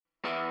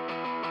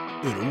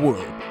In a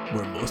world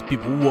where most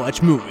people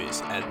watch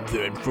movies and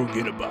then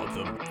forget about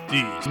them,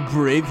 these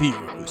brave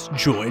heroes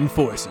join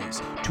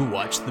forces to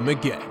watch them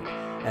again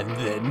and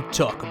then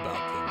talk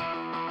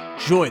about them.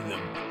 Join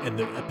them in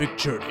their epic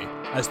journey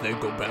as they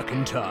go back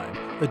in time,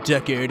 a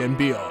decade and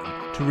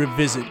beyond, to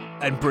revisit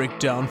and break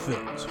down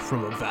films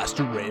from a vast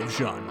array of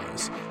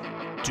genres.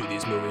 Do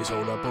these movies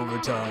hold up over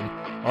time?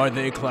 Are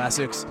they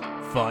classics?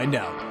 Find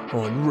out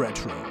on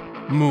Retro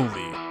Movie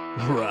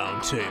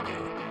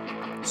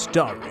Roundtable.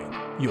 Starring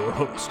your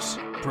hosts,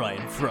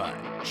 Brian Fry,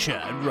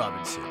 Chad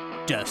Robinson,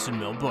 Dustin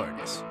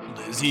Melbardis,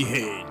 Lizzie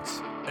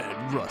Haynes,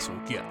 and Russell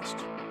Guest.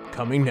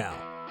 Coming now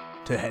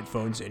to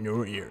headphones in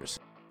your ears.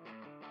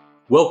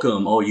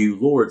 Welcome, all you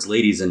lords,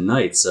 ladies, and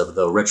knights of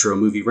the Retro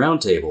Movie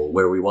Roundtable,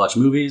 where we watch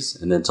movies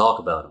and then talk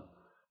about them.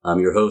 I'm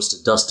your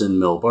host, Dustin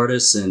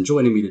Melbardis, and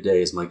joining me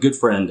today is my good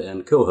friend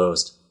and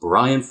co-host,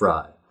 Brian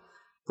Fry.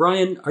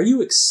 Brian, are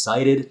you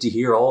excited to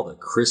hear all the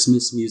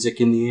Christmas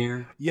music in the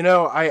air? You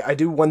know, I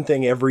do one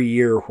thing every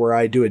year where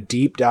I do a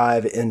deep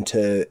dive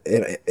into,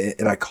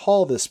 and I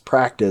call this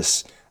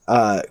practice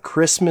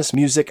Christmas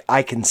music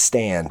I can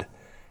stand.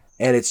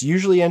 And it's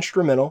usually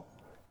instrumental,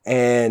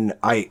 and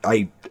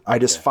I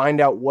just find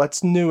out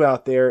what's new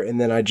out there,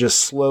 and then I just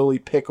slowly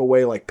pick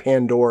away like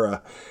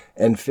Pandora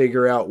and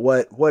figure out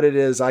what it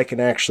is I can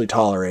actually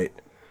tolerate.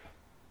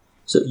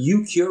 So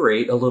you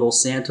curate a little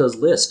Santa's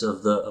list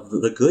of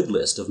the good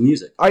list of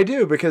music. I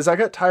do, because I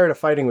got tired of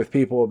fighting with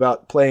people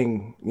about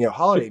playing,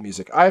 holiday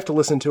music. I have to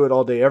listen to it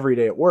all day, every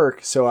day at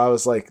work. So I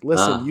was like,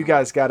 listen, you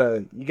guys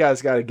gotta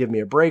give me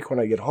a break when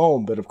I get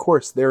home. But of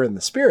course, they're in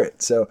the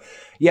spirit. So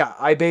yeah,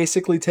 I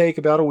basically take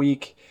about a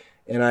week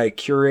and I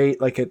curate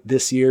like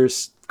this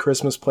year's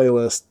Christmas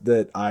playlist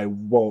that I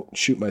won't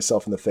shoot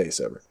myself in the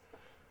face over.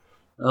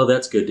 Oh,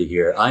 that's good to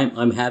hear.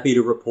 I'm happy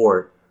to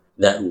report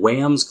that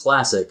Wham's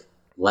classic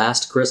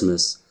Last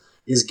Christmas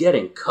is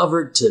getting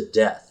covered to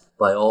death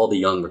by all the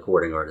young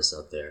recording artists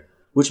out there,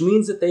 which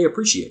means that they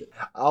appreciate it.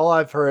 All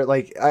I've heard,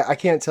 I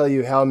can't tell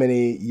you how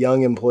many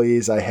young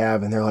employees I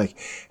have, and they're like,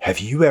 have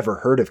you ever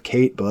heard of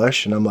Kate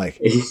Bush? And I'm like,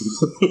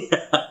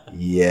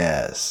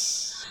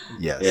 yes,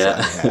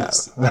 I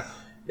have.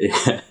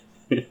 Yeah.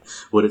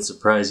 Would it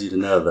surprise you to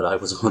know that I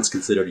was once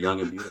considered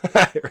young and beautiful?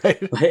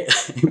 Right.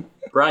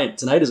 Brian,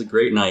 tonight is a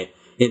great night,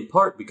 in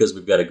part because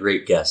we've got a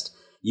great guest.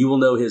 You will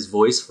know his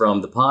voice from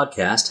the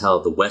podcast, How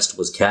the West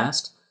Was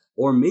Cast,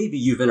 or maybe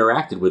you've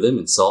interacted with him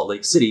in Salt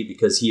Lake City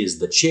because he is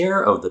the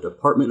chair of the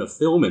Department of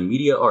Film and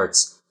Media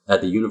Arts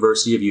at the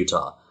University of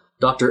Utah.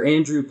 Dr.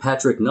 Andrew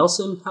Patrick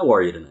Nelson, how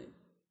are you tonight?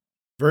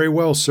 Very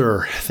well,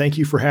 sir. Thank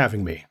you for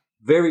having me.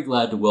 Very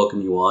glad to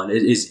welcome you on.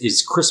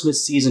 Is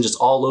Christmas season just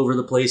all over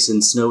the place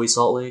in snowy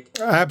Salt Lake?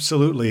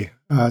 Absolutely.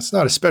 It's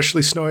not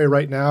especially snowy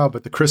right now,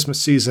 but the Christmas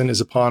season is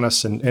upon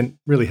us and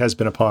really has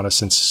been upon us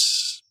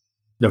since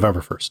November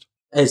 1st.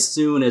 As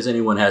soon as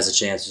anyone has a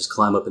chance, just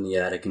climb up in the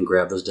attic and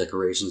grab those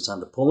decorations.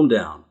 Time to pull them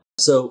down.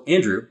 So,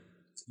 Andrew,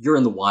 you're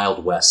in the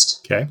Wild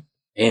West. Okay.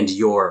 And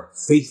your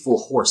faithful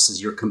horse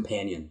is your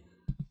companion.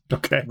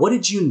 Okay. What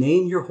did you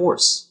name your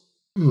horse?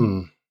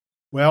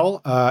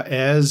 Well,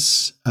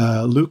 as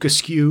Luke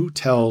Askew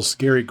tells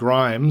Gary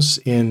Grimes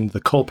in the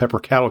Culpeper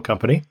Cattle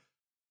Company,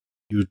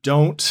 you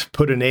don't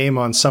put a name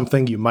on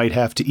something you might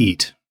have to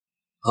eat.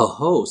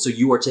 Oh, so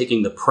you are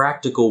taking the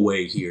practical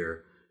way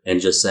here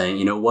and just saying,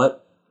 you know what?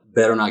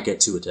 Better not get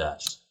too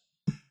attached.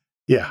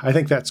 Yeah, I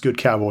think that's good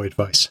cowboy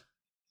advice.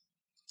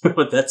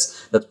 But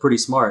that's pretty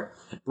smart.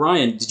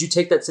 Brian, did you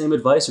take that same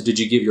advice, or did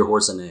you give your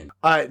horse a name?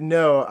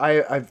 No,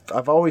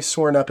 I've always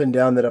sworn up and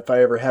down that if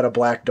I ever had a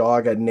black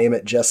dog, I'd name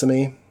it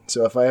Jessamy.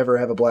 So if I ever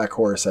have a black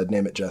horse, I'd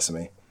name it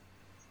Jessamy.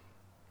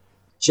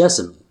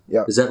 Jessamy.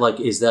 Yeah. Is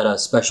that a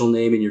special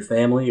name in your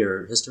family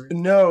or history?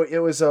 No, it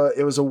was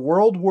a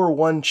World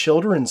War I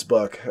children's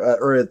book,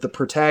 or the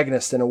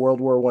protagonist in a World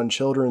War I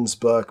children's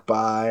book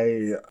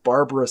by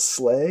Barbara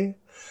Slay.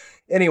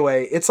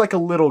 Anyway, it's like a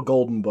little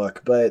golden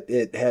book, but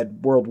it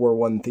had World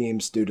War I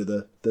themes due to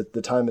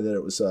the time that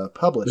it was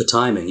published. The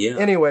timing, yeah.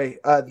 Anyway,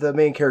 the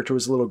main character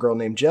was a little girl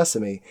named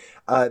Jessamy.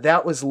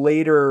 That was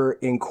later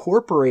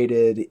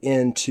incorporated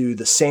into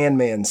the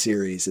Sandman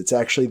series. It's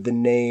actually the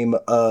name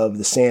of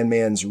the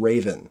Sandman's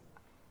raven.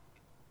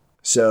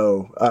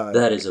 So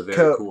that is a very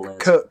cool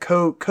answer.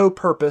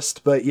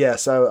 Co-purposed, but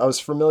yes, I was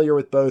familiar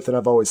with both, and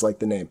I've always liked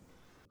the name.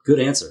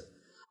 Good answer.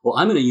 Well,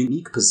 I'm in a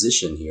unique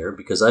position here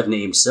because I've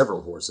named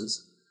several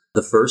horses.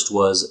 The first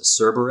was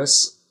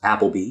Cerberus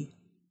Appleby.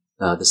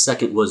 The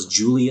second was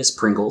Julius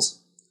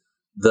Pringles.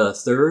 The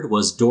third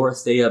was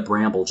Dorothea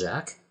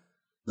Bramblejack.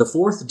 The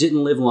fourth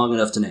didn't live long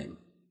enough to name.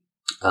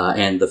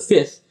 And the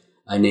fifth,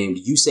 I named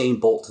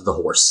Usain Bolt the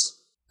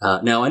horse.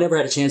 Now, I never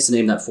had a chance to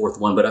name that fourth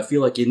one, but I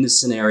feel like in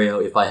this scenario,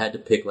 if I had to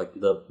pick like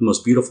the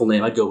most beautiful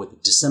name, I'd go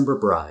with December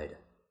Bride.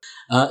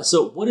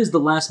 So what is the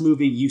last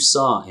movie you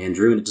saw,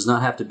 Andrew? And it does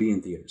not have to be in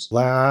theaters.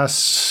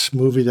 Last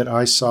movie that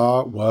I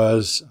saw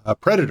was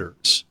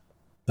Predators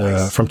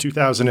from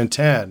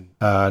 2010.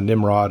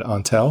 Nimrod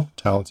Antel,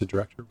 talented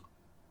director.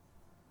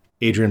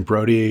 Adrian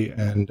Brody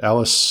and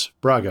Alice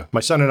Braga.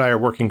 My son and I are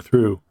working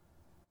through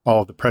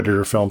all of the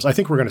Predator films. I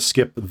think we're going to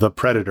skip The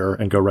Predator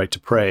and go right to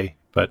Prey,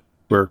 but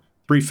we're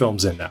 3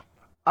 films in now.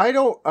 I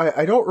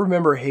don't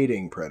remember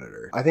hating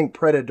Predator. I think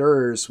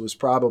Predators was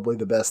probably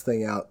the best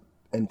thing out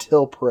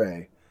until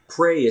Prey.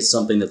 Prey is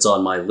something that's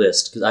on my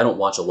list because I don't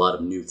watch a lot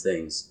of new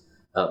things.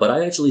 But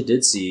I actually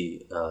did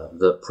see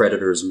the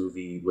Predators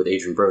movie with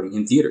Adrian Brody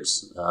in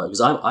theaters because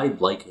I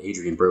like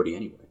Adrian Brody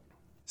anyway.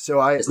 So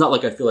it's not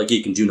like I feel like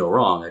he can do no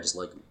wrong. I just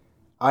like him.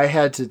 I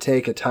had to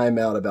take a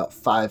timeout about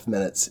 5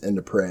 minutes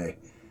into Prey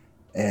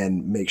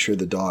and make sure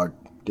the dog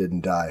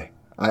didn't die.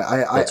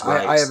 That's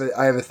right.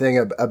 I have a thing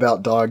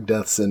about dog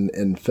deaths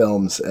in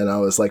films, and I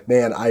was like,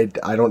 man, I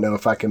don't know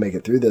if I can make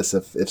it through this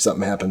if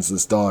something happens to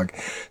this dog.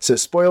 So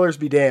spoilers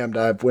be damned,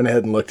 I went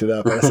ahead and looked it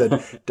up. And I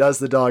said, does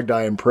the dog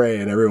die in Prey?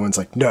 And everyone's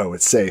like, no,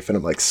 it's safe. And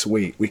I'm like,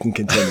 sweet, we can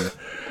continue.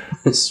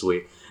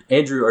 Sweet.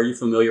 Andrew, are you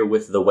familiar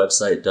with the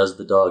website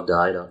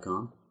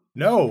doesthedogdie.com?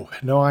 No,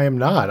 I am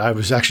not. I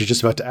was actually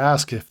just about to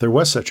ask if there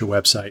was such a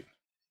website.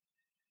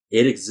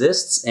 It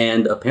exists,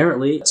 and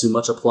apparently, too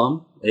much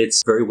aplomb.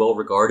 It's very well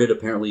regarded,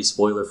 apparently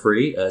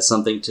spoiler-free,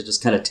 something to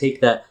just kind of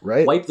take that,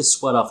 wipe the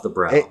sweat off the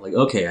brow. Like,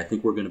 okay, I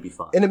think we're going to be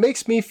fine. And it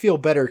makes me feel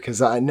better,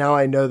 because now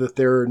I know that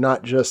there are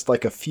not just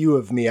like a few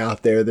of me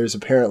out there. There's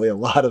apparently a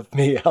lot of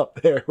me out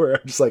there where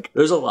I'm just like...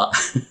 There's a lot.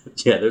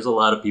 Yeah, there's a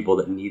lot of people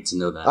that need to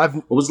know that.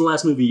 What was the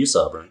last movie you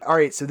saw, Brian? All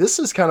right, so this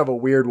is kind of a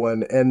weird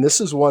one, and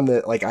this is one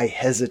that like I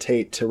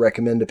hesitate to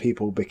recommend to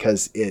people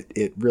because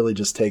it really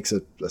just takes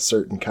a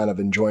certain kind of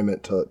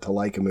enjoyment to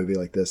like a movie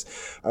like this.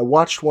 I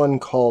watched one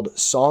called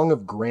Song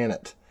of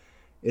Granite.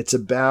 It's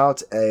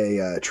about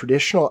a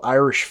traditional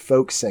Irish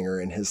folk singer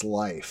in his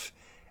life,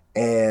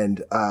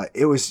 and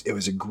it was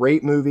a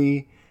great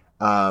movie.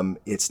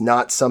 It's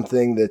not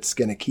something that's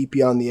going to keep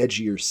you on the edge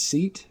of your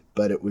seat,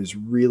 but it was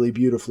really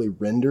beautifully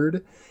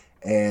rendered.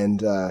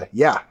 And I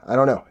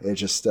don't know. It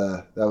just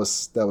that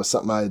was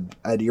something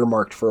I'd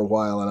earmarked for a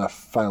while, and I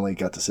finally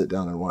got to sit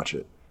down and watch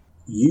it.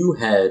 You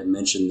had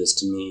mentioned this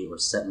to me or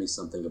sent me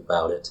something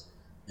about it.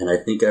 And I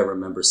think I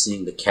remember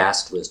seeing the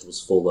cast list was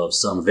full of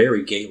some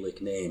very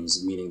Gaelic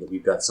names, meaning that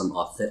we've got some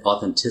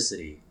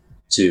authenticity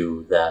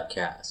to that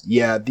cast.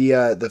 Yeah,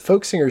 the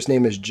folk singer's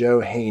name is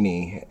Joe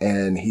Haney,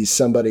 and he's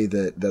somebody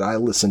that I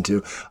listen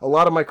to. A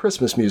lot of my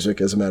Christmas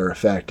music, as a matter of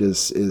fact,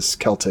 is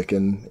Celtic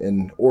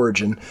in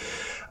origin.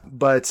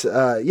 But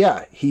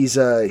he's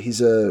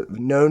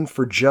known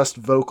for just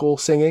vocal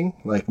singing,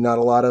 like not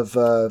a lot of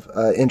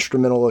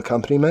instrumental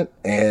accompaniment,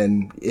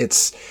 and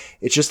it's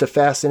just a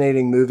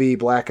fascinating movie,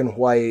 black and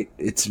white.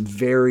 It's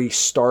very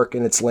stark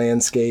in its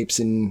landscapes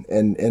and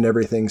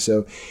everything.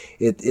 So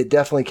it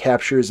definitely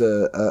captures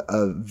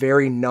a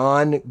very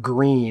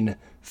non-green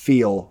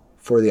feel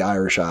for the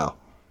Irish Isle.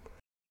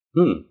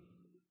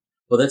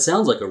 Well, that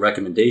sounds like a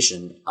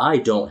recommendation. I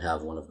don't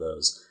have one of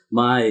those.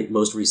 My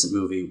most recent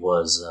movie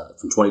was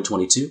from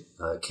 2022,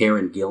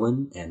 Karen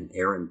Gillan and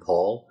Aaron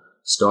Paul,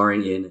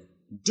 starring in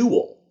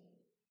Duel,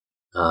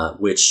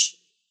 which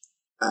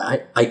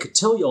I could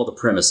tell you all the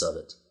premise of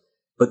it,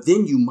 but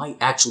then you might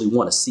actually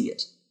want to see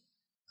it,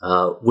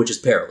 which is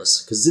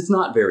perilous, because it's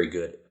not very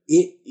good.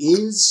 It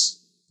is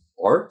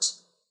art, ?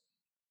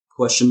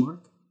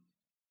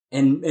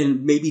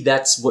 And maybe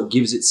that's what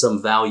gives it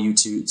some value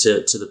to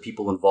the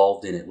people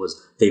involved in it, was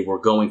they were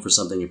going for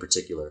something in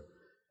particular.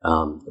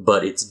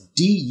 But it's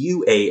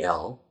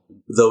DUAL,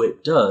 though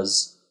it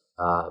does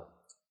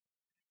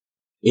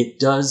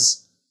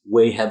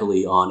weigh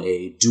heavily on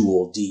a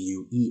dual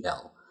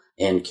DUEL.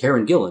 And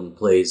Karen Gillan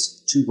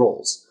plays 2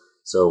 roles.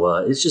 So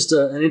it's just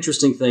an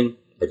interesting thing.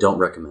 I don't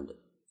recommend it.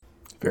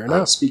 Fair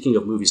enough. Speaking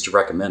of movies to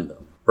recommend,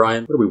 though,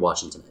 Brian, what are we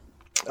watching tonight?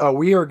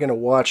 We are going to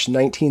watch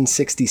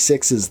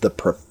 1966's The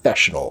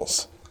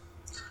Professionals.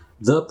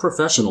 The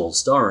Professionals,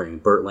 starring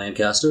Burt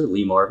Lancaster,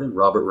 Lee Marvin,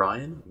 Robert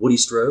Ryan, Woody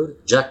Strode,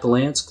 Jack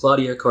Palance,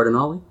 Claudia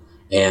Cardinale,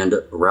 and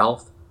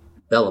Ralph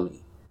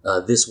Bellamy.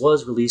 This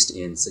was released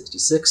in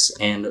 '66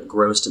 and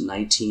grossed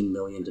 $19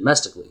 million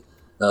domestically.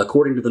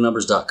 According to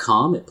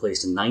thenumbers.com, it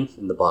placed 9th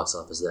in the box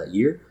office that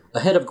year,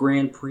 ahead of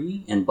Grand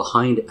Prix and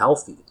behind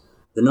Alfie.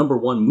 The number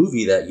 1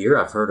 movie that year,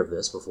 I've heard of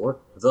this before,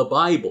 The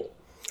Bible.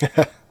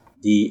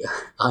 The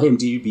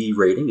IMDb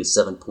rating is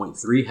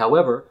 7.3.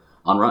 However,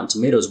 on Rotten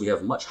Tomatoes, we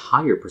have much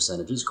higher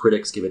percentages.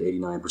 Critics give it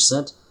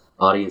 89%.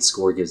 Audience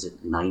score gives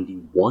it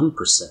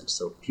 91%.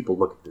 So people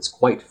look at this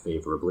quite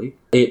favorably.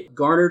 It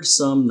garnered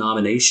some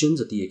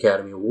nominations at the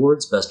Academy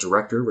Awards. Best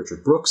Director,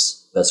 Richard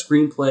Brooks. Best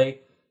Screenplay,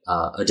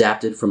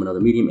 adapted from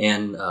another medium,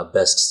 and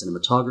Best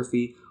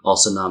Cinematography.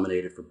 Also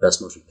nominated for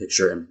Best Motion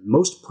Picture and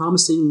Most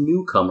Promising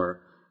Newcomer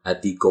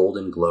at the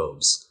Golden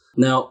Globes.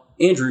 Now,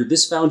 Andrew,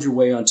 this found your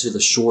way onto the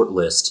short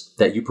list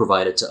that you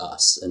provided to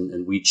us,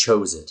 and we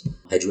chose it.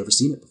 Had you ever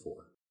seen it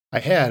before? I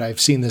had. I've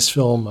seen this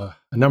film a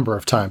number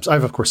of times.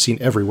 I've, of course, seen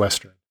every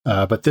Western,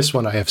 but this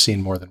one I have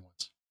seen more than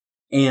once.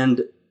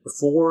 And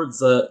for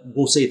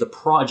we'll say the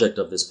project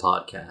of this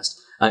podcast,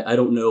 I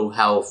don't know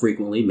how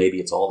frequently, maybe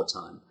it's all the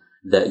time,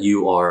 that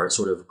you are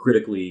sort of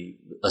critically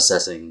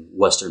assessing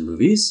Western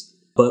movies,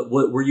 but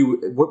what were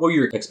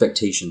your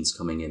expectations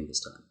coming in this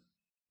time?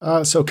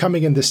 So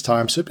coming in this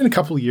time, so it's been a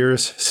couple of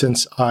years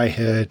since I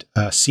had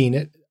seen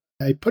it.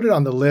 I put it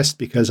on the list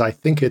because I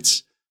think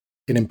it's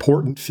an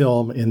important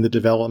film in the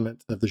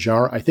development of the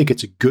genre. I think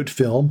it's a good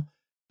film,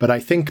 but I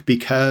think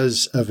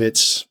because of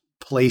its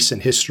place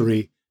in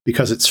history,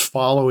 because it's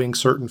following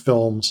certain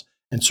films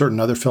and certain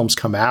other films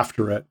come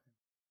after it,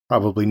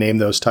 probably name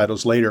those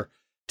titles later,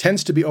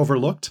 tends to be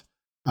overlooked.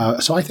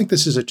 So I think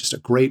this is just a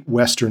great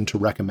Western to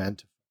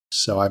recommend.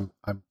 So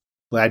I'm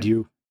glad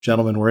you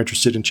gentlemen were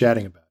interested in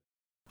chatting about it.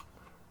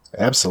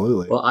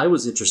 Absolutely. Well, I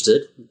was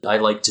interested. I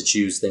like to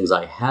choose things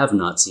I have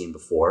not seen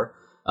before.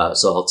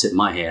 So I'll tip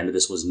my hand.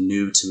 This was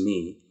new to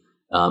me.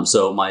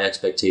 So my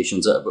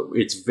expectations,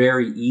 it's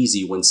very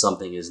easy when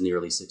something is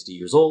nearly 60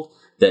 years old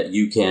that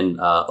you can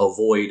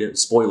avoid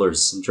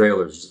spoilers and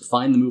trailers. Just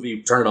find the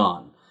movie, turn it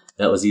on.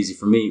 That was easy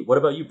for me. What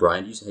about you,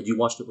 Brian? Had you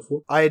watched it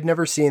before? I had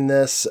never seen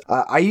this.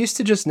 I used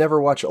to just never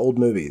watch old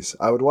movies.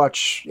 I would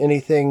watch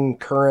anything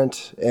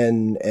current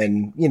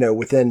and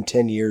within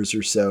 10 years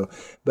or so.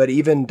 But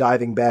even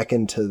diving back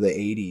into the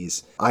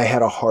 80s, I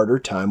had a harder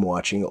time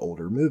watching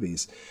older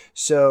movies.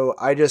 So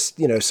I just,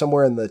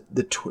 somewhere in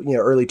the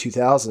early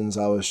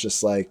 2000s, I was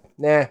just like,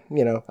 nah,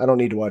 I don't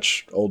need to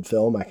watch old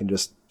film. I can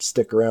just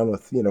stick around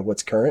with,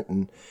 what's current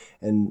and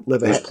live.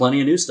 There's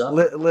plenty of new stuff.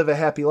 Live a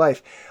happy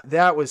life.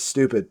 That was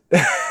stupid.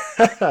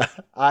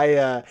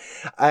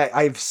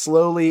 I've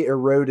slowly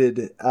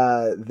eroded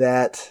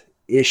that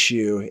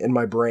issue in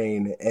my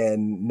brain,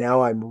 and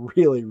now I'm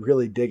really,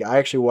 really digging. I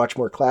actually watch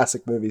more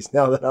classic movies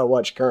now than I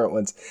watch current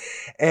ones,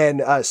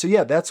 and so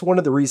yeah, that's one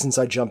of the reasons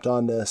I jumped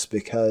on this,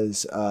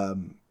 because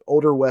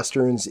older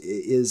westerns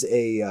is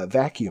a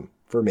vacuum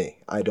for me.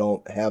 I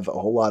don't have a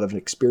whole lot of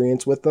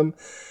experience with them.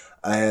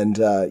 And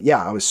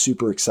I was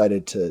super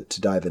excited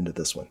to dive into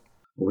this one.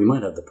 Well, we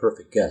might have the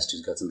perfect guest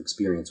who's got some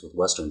experience with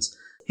Westerns.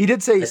 He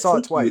did say he saw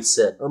it twice,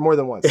 or more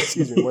than once.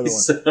 Excuse me, more than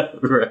once.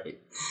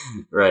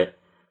 Right.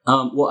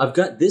 Well, I've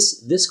got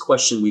this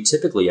question we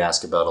typically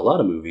ask about a lot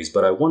of movies,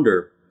 but I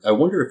wonder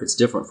if it's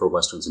different for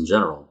Westerns in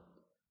general.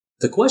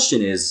 The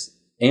question is,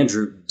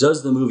 Andrew,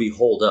 does the movie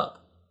hold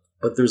up?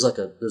 But there's like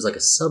a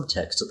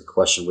subtext to the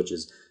question, which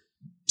is,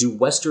 do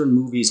Western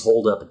movies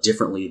hold up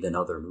differently than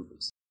other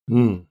movies?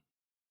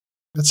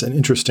 That's an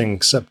interesting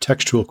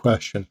subtextual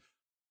question.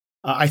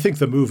 I think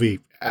the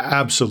movie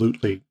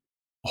absolutely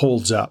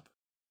holds up.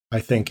 I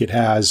think it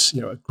has,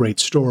 a great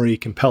story,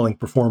 compelling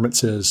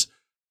performances,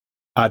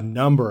 a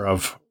number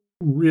of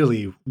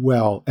really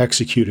well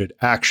executed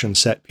action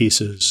set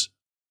pieces,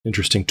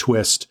 interesting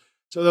twist.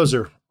 So those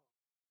are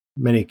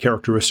many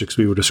characteristics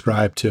we would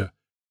ascribe to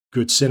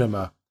good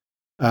cinema.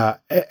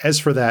 As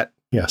for that,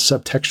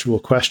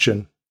 subtextual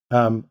question,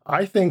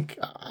 I think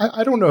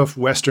I don't know if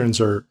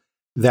Westerns are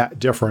that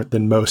different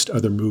than most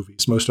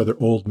other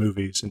old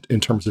movies in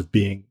terms of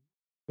being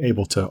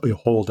able to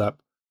hold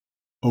up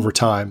over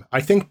time.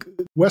 I think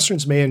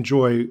Westerns may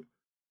enjoy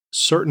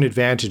certain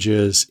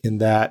advantages in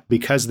that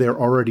because they're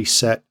already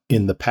set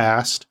in the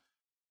past,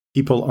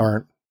 people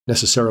aren't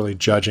necessarily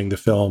judging the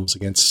films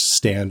against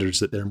standards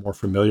that they're more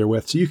familiar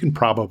with. So you can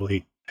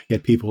probably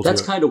get people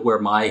That's kind of where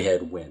my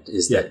head went,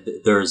 is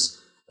that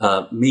there's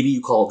maybe you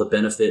call it the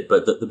benefit,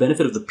 but the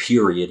benefit of the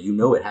period,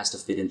 it has to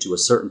fit into a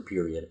certain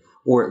period,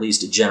 or at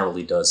least it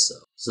generally does so.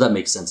 So that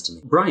makes sense to me.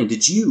 Brian,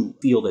 did you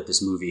feel that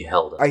this movie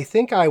held up? I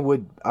think I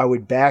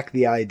would back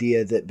the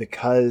idea that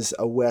because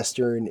a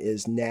Western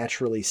is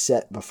naturally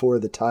set before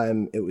the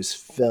time it was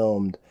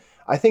filmed,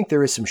 I think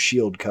there is some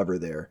shield cover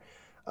there.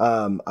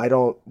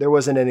 There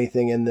wasn't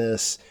anything in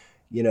this,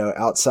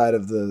 outside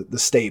of the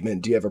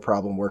statement, do you have a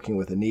problem working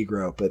with a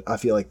Negro? But I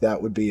feel like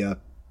that would be a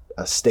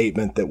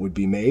statement that would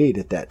be made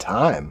at that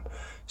time.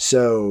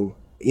 So,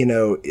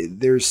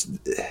 there's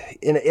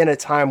in a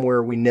time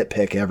where we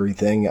nitpick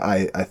everything,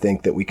 I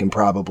think that we can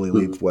probably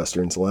leave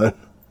Westerns alone.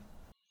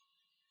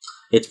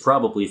 It's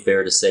probably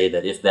fair to say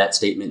that if that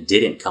statement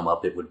didn't come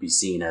up, it would be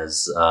seen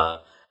as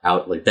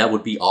that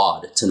would be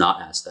odd to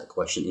not ask that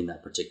question in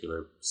that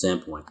particular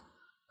standpoint.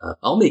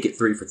 I'll make it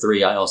 3 for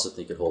 3. I also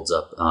think it holds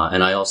up,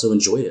 and I also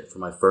enjoyed it for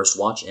my first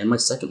watch and my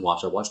second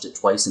watch. I watched it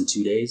twice in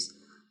 2 days,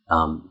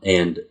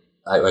 and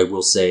I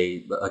will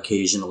say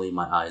occasionally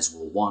my eyes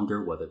will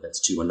wander, whether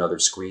that's to another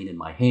screen in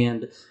my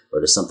hand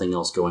or to something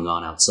else going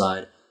on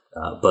outside.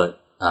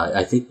 But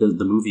I think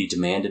the movie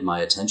demanded my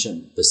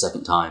attention the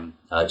second time.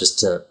 I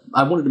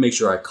wanted to make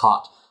sure I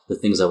caught the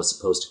things I was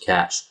supposed to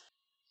catch.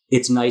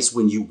 It's nice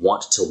when you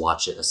want to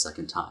watch it a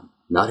second time.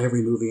 Not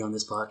every movie on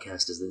this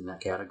podcast is in that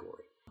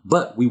category.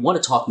 But we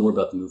want to talk more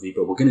about the movie,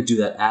 but we're going to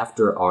do that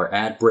after our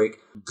ad break.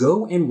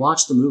 Go and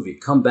watch the movie.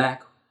 Come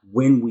back.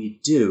 When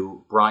we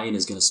do, Brian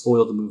is going to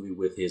spoil the movie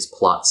with his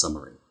plot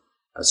summary.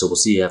 So we'll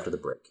see you after the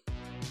break.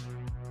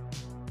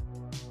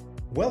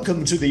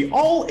 Welcome to the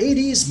All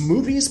 80s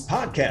Movies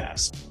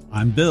Podcast.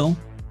 I'm Bill.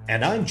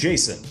 And I'm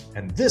Jason.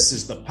 And this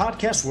is the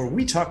podcast where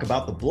we talk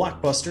about the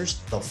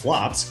blockbusters, the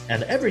flops,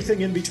 and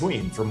everything in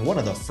between from one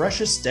of the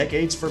freshest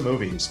decades for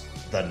movies,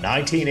 the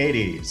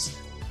 1980s.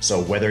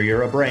 So whether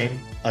you're a brain,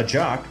 a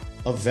jock,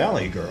 a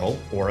valley girl,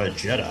 or a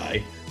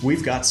Jedi,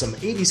 we've got some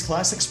 80s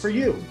classics for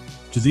you.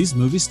 Do these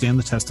movies stand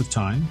the test of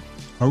time?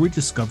 Are we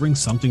discovering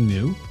something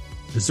new?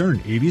 Is there an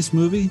 80s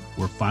movie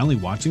we're finally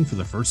watching for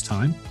the first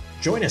time?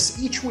 Join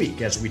us each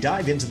week as we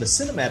dive into the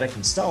cinematic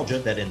nostalgia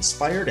that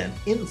inspired and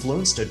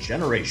influenced a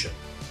generation.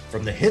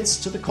 From the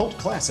hits to the cult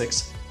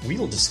classics,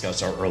 we'll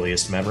discuss our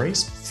earliest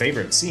memories,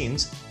 favorite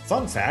scenes,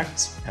 fun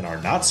facts, and our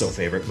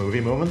not-so-favorite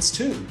movie moments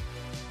too.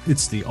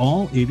 It's the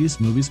All 80s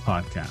Movies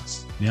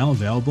Podcast, now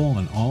available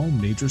on all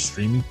major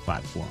streaming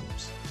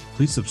platforms.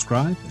 Please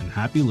subscribe and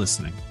happy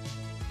listening.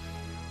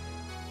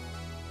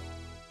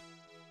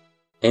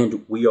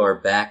 And we are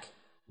back.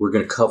 We're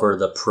going to cover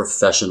The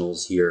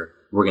Professionals here.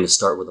 We're going to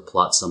start with a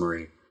plot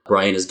summary.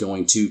 Brian is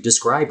going to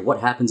describe what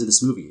happens in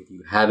this movie. If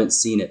you haven't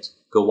seen it,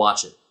 go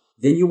watch it.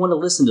 Then you want to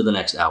listen to the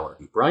next hour.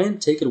 Brian,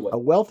 take it away. A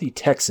wealthy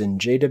Texan,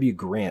 J.W.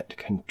 Grant,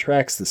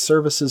 contracts the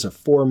services of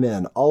 4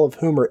 men, all of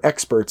whom are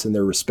experts in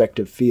their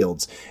respective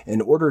fields,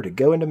 in order to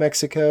go into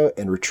Mexico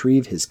and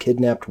retrieve his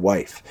kidnapped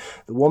wife.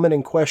 The woman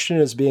in question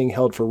is being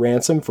held for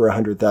ransom for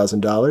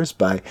 $100,000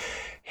 by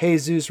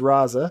Jesus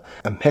Raza,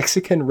 a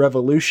Mexican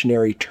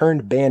revolutionary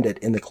turned bandit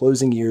in the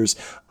closing years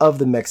of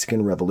the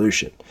Mexican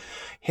Revolution.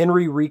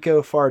 Henry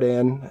Rico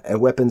Fardan, a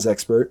weapons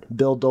expert,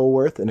 Bill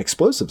Dolworth, an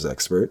explosives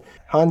expert,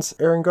 Hans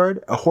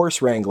Ehrengard, a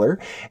horse wrangler,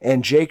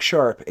 and Jake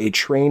Sharp, a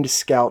trained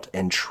scout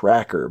and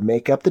tracker,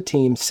 make up the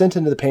team sent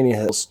into the Painted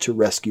Hills to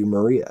rescue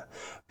Maria.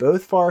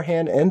 Both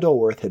Farhan and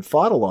Dolworth had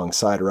fought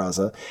alongside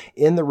Raza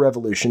in the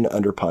revolution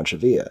under Pancho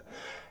Villa.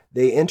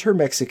 They enter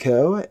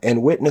Mexico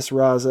and witness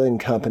Raza and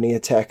company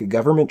attack a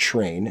government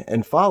train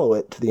and follow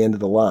it to the end of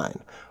the line.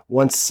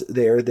 Once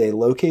there, they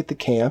locate the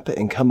camp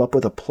and come up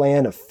with a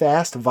plan of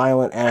fast,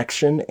 violent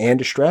action and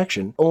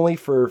distraction, only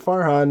for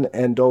Farhan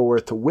and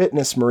Dolworth to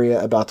witness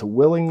Maria about to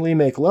willingly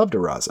make love to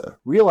Raza.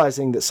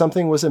 Realizing that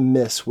something was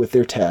amiss with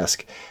their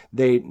task,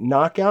 they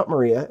knock out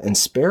Maria and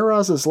spare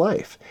Raza's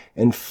life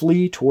and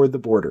flee toward the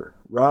border.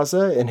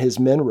 Raza and his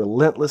men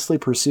relentlessly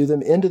pursue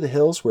them into the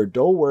hills, where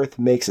Dolworth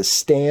makes a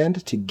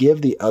stand to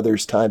give the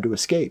others time to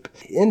escape.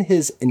 In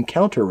his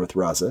encounter with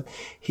Raza,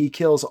 he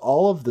kills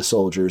all of the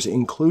soldiers,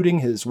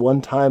 including his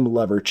one-time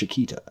lover,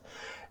 Chiquita.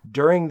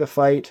 During the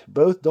fight,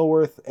 both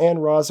Dolworth and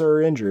Raza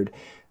are injured.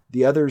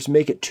 The others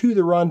make it to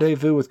the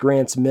rendezvous with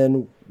Grant's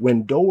men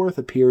when Dolworth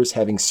appears,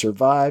 having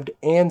survived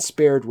and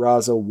spared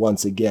Raza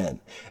once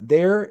again.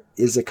 There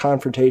is a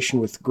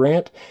confrontation with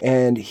Grant,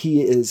 and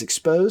he is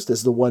exposed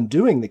as the one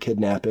doing the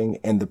kidnapping,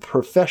 and the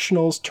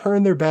professionals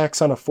turn their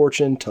backs on a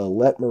fortune to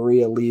let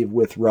Maria leave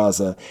with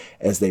Raza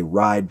as they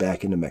ride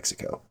back into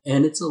Mexico.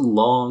 And it's a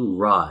long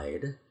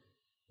ride.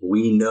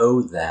 We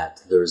know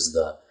that there's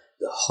the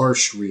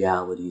harsh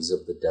realities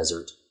of the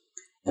desert,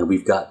 and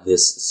we've got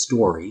this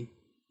story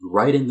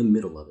right in the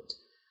middle of it.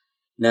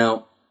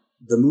 Now,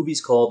 the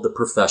movie's called The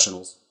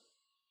Professionals,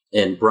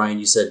 and Brian,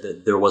 you said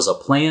that there was a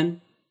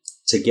plan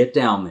to get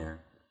down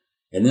there,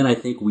 and then I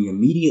think we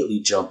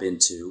immediately jump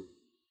into,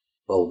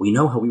 well, we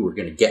know how we were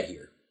going to get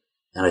here,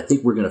 and I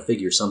think we're going to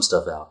figure some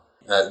stuff out.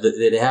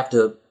 They have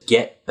to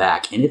get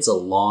back, and it's a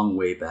long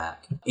way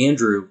back.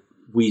 Andrew,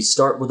 we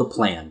start with a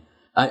plan.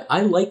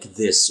 I like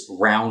this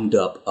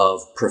roundup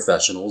of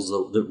professionals,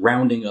 the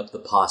rounding up the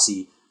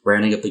posse,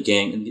 rounding up the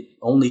gang, and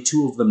only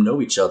 2 of them know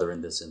each other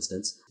in this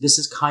instance. This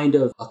is kind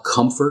of a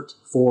comfort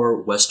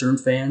for Western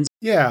fans.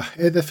 Yeah,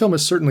 the film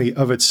is certainly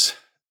of its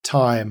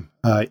time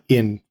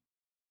in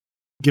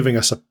giving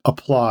us a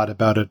plot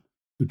about a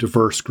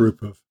diverse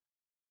group of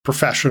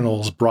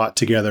professionals brought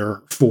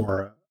together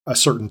for a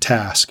certain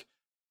task.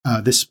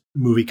 This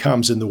movie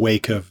comes in the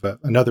wake of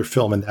another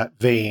film in that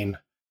vein,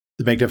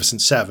 The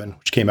Magnificent Seven,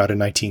 which came out in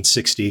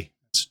 1960.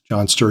 It's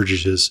John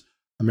Sturgis's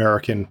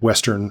American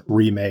Western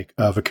remake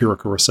of Akira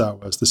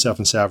Kurosawa's The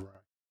Seven Samurai.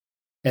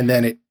 And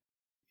then it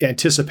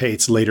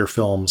anticipates later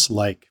films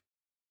like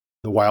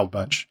The Wild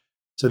Bunch.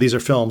 So these are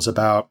films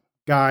about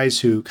guys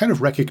who kind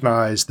of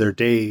recognize their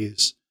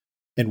days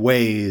and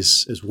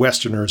ways as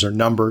Westerners are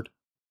numbered.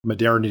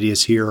 Modernity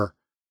is here.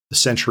 The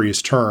century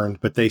is turned,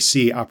 but they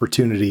see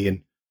opportunity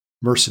in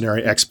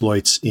mercenary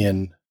exploits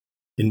in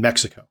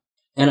Mexico.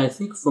 And I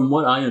think from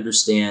what I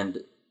understand,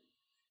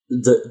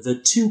 the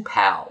 2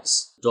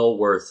 pals,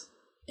 Dolworth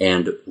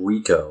and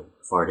Rico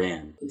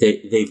Fardan,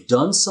 they've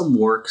done some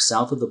work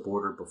south of the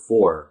border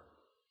before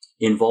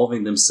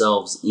involving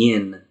themselves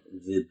in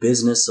the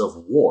business of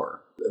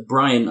war.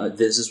 Brian,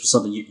 this is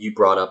something you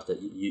brought up,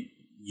 that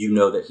you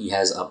know that he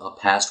has a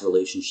past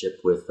relationship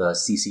with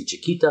Cici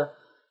Chiquita,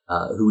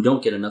 who we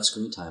don't get enough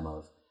screen time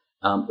of.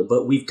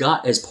 But we've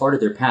got, as part of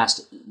their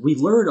past, we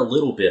learn a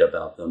little bit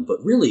about them,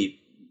 but really,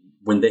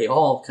 when they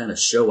all kind of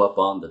show up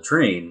on the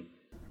train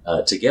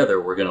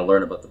together, we're going to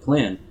learn about the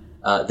plan.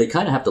 They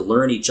kind of have to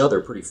learn each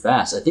other pretty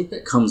fast. I think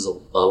that comes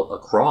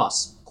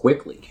across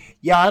quickly.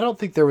 Yeah, I don't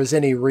think there was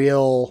any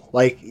real,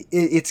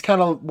 it's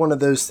kind of one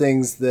of those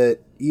things that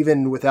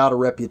even without a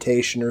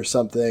reputation or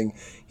something,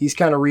 he's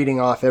kind of reading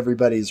off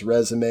everybody's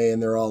resume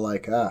and they're all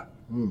like,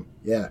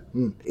 yeah.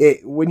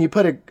 When you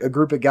put a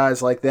group of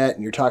guys like that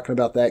and you're talking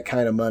about that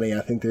kind of money,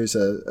 I think there's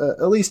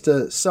at least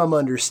some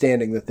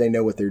understanding that they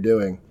know what they're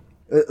doing.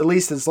 At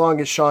least as long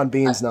as Sean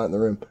Bean's not in the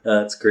room.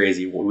 That's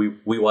crazy.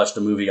 We watched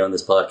a movie on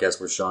this podcast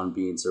where Sean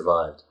Bean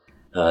survived.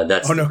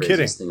 That's the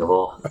craziest thing of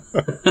all.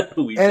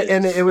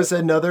 and it was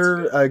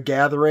another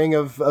gathering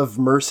of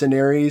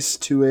mercenaries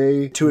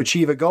to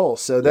achieve a goal.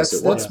 So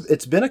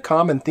it's been a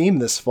common theme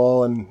this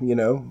fall,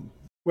 and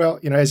Well,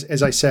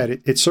 as I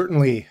said, it's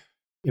certainly,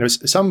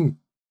 some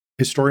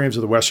historians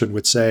of the Western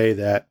would say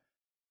that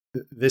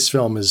this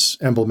film is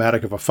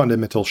emblematic of a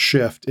fundamental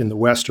shift in the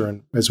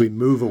Western as we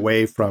move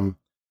away from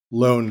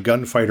lone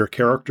gunfighter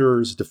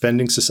characters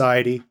defending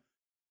society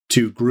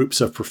to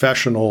groups of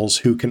professionals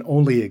who can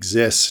only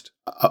exist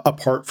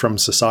apart from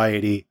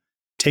society,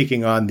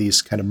 taking on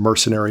these kind of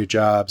mercenary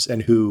jobs,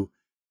 and who,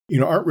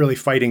 aren't really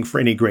fighting for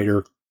any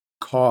greater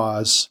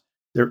cause.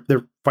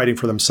 They're fighting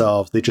for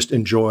themselves. They just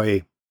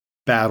enjoy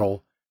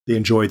battle. They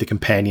enjoy the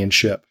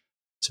companionship.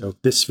 So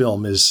this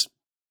film is,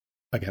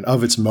 again,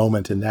 of its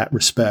moment in that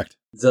respect.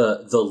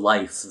 The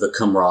life, the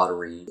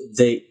camaraderie,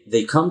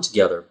 they come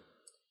together.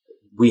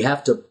 We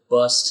have to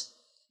bust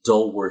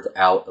Dulworth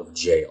out of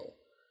jail.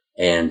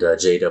 And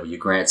J.W.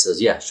 Grant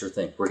says, yeah, sure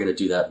thing. We're going to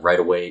do that right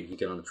away. And he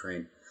get on the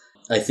train.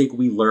 I think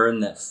we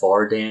learn that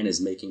Fardan is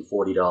making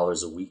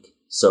 $40 a week.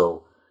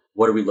 So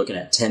what are we looking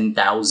at?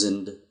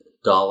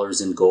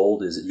 $10,000 in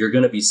gold? You're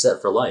going to be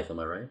set for life. Am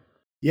I right?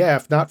 Yeah,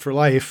 if not for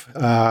life,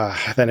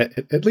 then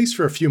at least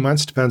for a few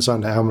months. Depends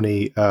on how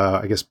many,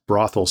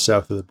 brothels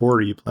south of the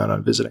border you plan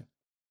on visiting.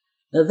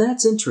 Now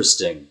that's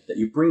interesting that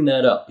you bring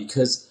that up,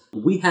 because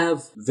we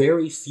have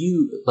very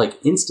few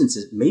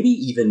instances, maybe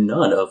even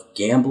none, of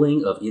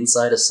gambling, of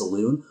inside a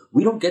saloon.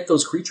 We don't get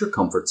those creature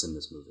comforts in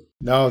this movie.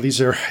 No, these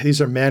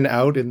are men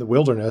out in the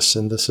wilderness,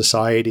 and the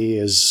society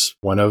is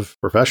one of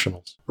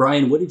professionals.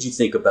 Brian, what did you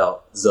think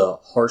about the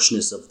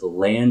harshness of the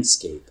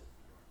landscape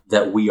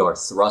that we are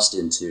thrust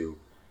into?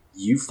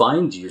 You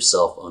find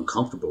yourself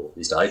uncomfortable, at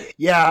least I did.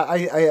 Yeah, I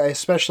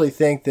especially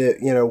think that,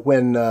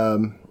 when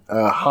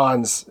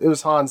Hans, it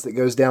was Hans that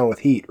goes down with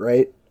heat,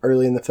 right?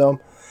 Early in the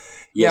film.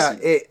 Yes.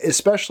 Yeah,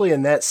 especially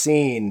in that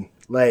scene,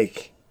 I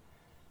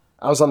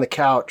was on the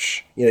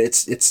couch,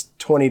 it's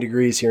 20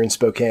 degrees here in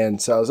Spokane.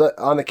 So I was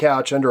on the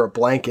couch under a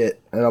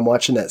blanket, and I'm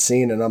watching that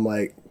scene, and I'm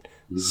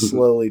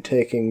slowly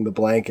taking the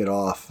blanket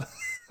off.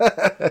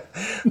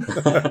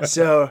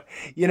 So,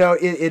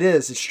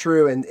 it's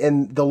true.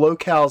 And the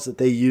locales that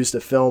they use to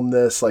film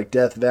this, like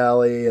Death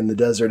Valley and the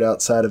desert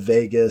outside of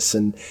Vegas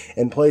and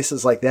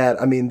places like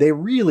that, I mean, they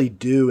really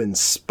do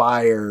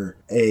inspire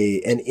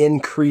an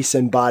increase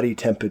in body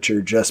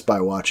temperature just by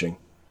watching.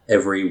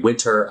 Every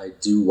winter, I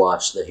do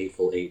watch The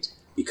Hateful Eight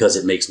because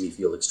it makes me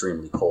feel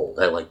extremely cold.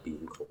 I like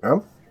being cold.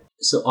 Oh?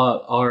 So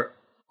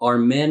our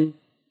men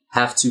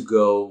have to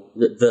go,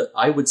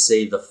 I would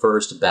say the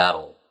first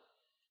battle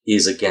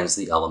is against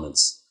the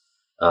elements.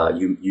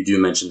 You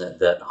do mention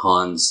that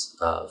Hans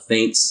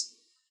faints.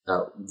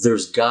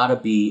 There's got to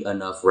be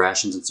enough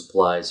rations and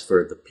supplies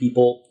for the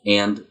people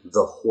and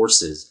the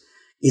horses.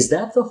 Is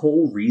that the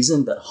whole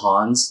reason that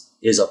Hans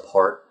is a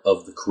part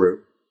of the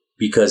crew?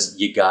 Because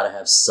you got to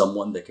have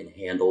someone that can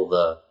handle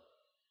the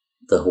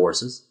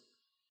horses?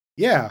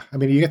 Yeah, I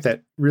mean, you get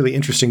that really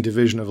interesting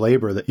division of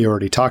labor that you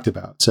already talked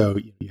about. So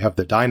you have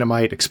the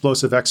dynamite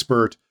explosive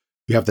expert,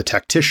 you have the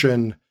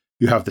tactician,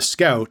 you have the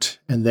scout,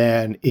 and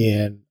then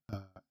in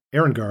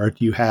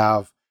Erengard, you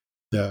have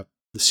the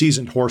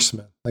seasoned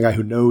horseman, the guy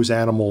who knows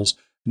animals,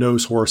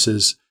 knows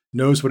horses,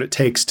 knows what it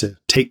takes to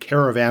take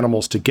care of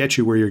animals to get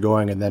you where you're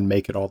going and then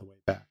make it all the way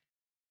back.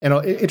 And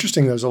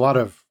interesting, there's a lot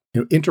of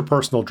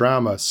interpersonal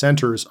drama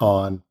centers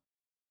on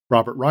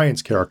Robert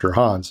Ryan's character,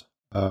 Hans,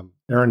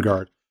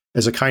 Erengard,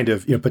 as a kind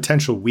of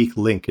potential weak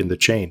link in the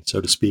chain,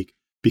 so to speak,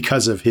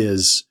 because of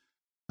his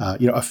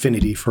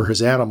affinity for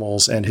his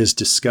animals and his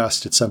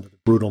disgust at some of the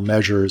brutal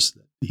measures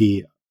that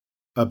he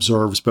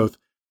observes both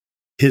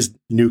his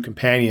new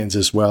companions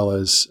as well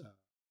as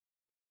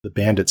the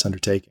bandits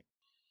undertaking.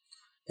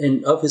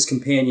 And of his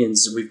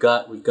companions, we've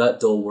got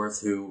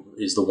Dulworth, who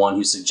is the one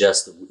who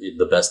suggests that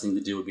the best thing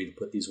to do would be to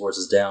put these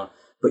horses down.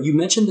 But you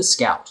mentioned the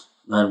scout,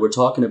 and we're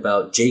talking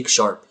about Jake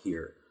Sharp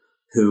here,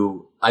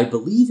 who I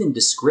believe in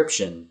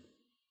description,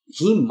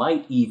 he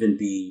might even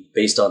be,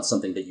 based on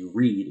something that you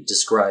read,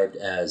 described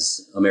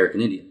as American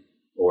Indian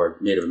or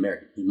Native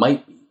American. He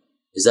might be.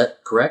 Is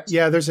that correct?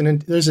 Yeah, there's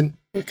an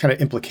kind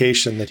of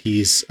implication that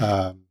he's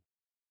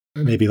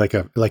maybe like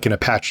an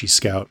Apache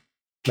scout.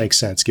 Makes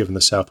sense given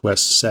the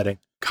Southwest setting.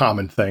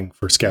 Common thing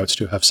for scouts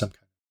to have some kind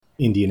of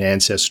Indian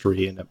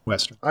ancestry in the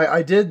Western.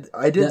 I did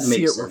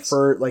see it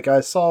referred,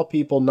 I saw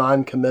people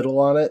non-committal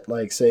on it,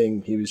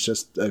 saying he was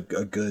just a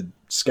good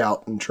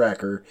scout and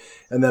tracker,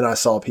 and then I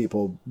saw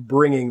people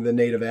bringing the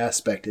native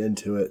aspect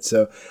into it.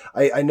 So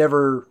I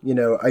never,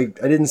 I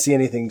didn't see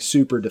anything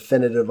super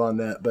definitive on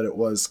that, but it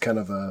was kind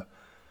of a,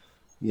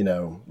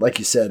 like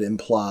you said,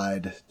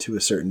 implied to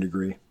a certain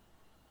degree.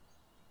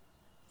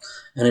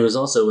 And he was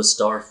also a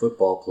star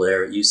football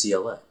player at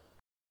UCLA.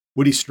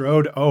 Woody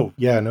Strode? Oh,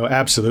 yeah, no,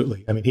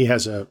 absolutely. I mean, he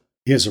has a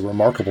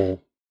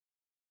remarkable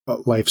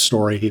life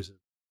story. He's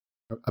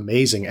an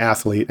amazing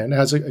athlete and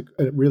has a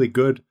really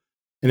good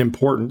and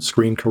important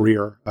screen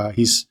career.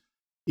 He's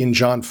in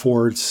John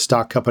Ford's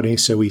stock company,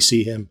 so we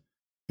see him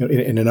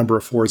in a number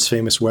of Ford's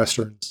famous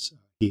Westerns.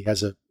 He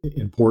has an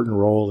important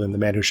role in The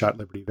Man Who Shot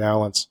Liberty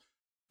Valance.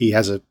 He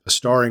has a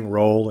starring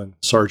role in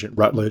Sergeant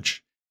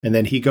Rutledge. And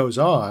then he goes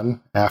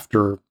on,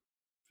 after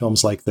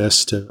films like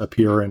this, to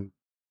appear in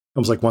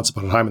films like Once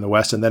Upon a Time in the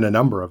West, and then a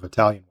number of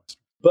Italian Westerns.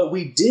 But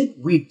we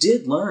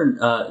did learn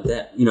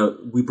that,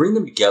 we bring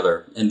them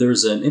together, and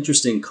there's an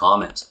interesting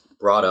comment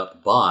brought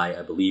up by,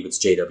 I believe it's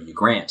J.W.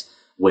 Grant,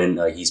 when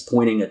he's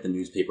pointing at the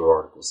newspaper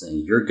article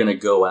saying, you're going to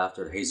go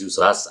after Jesus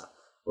Raza,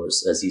 or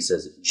as he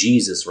says,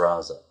 Jesus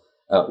Raza,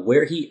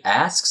 where he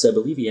asks, I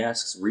believe he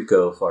asks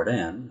Rico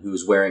Fardan,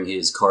 who's wearing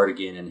his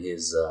cardigan and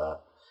his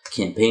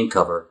campaign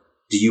cover,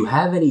 do you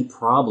have any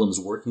problems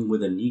working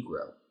with a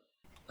Negro?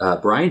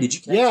 Brian, did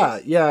you catch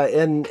this? Yeah,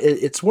 and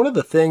it's one of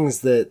the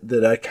things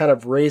that I kind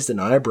of raised an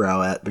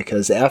eyebrow at,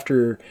 because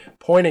after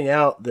pointing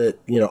out that,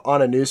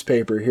 on a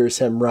newspaper, here's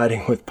him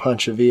riding with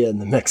Pancho Villa in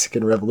the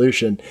Mexican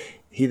Revolution,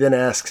 he then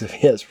asks if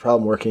he has a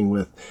problem working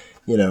with,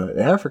 an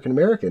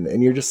African-American.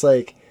 And you're just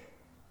like,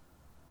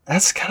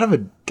 that's kind of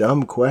a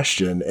dumb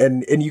question.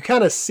 And you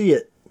kind of see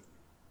it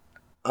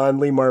on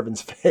Lee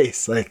Marvin's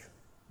face. Like,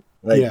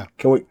 yeah.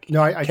 Can we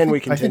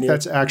continue? I think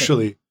that's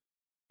actually...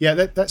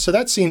 Yeah, so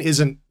that scene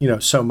isn't,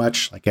 so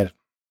much like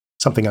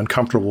something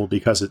uncomfortable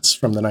because it's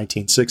from the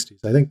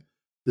 1960s. I think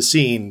the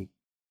scene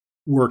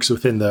works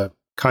within the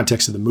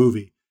context of the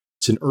movie.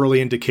 It's an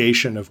early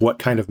indication of what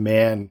kind of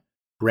man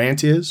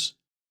Grant is,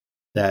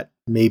 that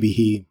maybe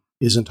he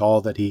isn't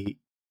all that he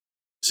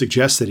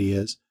suggests that he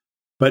is.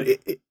 But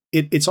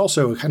it's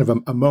also kind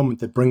of a moment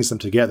that brings them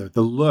together.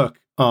 The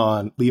look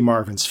on Lee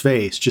Marvin's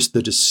face, just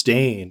the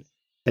disdain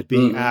at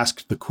being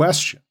asked the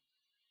question.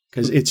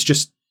 Because it's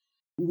just,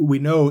 we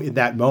know in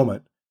that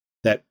moment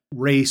that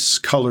race,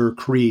 color,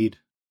 creed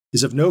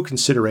is of no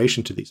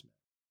consideration to these men.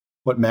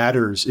 What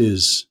matters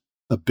is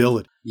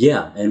ability.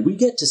 Yeah, and we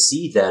get to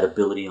see that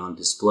ability on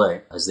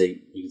display as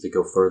they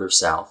go further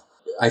south.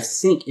 I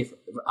think if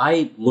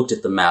I looked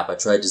at the map, I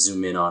tried to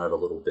zoom in on it a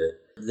little bit.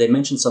 They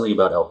mentioned something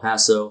about El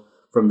Paso.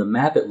 From the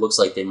map, it looks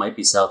like they might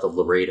be south of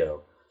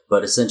Laredo,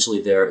 but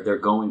essentially they're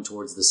going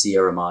towards the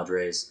Sierra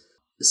Madres.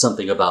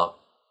 Something about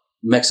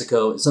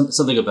Mexico,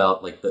 something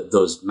about like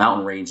those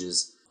mountain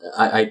ranges.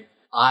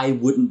 I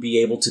wouldn't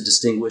be able to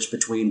distinguish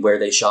between where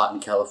they shot in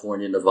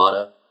California,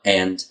 Nevada,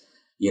 and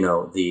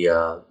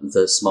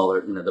the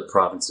smaller the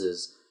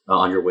provinces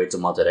on your way to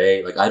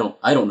Monterrey. Like I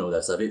don't know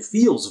that stuff. It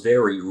feels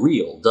very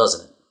real,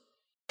 doesn't it?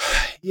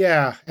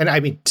 Yeah, and I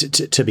mean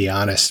to be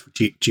honest,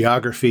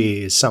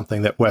 geography is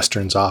something that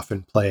Westerns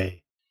often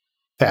play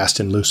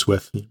fast and loose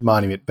with.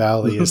 Monument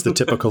Valley is the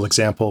typical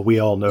example. We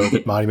all know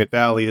that Monument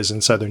Valley is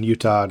in southern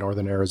Utah,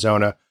 northern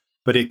Arizona,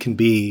 but it can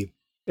be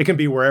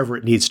wherever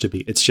it needs to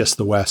be. It's just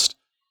the West.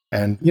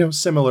 And,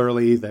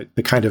 similarly,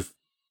 the kind of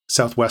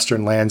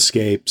southwestern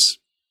landscapes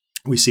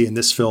we see in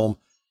this film,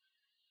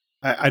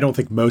 I don't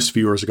think most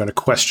viewers are going to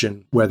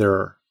question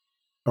whether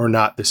or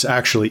not this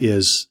actually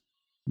is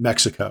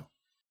Mexico.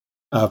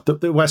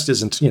 The West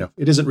isn't,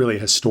 it isn't really a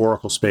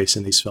historical space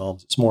in these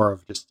films. It's more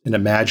of just an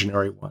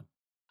imaginary one.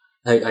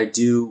 I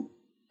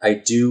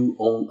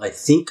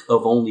think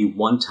of only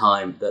one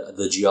time that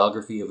the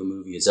geography of a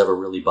movie has ever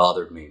really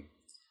bothered me,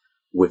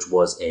 which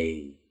was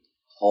a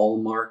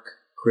Hallmark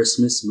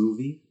Christmas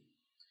movie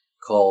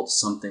called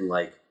something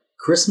like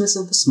Christmas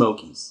in the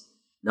Smokies.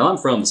 Now, I'm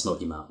from the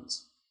Smoky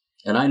Mountains,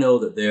 and I know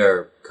that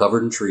they're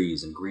covered in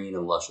trees and green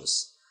and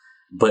luscious,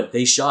 but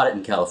they shot it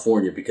in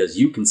California because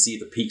you can see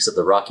the peaks of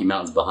the Rocky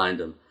Mountains behind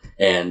them,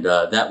 and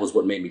that was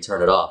what made me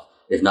turn it off,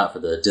 if not for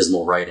the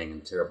dismal writing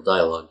and terrible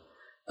dialogue.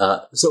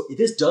 So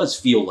this does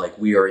feel like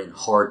we are in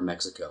hard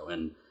Mexico,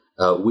 and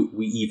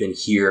we even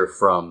hear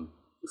from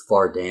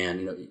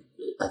Fardan,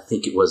 I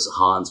think it was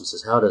Hans who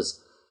says, how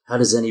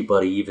does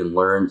anybody even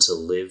learn to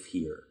live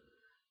here?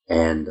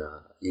 And,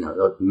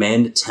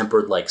 men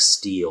tempered like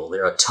steel.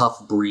 They're a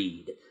tough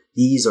breed.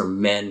 These are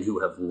men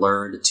who have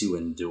learned to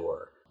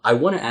endure. I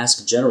want to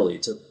ask generally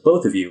to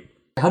both of you,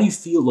 how do you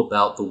feel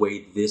about the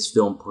way this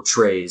film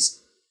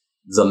portrays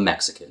the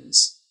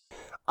Mexicans?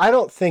 I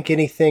don't think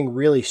anything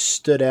really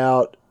stood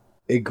out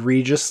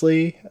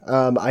egregiously.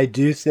 I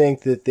do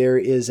think that there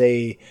is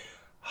a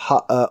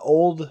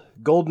old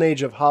golden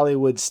age of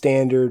Hollywood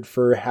standard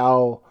for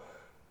how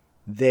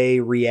they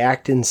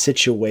react in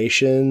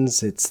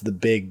situations. It's the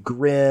big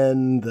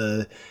grin,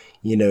 the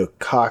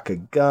cock a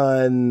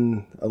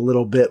gun, a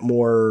little bit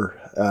more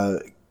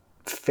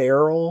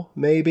feral,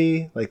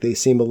 maybe. Like they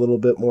seem a little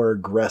bit more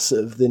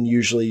aggressive than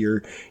usually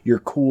your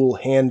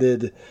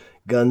cool-handed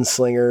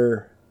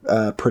gunslinger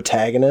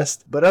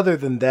protagonist. But other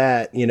than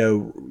that,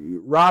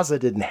 Raza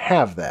didn't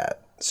have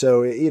that.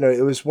 So,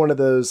 it was one of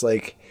those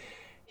like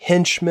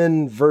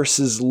henchman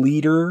versus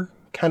leader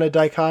kind of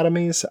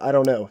dichotomies. I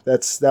don't know.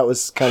 That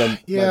was kind of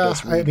my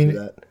best read for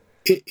that.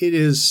 It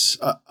is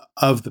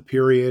of the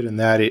period, and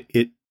that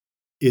it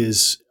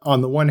is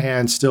on the one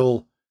hand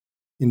still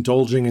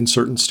indulging in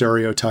certain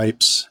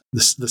stereotypes,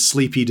 the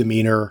sleepy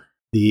demeanor,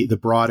 the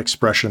broad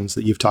expressions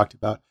that you've talked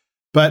about.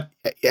 But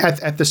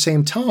at the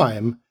same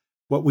time,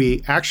 what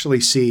we actually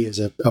see is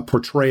a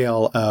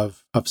portrayal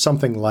of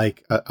something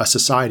like a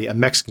society, a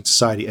Mexican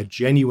society, a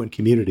genuine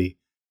community,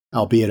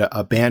 albeit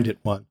a bandit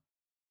one.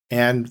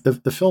 And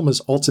the film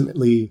is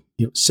ultimately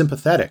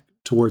sympathetic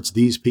towards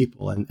these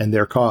people and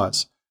their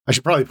cause. I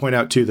should probably point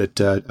out, too,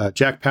 that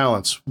Jack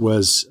Palance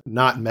was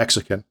not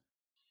Mexican,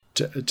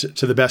 to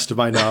the best of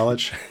my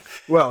knowledge.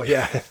 Well,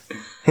 yeah.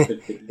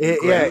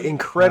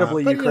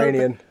 Incredibly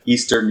Ukrainian.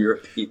 Eastern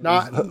European.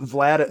 Not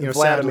Vladimir.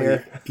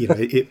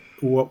 Sadly,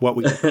 what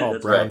we call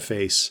brown right.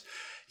 face,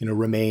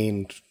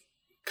 remained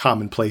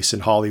commonplace in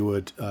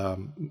Hollywood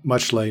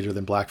much later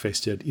than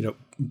blackface did.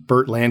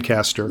 Burt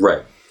Lancaster,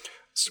 right,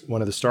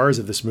 one of the stars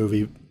of this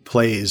movie,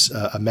 plays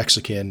a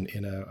Mexican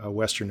in a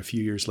Western a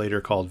few years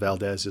later called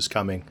Valdez is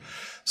Coming.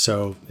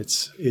 So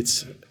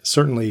it's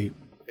certainly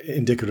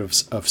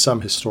indicative of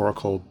some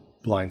historical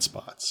blind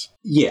spots.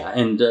 Yeah,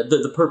 and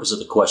the purpose of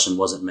the question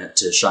wasn't meant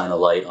to shine a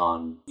light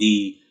on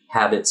the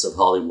habits of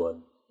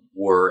Hollywood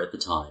were at the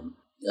time.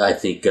 I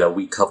think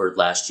we covered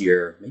last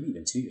year, maybe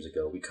even 2 years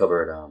ago, we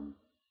covered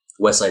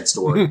West Side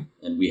Story,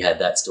 and we had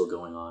that still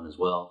going on as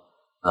well.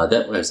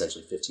 That was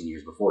actually 15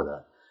 years before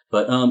that.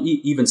 But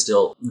even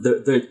still,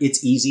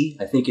 it's easy.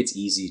 I think it's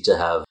easy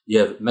to you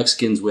have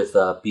Mexicans with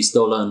a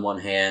pistola in one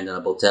hand and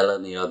a botella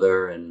in the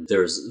other, and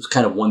there's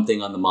kind of one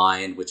thing on the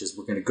mind, which is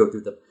we're going to go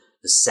through the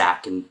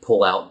sack and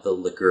pull out the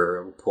liquor,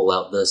 or pull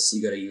out the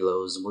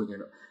cigarillos, and we're going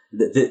to.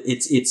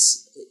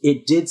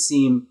 It did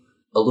seem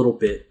a little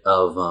bit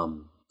of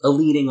a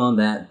leading on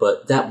that,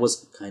 but that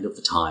was kind of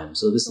the time.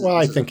 So this is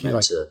I think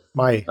meant to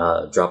my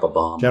drop a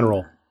bomb.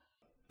 General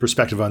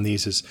perspective on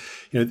these is,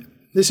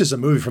 this is a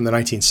movie from the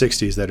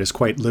 1960s that is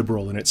quite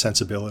liberal in its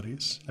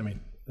sensibilities. I mean,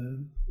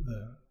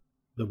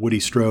 the Woody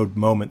Strode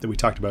moment that we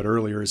talked about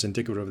earlier is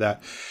indicative of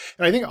that.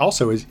 And I think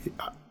also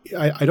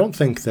I don't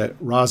think that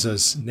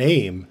Raza's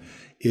name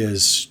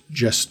is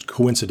just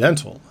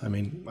coincidental. I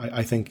mean,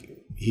 I think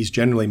he's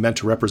generally meant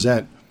to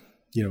represent,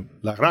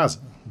 La Raza,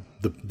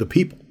 the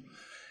people.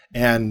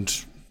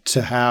 And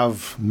to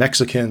have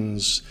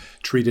Mexicans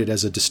treated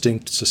as a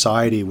distinct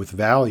society with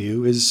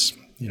value is,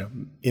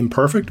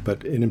 imperfect,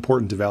 but an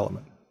important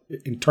development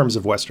in terms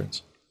of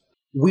Westerns.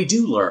 We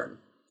do learn,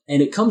 and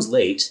it comes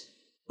late,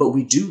 but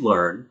we do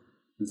learn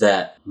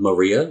that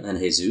Maria and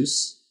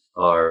Jesus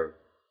are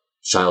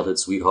childhood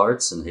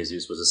sweethearts, and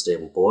Jesus was a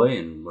stable boy,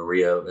 and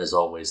Maria has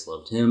always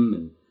loved him.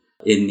 And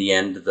in the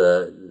end,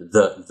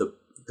 the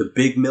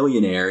big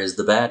millionaire is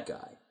the bad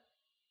guy.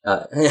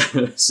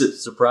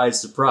 Surprise,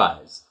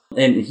 surprise.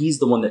 And he's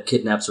the one that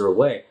kidnaps her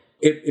away.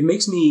 It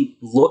makes me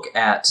look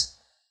at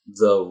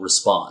the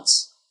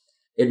response.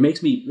 It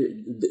makes me,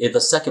 the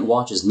second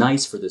watch is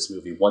nice for this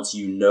movie once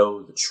you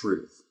know the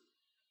truth.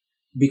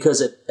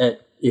 Because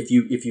if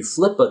you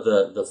flip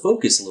the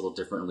focus a little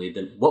differently,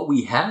 then what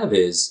we have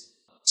is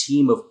a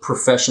team of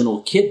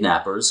professional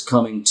kidnappers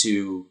coming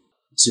to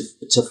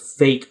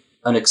fake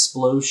an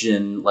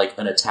explosion, like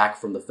an attack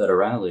from the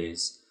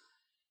Federales,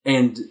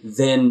 and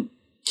then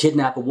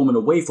kidnap a woman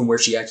away from where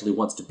she actually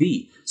wants to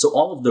be. So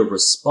all of the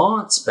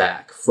response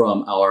back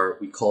from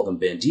we call them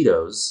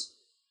banditos,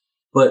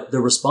 but the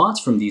response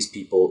from these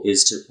people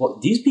is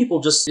these people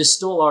just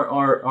stole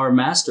our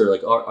master,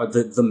 like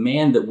the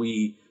man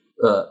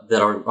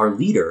that our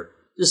leader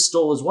just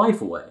stole his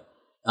wife away.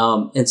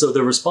 And so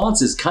the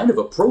response is kind of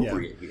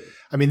appropriate here.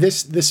 I mean,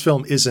 this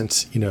film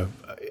isn't,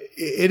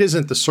 it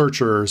isn't The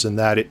Searchers in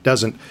that it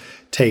doesn't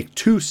take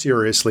too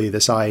seriously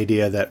this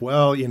idea that,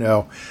 well,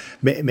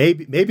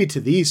 maybe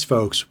to these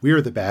folks,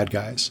 we're the bad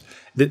guys.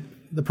 The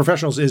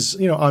Professionals is,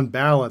 on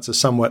balance, a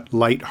somewhat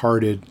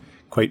lighthearted,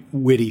 quite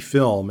witty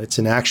film. It's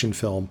an action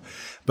film.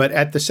 But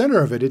at the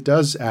center of it, it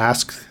does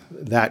ask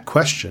that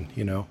question,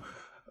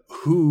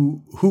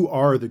 who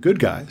are the good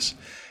guys?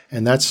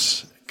 And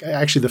that's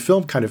actually the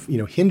film kind of,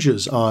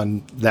 hinges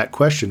on that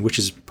question, which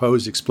is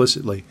posed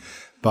explicitly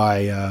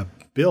by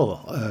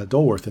Bill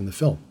Dulworth in the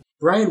film.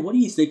 Brian, what do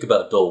you think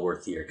about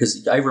Dulworth here?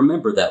 Because I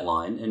remember that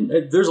line,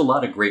 and there's a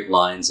lot of great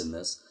lines in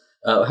this.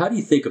 How do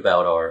you think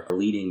about our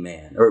leading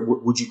man? Or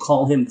would you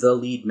call him the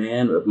lead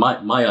man?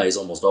 My eyes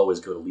almost always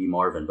go to Lee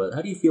Marvin, but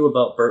how do you feel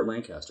about Burt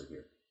Lancaster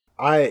here?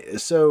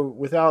 So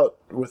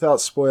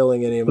without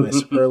spoiling any of my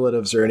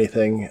superlatives or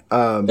anything,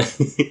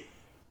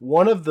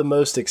 one of the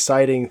most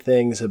exciting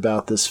things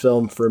about this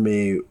film for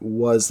me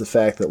was the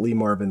fact that Lee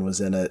Marvin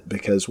was in it,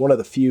 because one of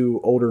the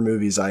few older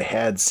movies I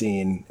had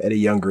seen at a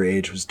younger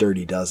age was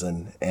Dirty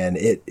Dozen, and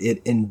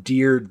it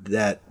endeared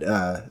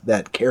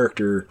that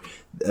character,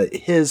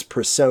 his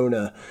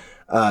persona,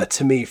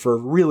 to me for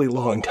a really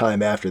long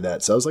time after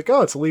that. So I was like,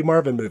 oh, it's a Lee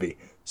Marvin movie.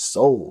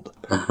 Sold.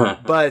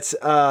 But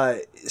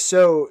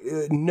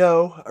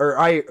no, or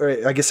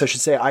I guess I should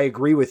say I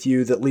agree with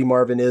you that Lee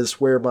Marvin is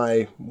where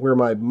my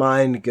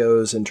mind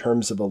goes in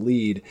terms of a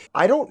lead.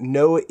 I don't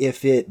know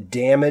if it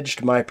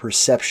damaged my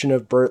perception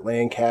of Burt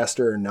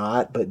Lancaster or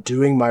not, but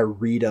doing my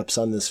read-ups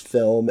on this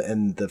film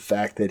and the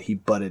fact that he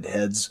butted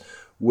heads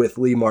with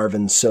Lee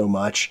Marvin so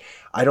much,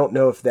 I don't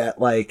know if that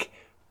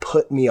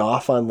put me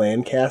off on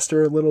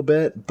Lancaster a little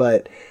bit,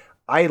 but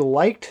I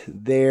liked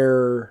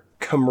their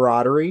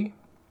camaraderie.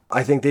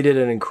 I think they did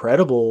an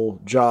incredible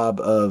job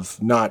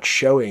of not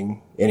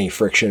showing any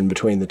friction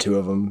between the two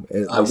of them.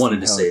 I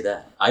wanted to say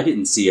that. I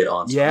didn't see it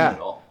on screen at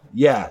all.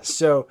 Yeah.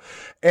 So,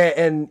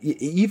 and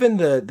even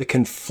the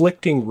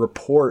conflicting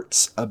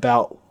reports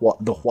about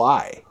the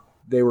why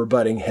they were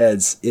butting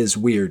heads is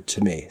weird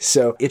to me.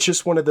 So it's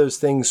just one of those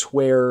things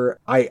where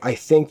I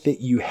think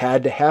that you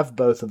had to have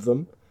both of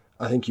them.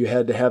 I think you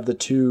had to have the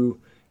two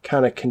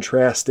kind of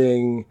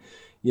contrasting,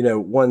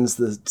 one's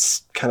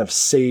the kind of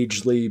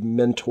sagely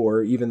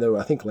mentor, even though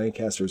I think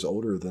Lancaster's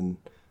older than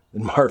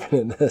Marvin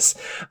in this.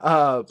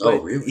 But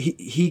really?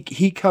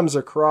 He comes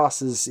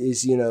across as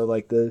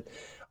like the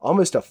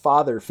almost a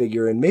father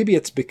figure, and maybe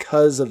it's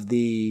because of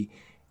the,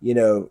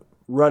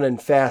 running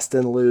fast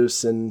and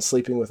loose and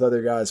sleeping with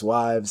other guys'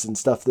 wives and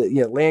stuff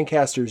that,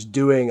 Lancaster's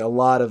doing a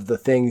lot of the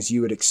things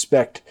you would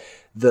expect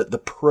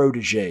the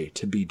protege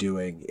to be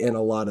doing in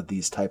a lot of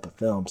these type of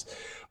films.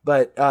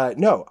 But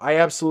no, I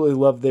absolutely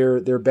love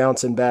their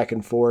bouncing back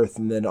and forth,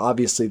 and then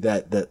obviously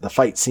the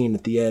fight scene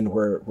at the end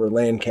where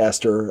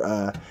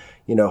Lancaster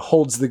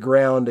holds the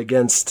ground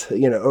against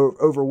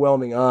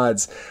overwhelming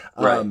odds.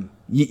 Right.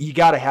 You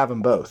got to have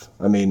them both.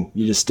 I mean,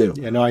 you just do.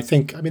 Yeah, no, I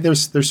think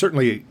there's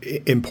certainly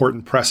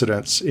important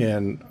precedents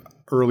in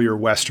earlier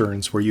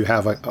westerns where you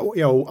have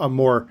a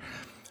more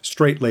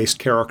straight-laced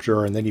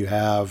character, and then you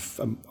have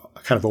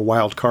kind of a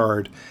wild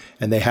card,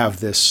 and they have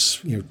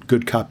this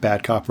good cop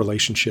bad cop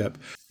relationship.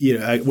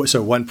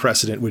 So one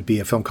precedent would be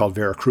a film called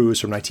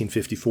Veracruz from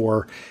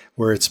 1954,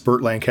 where it's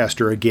Burt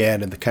Lancaster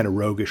again in the kind of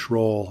roguish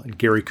role, and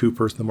Gary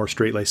Cooper's the more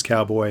straight-laced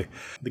cowboy.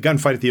 The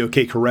gunfight at the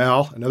OK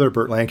Corral, another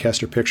Burt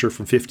Lancaster picture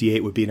from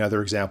 58, would be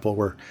another example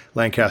where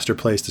Lancaster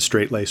plays the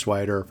straight-laced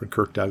Wyatt Earp, and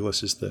Kirk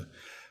Douglas is the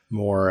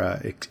more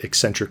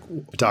eccentric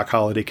Doc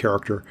Holliday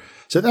character.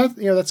 So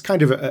that's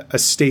kind of a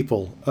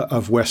staple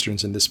of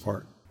westerns in this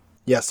part.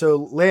 Yeah,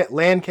 so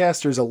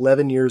Lancaster's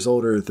 11 years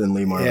older than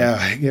Lee Marvin.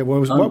 Yeah.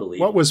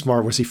 What was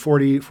Marvin? Was he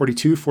 40,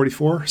 42,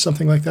 44,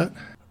 something like that?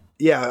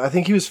 Yeah, I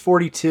think he was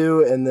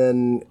 42, and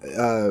then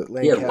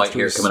Lancaster. He had white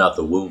hair coming out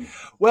the womb.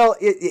 Well,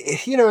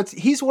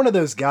 he's one of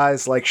those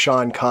guys like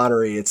Sean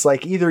Connery. It's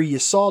like either you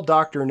saw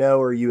Dr. No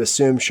or you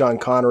assume Sean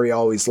Connery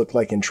always looked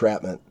like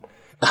Entrapment.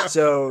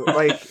 So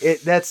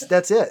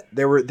that's it.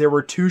 There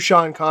were two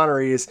Sean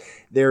Connerys.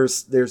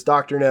 There's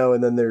Dr. No,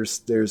 and then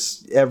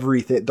there's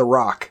everything. The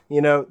Rock.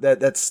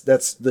 That's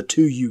the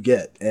two you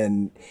get.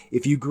 And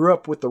if you grew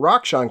up with The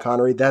Rock Sean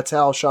Connery, that's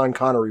how Sean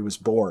Connery was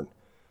born.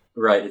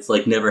 Right. It's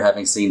like never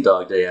having seen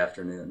Dog Day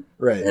Afternoon.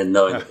 Right. And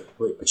knowing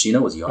wait,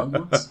 Pacino was young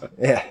once.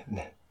 Yeah.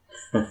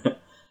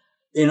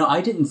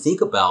 I didn't think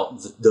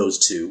about those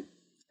two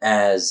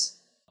as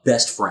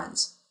best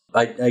friends.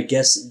 I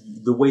guess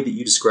the way that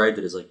you described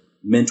it is like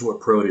mentor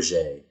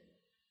protege,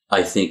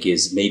 I think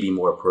is maybe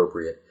more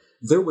appropriate.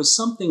 There was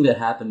something that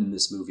happened in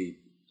this movie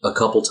a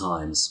couple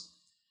times,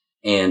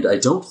 and I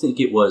don't think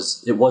it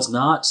was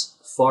not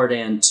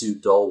Fardan to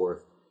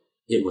Dulworth,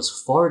 it was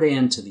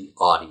Fardan to the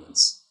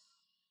audience,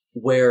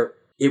 where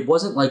it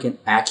wasn't like an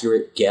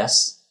accurate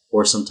guess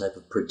or some type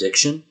of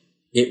prediction.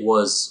 It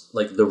was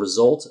like the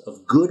result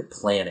of good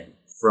planning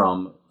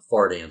from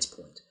Fardan's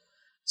point.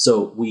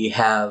 So we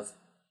have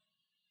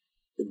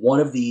one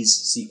of these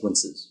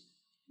sequences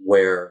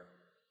where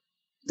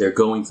they're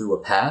going through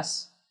a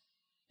pass,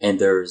 and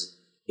there's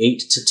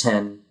 8 to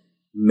 10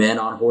 men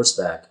on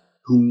horseback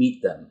who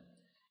meet them.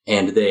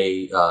 And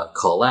they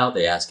call out,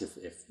 they ask if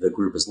the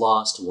group is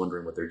lost,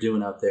 wondering what they're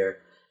doing out there.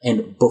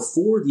 And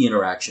before the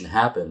interaction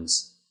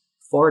happens,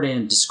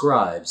 Fardan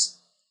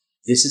describes,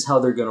 this is how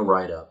they're going to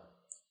ride up.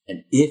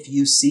 And if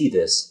you see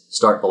this,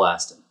 start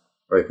blasting.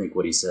 Or I think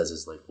what he says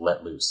is like,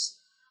 let loose.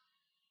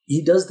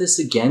 He does this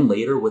again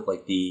later with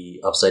like the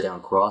upside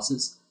down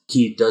crosses.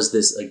 He does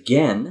this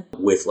again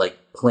with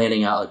like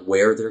planning out like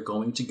where they're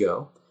going to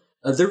go.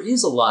 There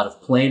is a lot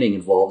of planning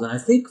involved, and I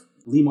think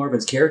Lee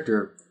Marvin's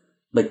character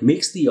like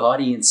makes the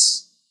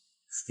audience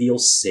feel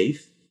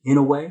safe in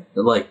a way.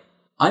 Like,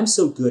 I'm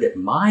so good at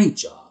my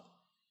job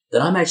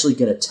that I'm actually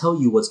going to tell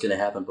you what's going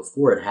to happen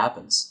before it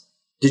happens.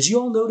 Did you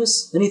all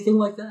notice anything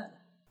like that?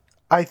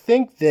 I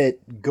think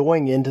that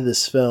going into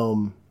this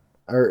mission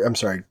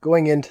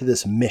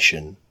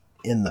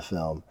in the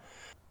film,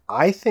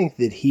 I think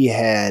that he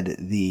had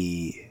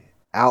the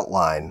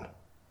outline,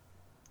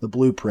 the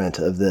blueprint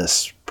of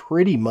this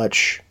pretty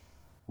much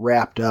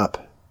wrapped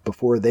up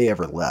before they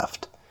ever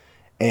left.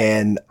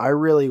 And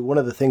one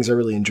of the things I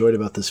really enjoyed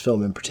about this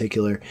film in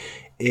particular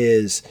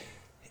is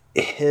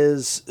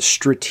his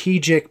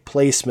strategic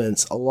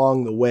placements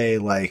along the way.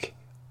 Like,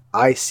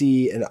 I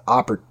see an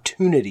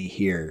opportunity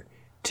here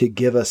to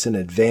give us an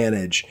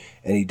advantage,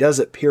 and he does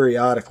it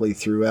periodically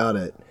throughout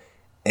it.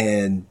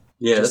 And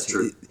yeah, that's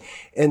true.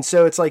 And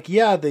so it's like,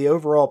 yeah, the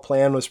overall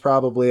plan was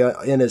probably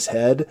in his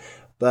head,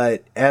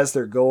 but as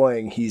they're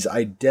going, he's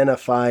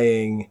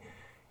identifying,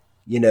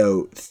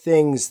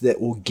 things that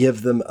will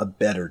give them a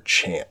better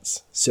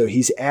chance. So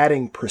he's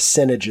adding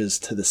percentages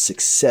to the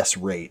success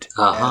rate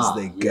as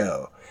they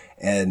go.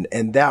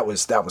 And that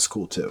was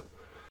cool too.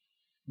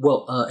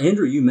 Well,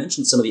 Andrew, you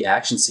mentioned some of the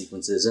action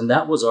sequences, and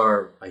that was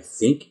our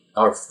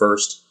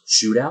first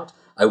shootout.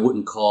 I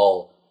wouldn't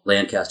call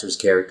Lancaster's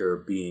character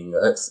being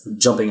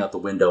jumping out the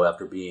window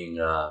after being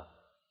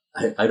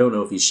I don't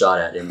know if he's shot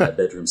at in that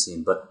bedroom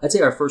scene, but I'd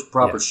say our first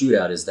proper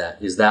shootout is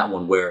that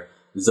one where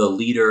the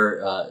leader,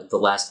 the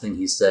last thing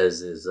he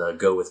says is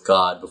 "go with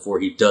God"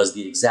 before he does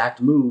the exact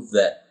move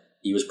that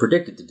he was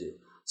predicted to do.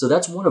 So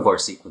that's one of our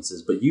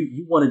sequences. But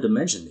you wanted to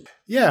mention it.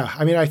 Yeah,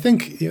 I mean, I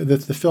think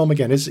that the film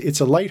again it's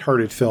a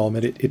lighthearted film,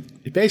 and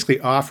it basically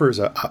offers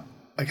a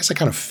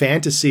kind of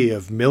fantasy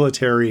of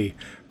military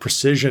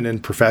precision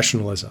and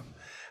professionalism.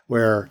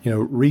 Where,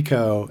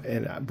 Rico,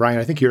 and Brian,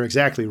 I think you're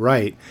exactly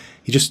right.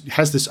 He just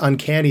has this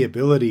uncanny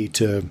ability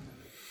to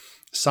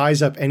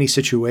size up any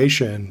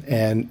situation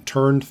and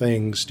turn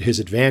things to his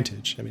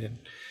advantage. I mean,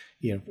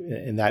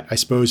 and that, I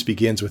suppose,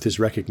 begins with his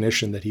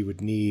recognition that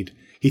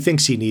he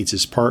thinks he needs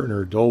his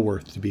partner,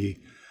 Dolworth, to be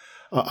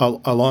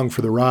along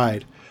for the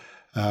ride.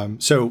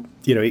 So,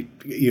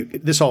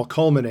 this all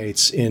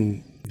culminates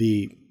in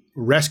the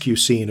rescue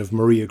scene of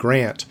Maria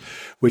Grant,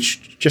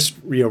 which just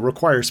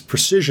requires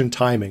precision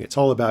timing. It's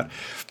all about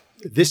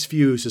this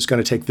fuse is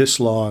going to take this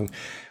long.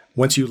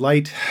 Once you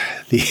light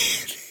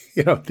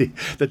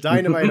the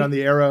dynamite on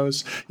the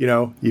arrows,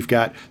 you've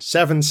got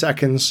 7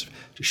 seconds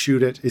to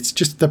shoot it. It's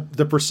just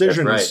the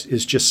precision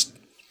is just,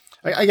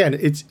 again,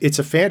 it's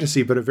a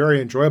fantasy, but a very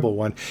enjoyable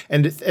one.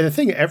 And the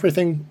thing,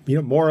 everything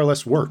more or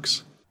less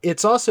works.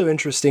 It's also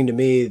interesting to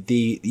me,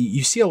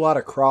 you see a lot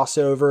of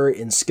crossover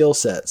in skill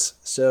sets.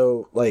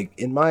 So, like,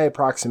 in my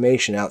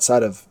approximation,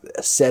 outside of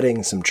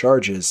setting some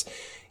charges,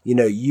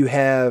 you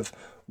have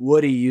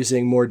Woody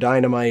using more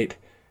dynamite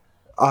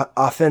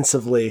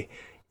offensively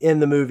in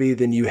the movie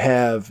than you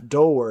have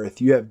Dolworth.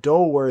 You have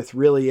Dolworth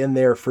really in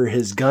there for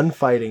his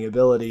gunfighting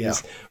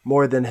abilities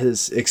more than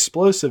his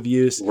explosive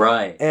use.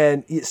 Right.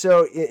 And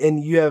so,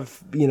 and you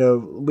have,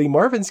 Lee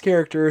Marvin's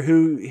character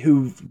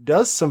who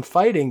does some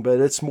fighting, but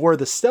it's more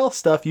the stealth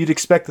stuff you'd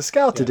expect the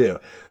scout to do.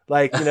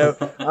 Like,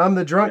 I'm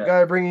the drunk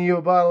guy bringing you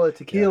a bottle of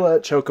tequila,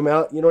 choke him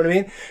out. You know what I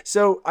mean?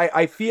 So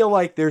I feel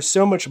like there's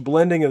so much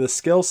blending of the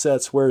skill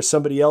sets where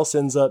somebody else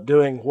ends up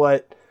doing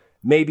what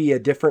maybe a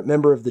different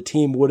member of the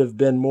team would have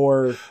been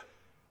more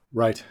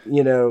right.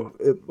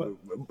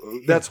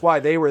 That's why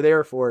they were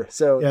there for.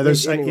 So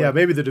anyway.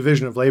 Maybe the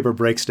division of labor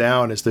breaks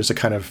down as there's a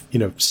kind of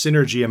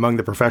synergy among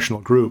the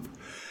professional group.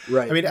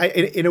 Right. I mean,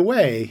 in a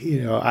way,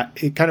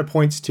 it kind of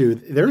points to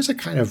there is a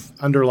kind of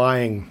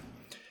underlying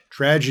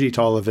tragedy to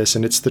all of this,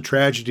 and it's the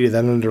tragedy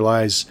that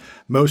underlies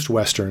most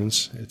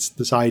Westerns. It's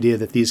this idea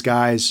that these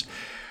guys,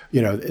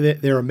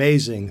 they're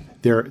amazing.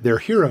 They're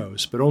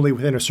heroes, but only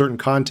within a certain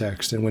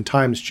context. And when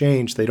times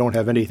change, they don't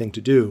have anything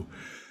to do.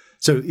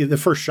 So the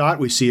first shot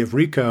we see of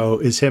Rico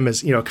is him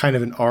as, kind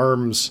of an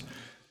arms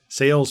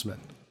salesman.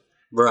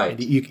 Right.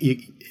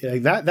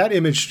 And that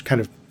image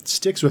kind of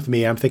sticks with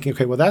me. I'm thinking,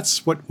 okay, well,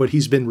 that's what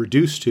he's been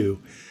reduced to.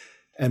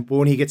 And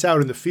when he gets out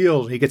in the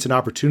field, he gets an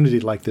opportunity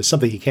like this,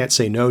 something he can't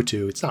say no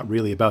to. It's not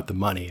really about the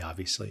money,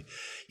 obviously.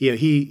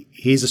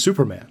 He's a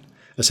Superman,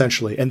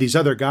 essentially. And these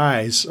other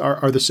guys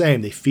are the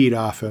same. They feed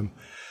off him.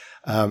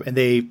 And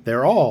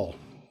they're all,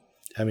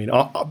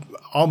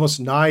 almost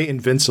nigh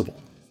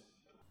invincible.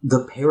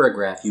 The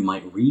paragraph you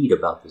might read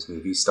about this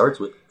movie starts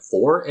with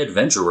 4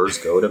 adventurers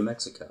go to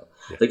Mexico.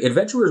 Like,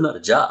 adventurer is not a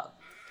job.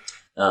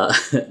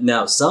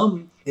 Now,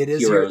 some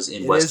heroes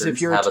in Westerns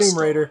if you're have a Tomb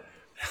Raider.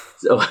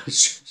 So,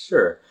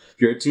 sure.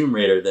 If you're a Tomb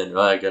Raider, then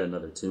I got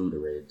another tomb to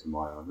raid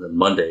tomorrow.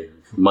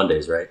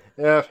 Mondays, right?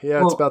 Yeah,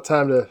 it's about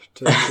time to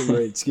tomb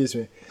raid. Excuse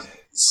me.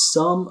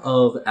 Some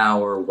of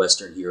our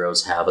Western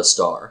heroes have a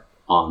star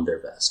on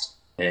their vest,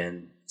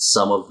 and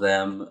some of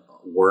them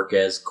work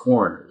as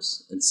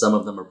coroners, and some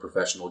of them are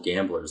professional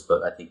gamblers,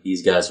 but I think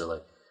these guys are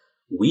like,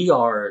 we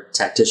are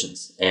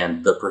tacticians,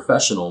 and the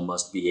professional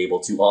must be able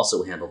to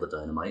also handle the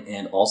dynamite,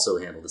 and also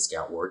handle the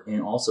scout work,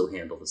 and also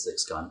handle the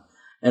 6-gun,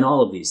 and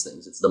all of these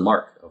things. It's the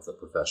mark of the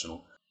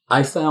professional.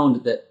 I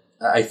found that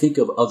I think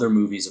of other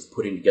movies of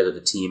putting together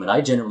the team, and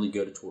I generally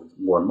go toward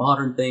more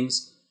modern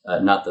things,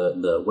 not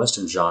the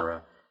Western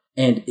genre,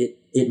 and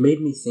it made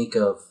me think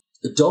of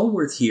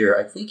Dolworth here.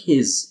 I think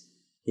his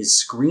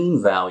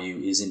screen value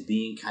is in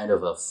being kind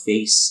of a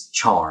face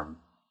charm,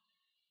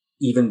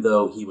 even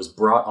though he was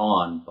brought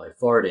on by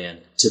Vardan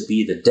to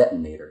be the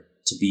detonator,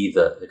 to be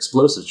the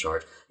explosive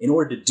charge. In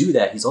order to do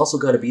that, he's also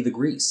got to be the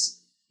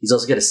grease. He's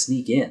also got to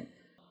sneak in.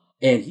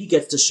 And he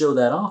gets to show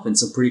that off in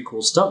some pretty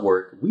cool stunt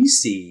work. We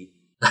see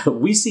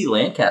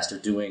Lancaster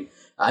doing,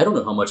 I don't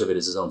know how much of it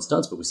is his own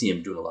stunts, but we see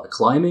him doing a lot of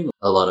climbing,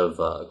 a lot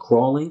of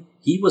crawling.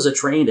 He was a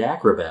trained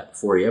acrobat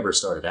before he ever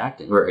started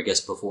acting, or I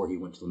guess before he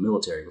went to the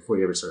military, before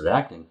he ever started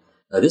acting.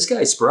 This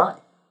guy's spry.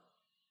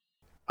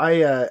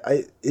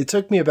 It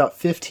took me about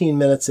 15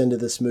 minutes into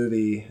this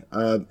movie,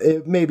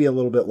 it may be a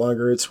little bit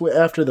longer. It's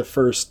after the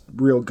first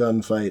real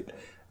gunfight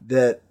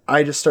that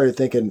I just started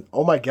thinking,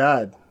 oh my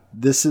God,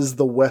 this is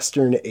the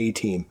Western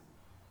A-Team.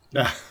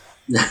 Yeah.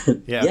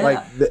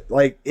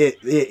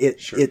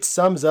 It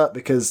sums up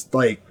because,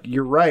 like,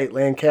 you're right,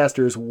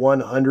 Lancaster is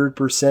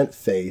 100%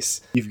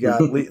 face. You've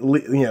got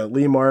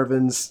Lee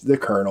Marvin's the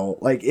Colonel.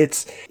 Like,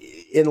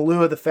 in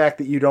lieu of the fact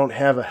that you don't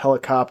have a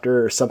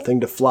helicopter or something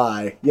to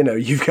fly,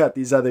 you've got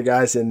these other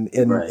guys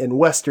in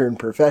Western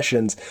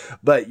professions.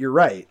 But you're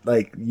right.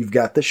 Like, you've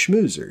got the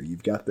schmoozer.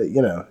 You've got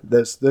the,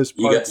 those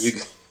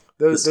parts.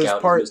 Those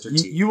parts.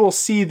 You will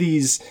see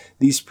these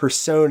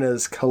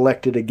personas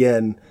collected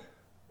again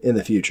in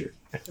the future.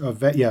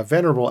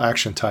 Venerable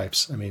action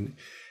types. I mean,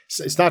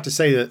 it's not to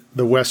say that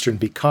the Western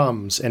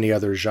becomes any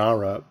other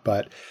genre,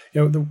 but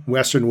the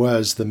Western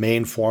was the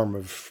main form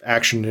of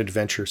action and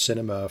adventure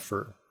cinema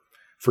for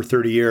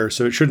 30 years.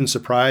 So it shouldn't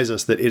surprise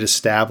us that it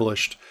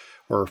established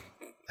or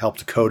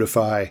helped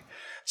codify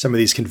some of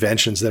these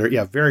conventions that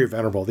are, very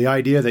venerable. The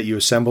idea that you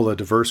assemble a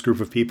diverse group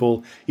of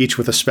people, each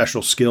with a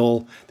special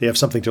skill, they have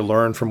something to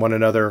learn from one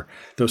another.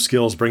 Those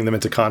skills bring them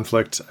into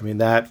conflict. I mean,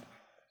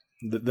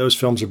 those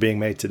films are being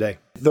made today.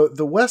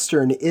 The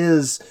Western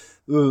is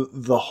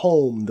the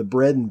home, the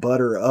bread and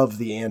butter of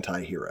the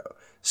anti-hero.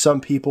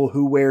 Some people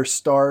who wear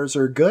stars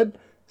are good,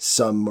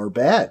 some are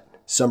bad,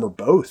 some are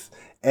both.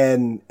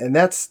 And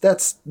that's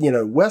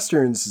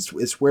Westerns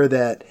is where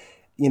that,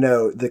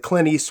 the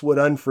Clint Eastwood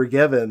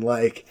Unforgiven,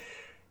 like,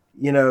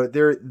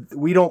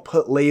 we don't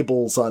put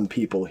labels on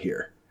people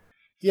here.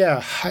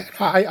 Yeah,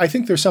 I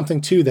think there's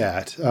something to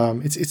that.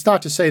 It's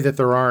not to say that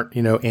there aren't,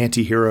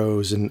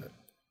 anti-heroes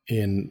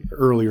in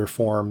earlier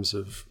forms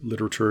of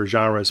literature or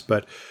genres,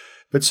 but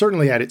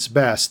certainly at its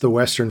best, the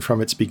Western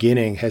from its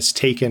beginning has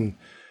taken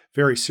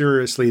very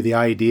seriously the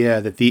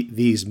idea that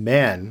these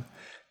men,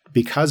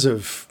 because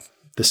of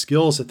the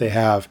skills that they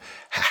have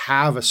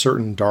a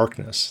certain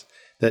darkness,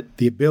 that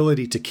the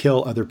ability to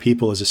kill other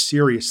people is a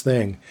serious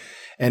thing.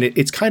 And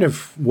it's kind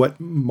of what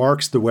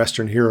marks the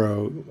Western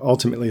hero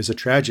ultimately as a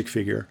tragic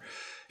figure.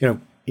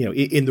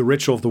 In the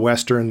ritual of the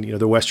Western,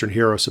 the Western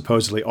hero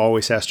supposedly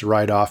always has to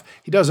ride off.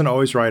 He doesn't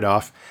always ride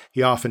off.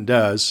 He often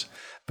does.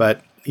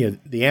 But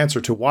the answer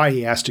to why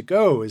he has to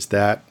go is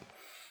that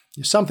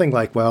something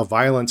like,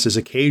 violence is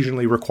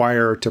occasionally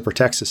required to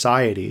protect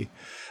society,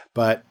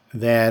 but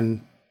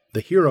then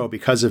the hero,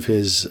 because of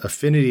his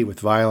affinity with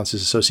violence,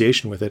 his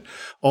association with it,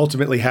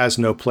 ultimately has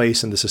no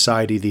place in the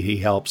society that he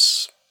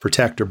helps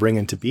protect or bring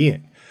into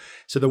being.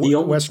 So the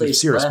Western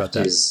is serious about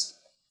that. Is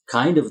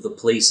kind of the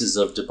places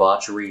of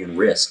debauchery and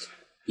risk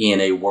in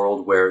a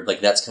world where,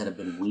 like, that's kind of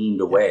been weaned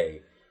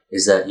away.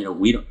 Is that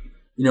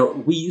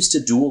we used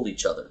to duel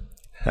each other.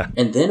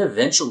 And then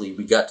eventually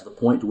we got to the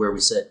point where we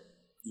said,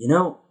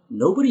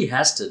 nobody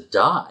has to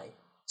die.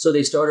 So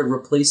they started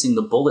replacing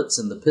the bullets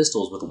and the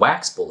pistols with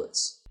wax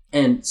bullets.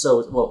 And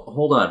so,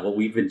 hold on.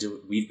 We've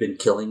been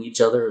killing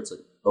each other. It's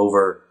like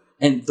over.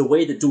 And the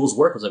way that duels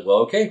work was like,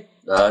 okay,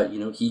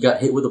 he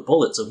got hit with a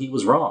bullet, so he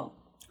was wrong.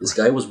 This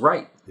guy was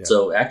right. Yeah.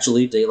 So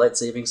actually, daylight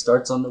saving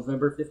starts on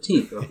November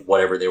 15th, or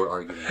whatever they were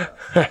arguing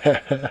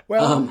about.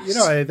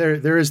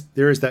 There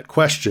is that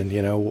question,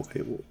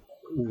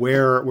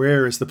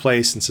 where is the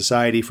place in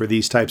society for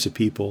these types of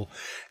people,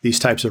 these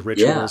types of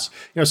rituals?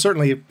 Yeah.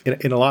 Certainly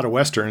in a lot of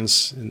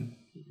Westerns,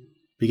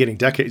 beginning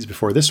decades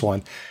before this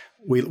one,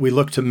 we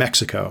look to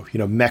Mexico.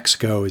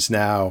 Mexico is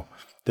now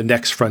the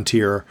next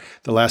frontier,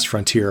 the last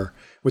frontier.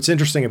 What's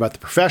interesting about the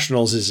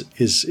Professionals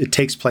is it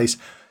takes place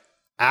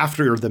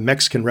after the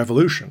Mexican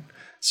Revolution.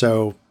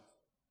 So,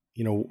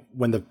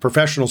 when the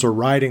Professionals are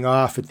riding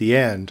off at the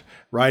end,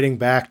 riding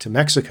back to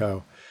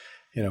Mexico,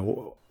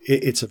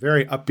 it's a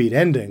very upbeat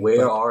ending.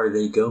 Where are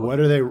they going? What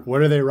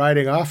are they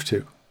riding off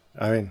to?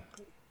 I mean,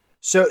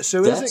 so is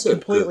it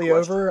completely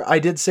over? I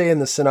did say in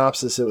the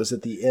synopsis it was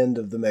at the end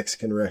of the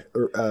Mexican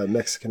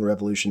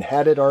Revolution.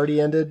 Had it already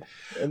ended?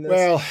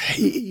 Well,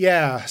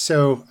 yeah.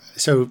 So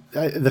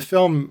the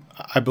film,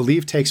 I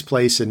believe, takes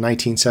place in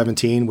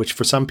 1917, which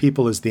for some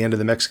people is the end of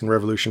the Mexican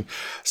Revolution.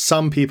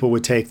 Some people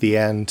would take the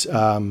end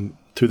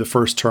through the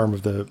first term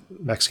of the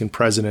Mexican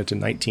president in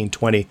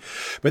 1920.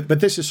 But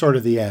this is sort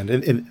of the end.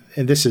 And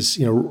this is,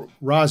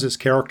 Raz's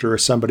character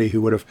is somebody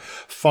who would have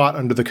fought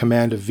under the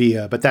command of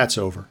Villa, but that's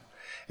over.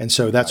 And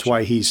so that's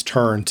why he's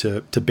turned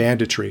to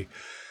banditry.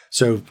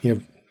 So,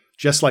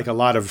 just like a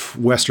lot of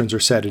Westerns are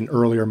set in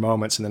earlier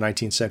moments in the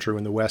 19th century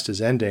when the West is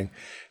ending,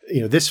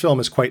 this film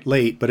is quite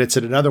late, but it's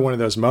at another one of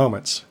those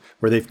moments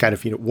where they've kind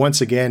of,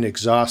 once again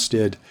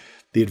exhausted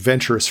the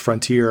adventurous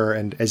frontier,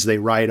 and as they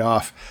ride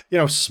off,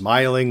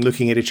 smiling,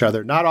 looking at each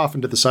other, not off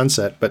into the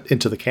sunset, but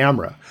into the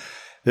camera.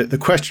 The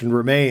question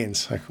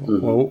remains, like,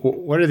 well,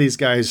 what are these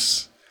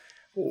guys,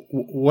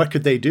 what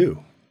could they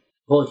do?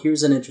 Well,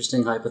 here's an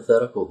interesting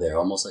hypothetical there,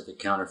 almost like a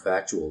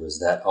counterfactual, is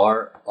that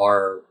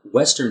our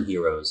Western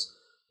heroes,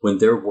 when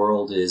their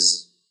world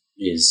is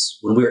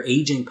when we're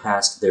aging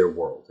past their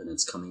world and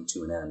it's coming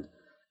to an end,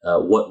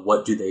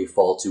 what do they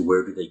fall to?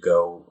 Where do they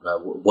go?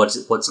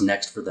 What's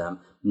next for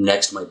them?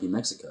 Next might be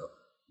Mexico.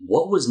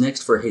 What was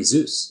next for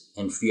Jesus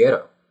and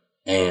Fierro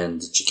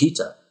and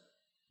Chiquita?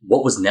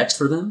 What was next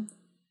for them?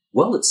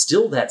 Well, it's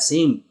still that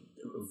same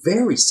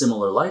very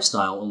similar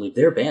lifestyle, only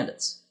they're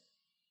bandits.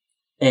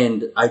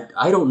 And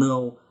I don't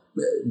know,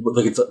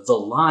 like the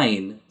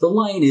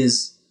line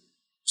is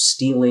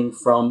stealing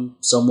from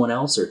someone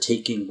else or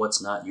taking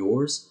what's not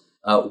yours.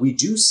 We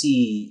do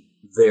see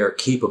their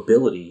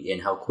capability in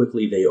how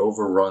quickly they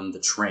overrun the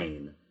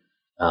train,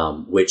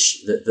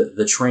 which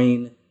the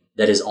train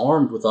that is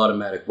armed with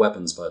automatic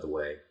weapons, by the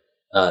way.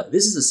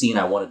 This is a scene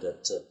I wanted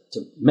to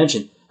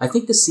mention. I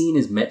think the scene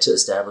is meant to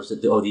establish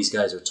that, these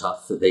guys are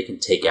tough, that they can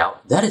take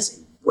out. That is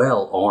a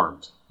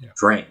well-armed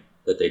train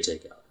that they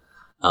take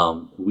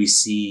out. We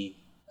see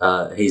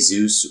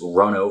Jesus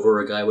run over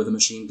a guy with a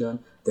machine gun.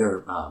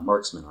 Their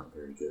marksmen aren't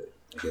very good,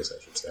 I guess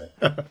I should say.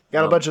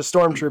 Got a bunch of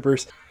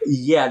stormtroopers.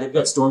 Yeah, they've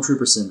got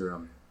stormtrooper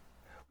syndrome.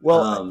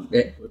 Well,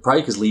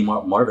 probably because Lee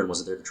Marvin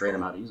wasn't there to train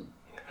them how to use them.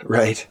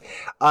 Right.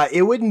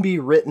 It wouldn't be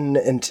written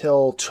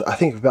until, I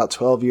think, about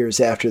 12 years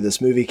after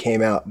this movie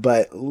came out,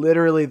 but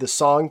literally the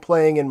song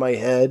playing in my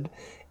head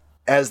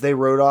as they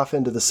rode off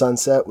into the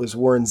sunset was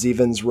Warren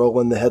Zevon's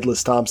Rollin' the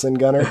Headless Thompson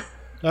Gunner.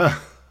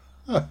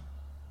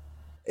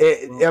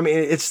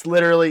 It's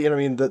literally,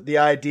 the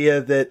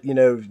idea that,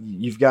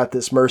 you've got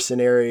this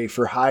mercenary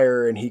for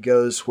hire and he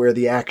goes where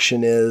the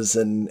action is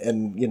and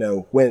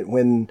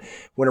when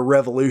a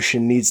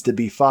revolution needs to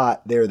be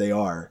fought, there they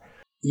are.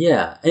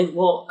 Yeah, and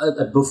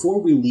before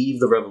we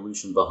leave the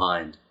revolution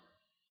behind,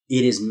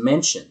 it is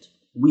mentioned,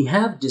 we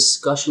have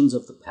discussions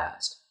of the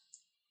past.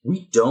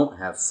 We don't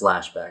have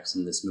flashbacks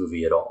in this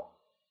movie at all.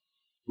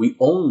 We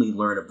only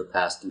learn of the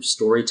past through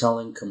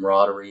storytelling,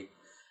 camaraderie,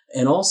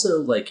 and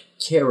also,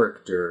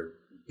 character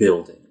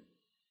building.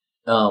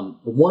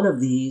 One of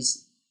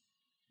these,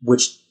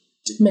 which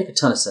didn't make a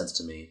ton of sense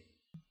to me,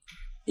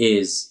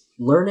 is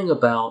learning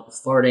about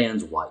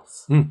Fardan's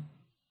wife.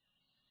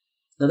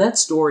 Now, that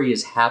story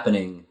is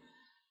happening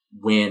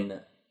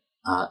when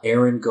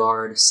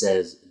Erengard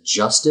says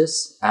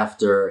justice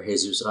after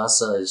Jesus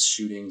Rasa is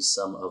shooting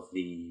some of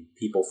the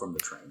people from the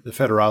train. The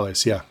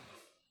Federales, yeah.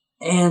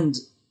 And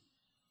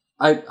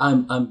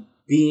I'm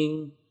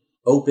being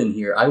open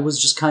here. I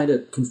was just kind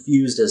of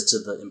confused as to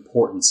the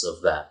importance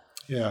of that.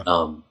 Yeah.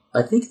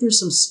 I think there's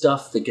some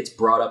stuff that gets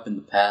brought up in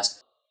the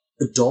past.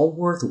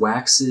 Dolworth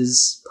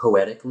waxes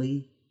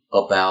poetically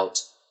about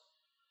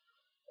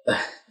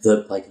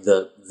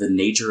the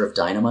nature of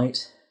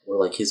dynamite,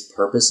 or his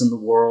purpose in the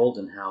world,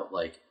 and how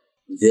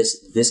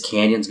this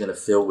canyon's going to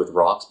fill with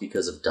rocks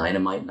because of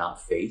dynamite,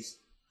 not faith.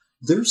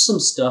 There's some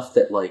stuff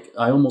that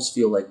I almost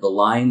feel like the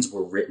lines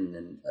were written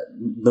and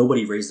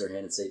nobody raised their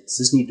hand and say, does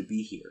this need to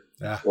be here?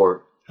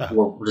 Or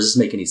does this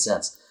make any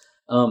sense?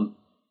 And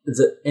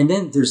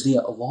then there's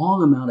the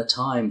long amount of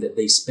time that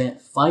they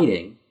spent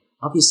fighting.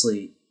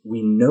 Obviously,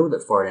 we know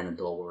that Fardan and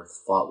Dolworth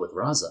fought with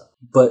Raza,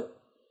 but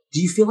do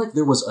you feel like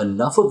there was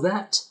enough of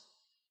that?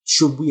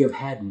 Should we have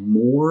had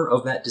more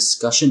of that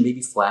discussion,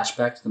 maybe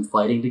flashback to them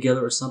fighting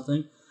together or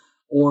something?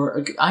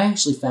 Or I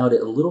actually found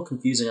it a little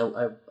confusing.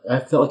 I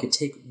felt like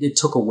it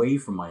took away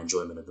from my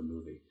enjoyment of the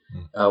movie.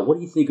 What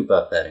do you think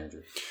about that,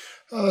 Andrew?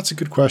 Oh, that's a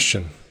good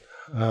question.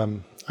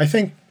 I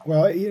think,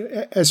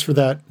 as for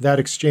that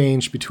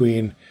exchange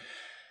between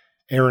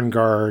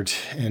Erengard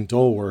and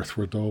Dolworth,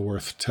 where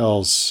Dolworth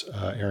tells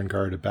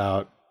Erengard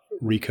about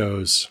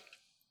Rico's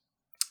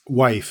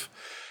wife,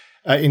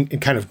 in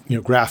kind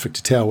of graphic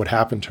detail what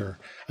happened to her.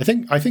 I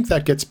think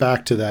that gets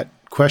back to that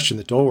question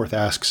that Dolworth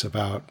asks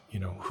about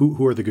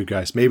who are the good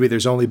guys. Maybe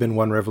there's only been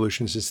one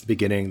revolution since the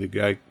beginning,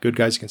 the good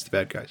guys against the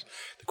bad guys.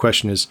 The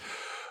question is,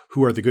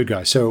 who are the good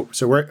guys? So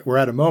we're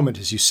at a moment,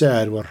 as you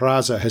said, where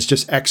Raza has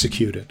just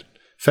executed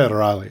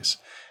Federales,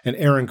 and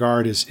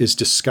Erengard is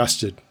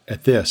disgusted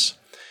at this.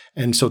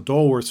 And so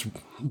Dolworth's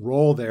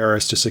role there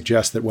is to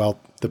suggest that,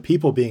 the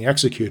people being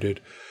executed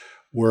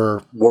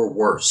were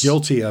worse,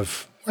 guilty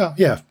of,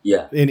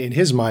 in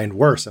his mind,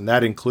 worse. And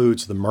that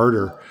includes the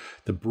murder,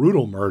 the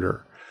brutal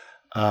murder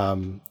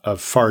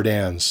of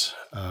Fardan's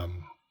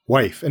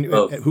wife,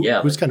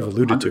 who's kind of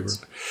alluded to her.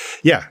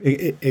 Yeah,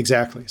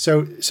 exactly.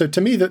 So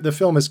to me, the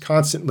film is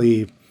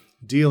constantly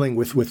dealing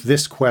with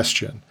this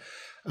question.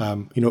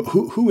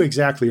 Who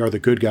exactly are the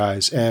good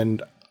guys?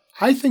 And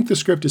I think the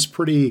script is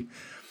pretty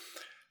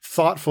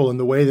thoughtful in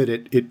the way that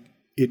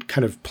it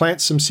kind of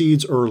plants some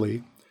seeds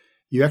early.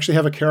 You actually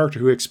have a character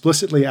who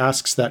explicitly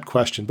asks that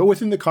question, but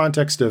within the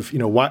context of,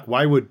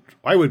 why would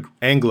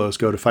Anglos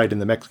go to fight in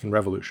the Mexican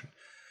Revolution,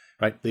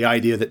 right? The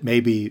idea that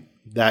maybe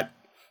that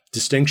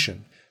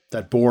distinction,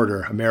 that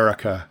border,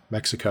 America,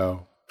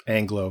 Mexico,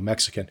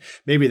 Anglo-Mexican,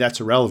 maybe that's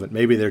irrelevant.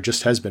 Maybe there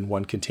just has been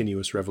one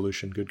continuous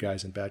revolution, good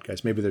guys and bad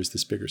guys. Maybe there's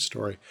this bigger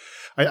story.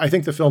 I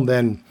think the film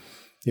then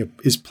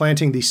is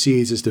planting these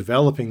seeds, is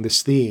developing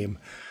this theme,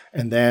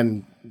 and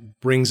then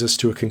brings us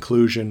to a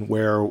conclusion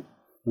where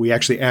we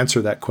actually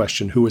answer that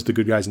question, who is the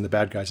good guys and the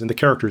bad guys? And the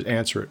characters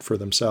answer it for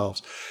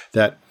themselves,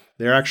 that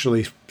they're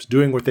actually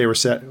doing what they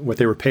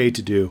were paid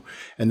to do,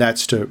 and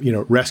that's to,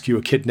 rescue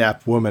a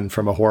kidnapped woman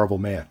from a horrible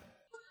man.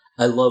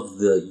 I love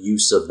the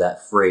use of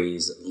that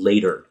phrase,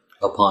 later,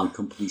 upon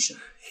completion.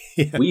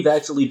 Yeah. We've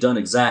actually done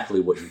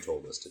exactly what you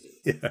told us to do.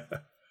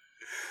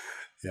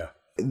 Yeah.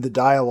 The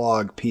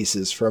dialogue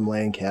pieces from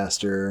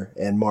Lancaster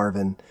and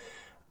Marvin,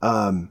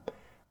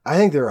 I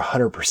think they're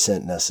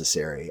 100%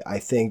 necessary. I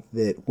think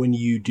that when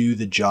you do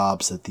the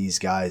jobs that these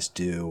guys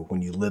do,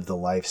 when you live the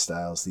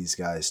lifestyles these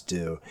guys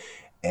do,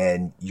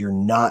 and you're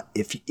not,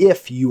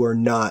 if you are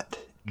not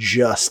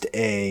just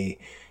a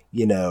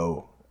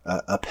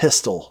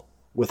pistol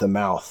with a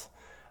mouth,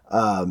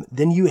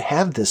 then you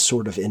have this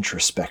sort of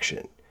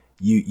introspection.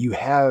 You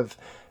have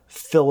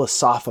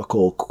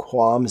philosophical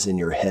qualms in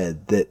your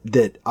head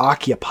that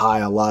occupy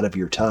a lot of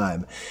your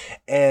time,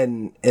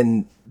 and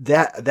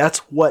that's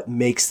what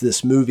makes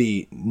this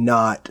movie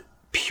not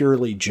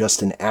purely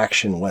just an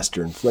action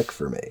Western flick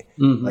for me.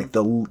 Mm-hmm. Like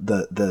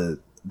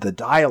the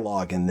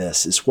dialogue in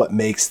this is what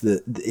makes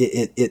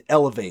it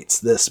elevates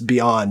this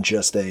beyond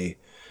just an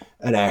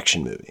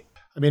action movie.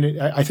 I mean,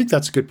 I think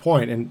that's a good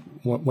point. And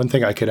one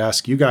thing I could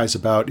ask you guys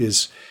about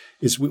is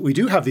we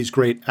do have these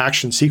great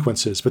action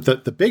sequences, but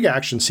the big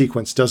action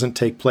sequence doesn't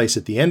take place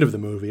at the end of the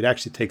movie. It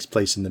actually takes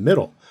place in the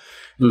middle.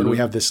 And then we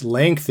have this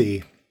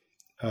lengthy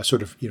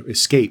sort of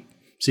escape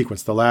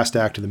sequence. The last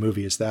act of the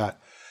movie is that.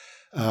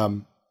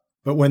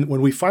 But when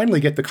we finally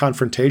get the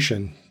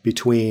confrontation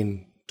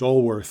between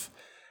Dolworth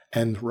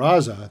and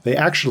Raza, they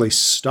actually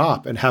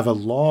stop and have a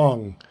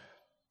long,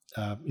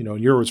 in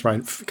your words,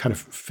 Ryan, kind of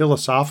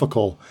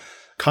philosophical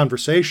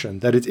conversation.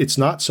 That it's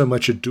not so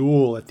much a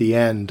duel at the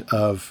end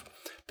of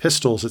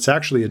pistols. It's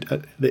actually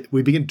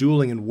we begin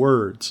dueling in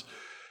words,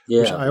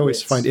 which I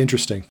always find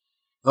interesting.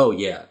 Oh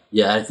yeah,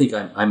 yeah. I think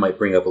I might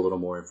bring up a little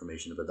more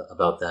information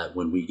about that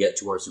when we get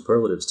to our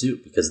superlatives too,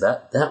 because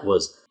that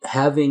was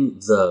having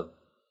the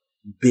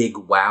big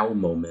wow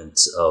moment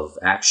of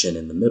action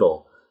in the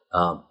middle.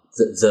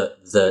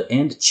 The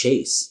end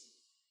chase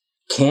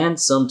can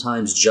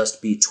sometimes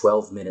just be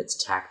 12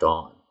 minutes tacked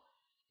on,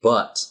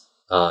 but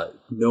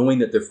knowing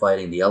that they're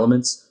fighting the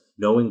elements,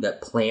 knowing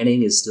that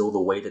planning is still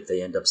the way that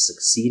they end up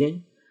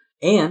succeeding,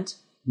 and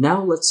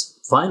now let's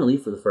finally,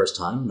 for the first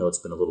time, I know it's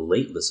been a little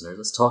late, listeners,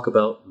 let's talk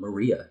about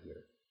Maria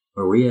here.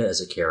 Maria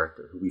as a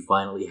character who we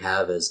finally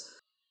have as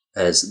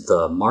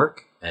the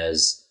mark,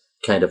 as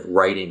kind of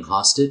writing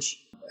hostage.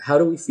 How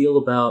do we feel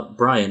about,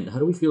 Brian, how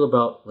do we feel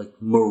about like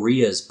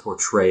Maria's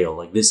portrayal?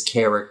 Like this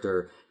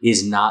character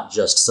is not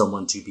just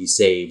someone to be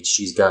saved.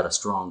 She's got a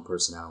strong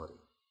personality.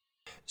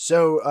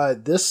 So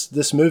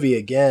this movie,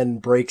 again,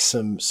 breaks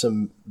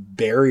some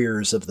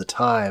barriers of the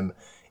time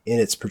in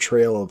its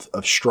portrayal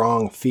of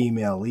strong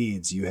female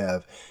leads. You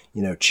have,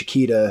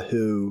 Chiquita,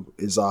 who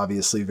is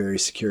obviously very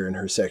secure in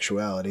her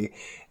sexuality.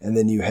 And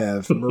then you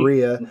have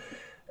Maria.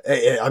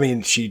 I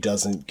mean, she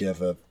doesn't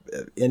give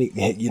any.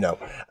 She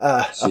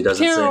doesn't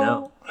say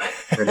no.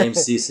 Her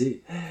name's CC.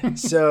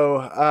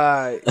 So,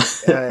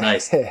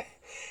 nice.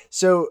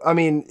 So, I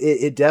mean,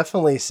 it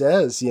definitely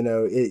says,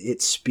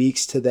 it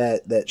speaks to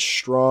that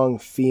strong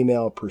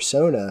female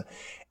persona.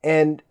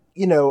 And,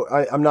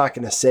 I'm not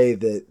going to say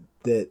that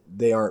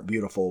they aren't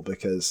beautiful,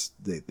 because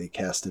they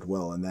casted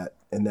well in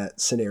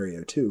that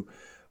scenario too.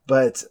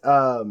 But,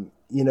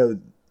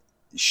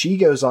 she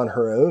goes on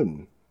her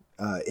own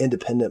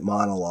independent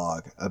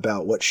monologue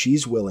about what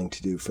she's willing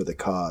to do for the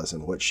cause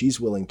and what she's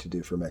willing to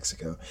do for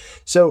Mexico.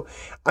 So,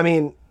 I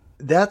mean,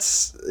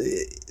 that's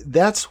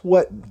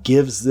what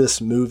gives this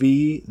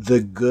movie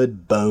the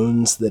good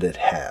bones that it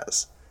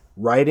has.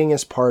 Writing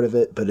is part of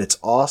it, but it's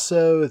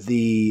also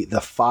the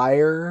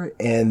fire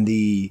and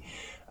the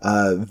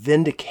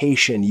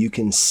vindication you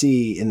can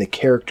see in the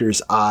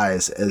characters'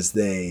 eyes as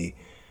they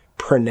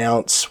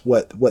pronounce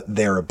what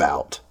they're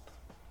about.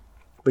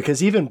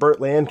 Because even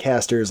Burt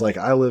Lancaster is like,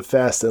 I live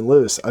fast and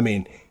loose. I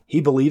mean,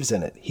 he believes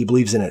in it. He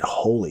believes in it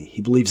wholly. He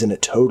believes in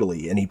it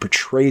totally, and he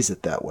portrays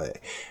it that way.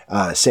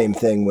 Same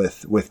thing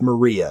with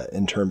Maria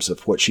in terms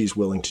of what she's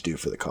willing to do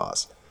for the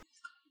cause.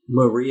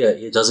 Maria,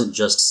 it doesn't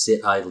just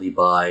sit idly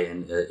by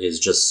and is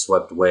just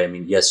swept away. I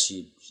mean, yes,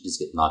 she does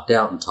get knocked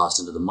out and tossed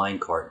into the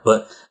minecart,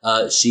 but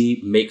she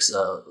makes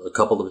a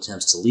couple of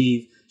attempts to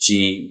leave.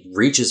 She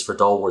reaches for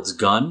Dolworth's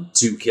gun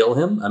to kill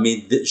him. I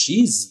mean,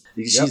 she's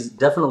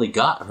definitely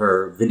got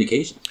her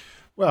vindication.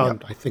 Well,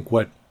 I think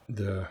what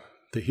the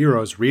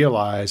heroes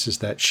realize is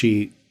that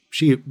she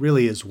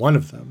really is one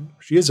of them.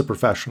 She is a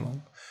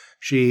professional.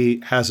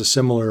 She has a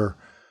similar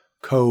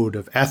code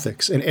of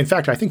ethics. And in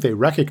fact, I think they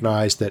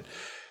recognize that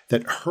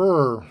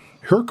her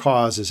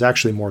cause is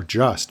actually more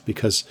just,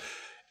 because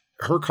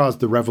her cause,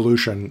 the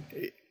revolution,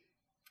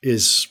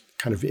 is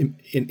kind of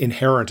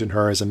inherent in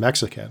her as a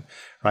Mexican,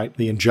 right?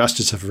 The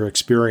injustice of her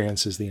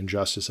experience is the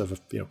injustice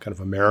of kind of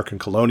American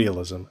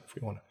colonialism, if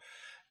we want to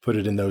put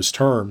it in those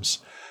terms.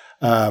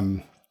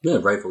 Yeah,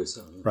 rightfully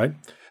so. Yeah. Right.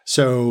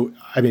 So,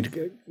 I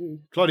mean,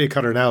 Claudia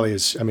Cardinale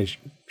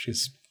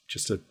she's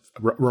just a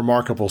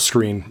remarkable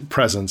screen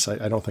presence.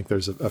 I don't think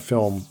there's a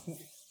film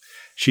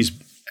she's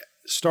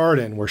starred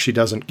in where she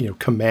doesn't,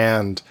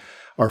 command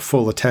our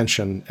full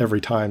attention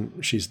every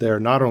time she's there,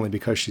 not only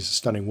because she's a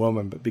stunning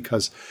woman, but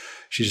because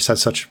she just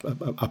has such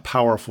a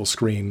powerful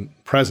screen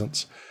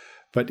presence.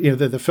 But,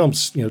 the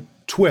film's,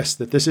 twist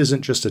that this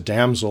isn't just a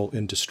damsel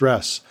in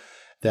distress,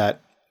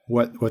 that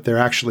what they're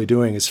actually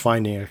doing is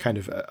finding a kind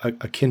of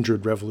a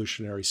kindred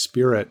revolutionary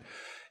spirit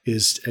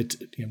is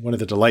one of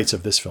the delights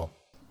of this film.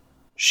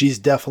 She's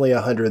definitely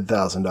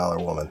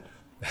 $100,000 woman.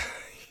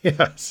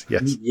 Yes.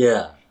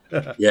 Yeah.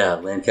 Yeah,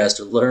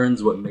 Lancaster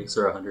learns what makes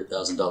her a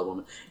 $100,000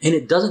 woman. And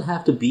it doesn't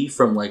have to be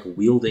from, like,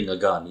 wielding a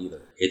gun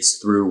either. It's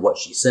through what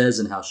she says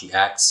and how she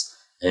acts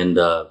and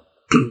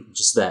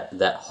just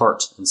that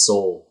heart and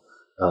soul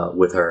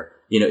with her.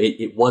 You know,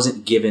 it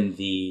wasn't given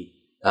the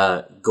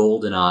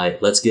golden eye,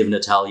 let's give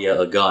Natalia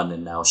a gun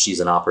and now she's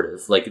an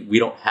operative. Like, we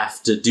don't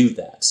have to do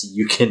that.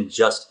 You can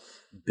just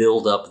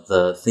build up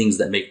the things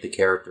that make the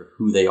character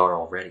who they are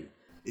already.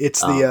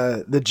 It's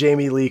the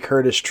Jamie Lee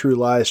Curtis True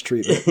Lies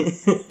treatment.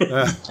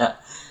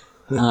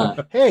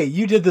 Hey,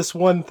 you did this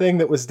one thing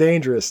that was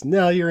dangerous.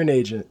 Now you're an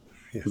agent.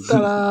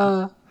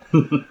 Ta-da!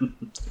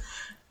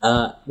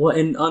 Well,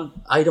 and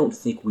I don't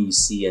think we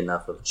see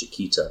enough of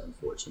Chiquita,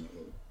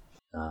 unfortunately.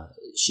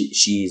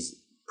 She's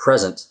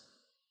present,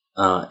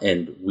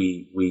 and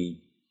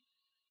we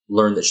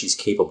learn that she's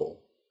capable.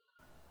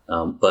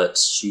 But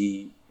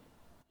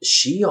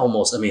she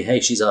almost, I mean, hey,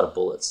 she's out of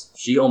bullets.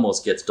 She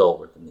almost gets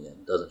Dulworth in the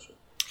end, doesn't she?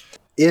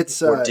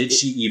 Or did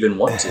she even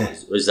want to?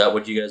 Is that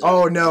what you guys?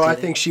 Oh no, I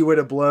think she would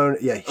have blown.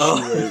 Yeah,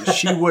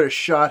 she would have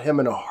shot him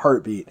in a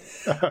heartbeat.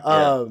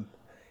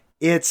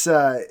 It's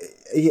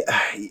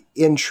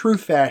in true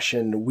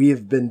fashion. We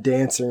have been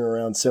dancing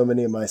around so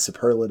many of my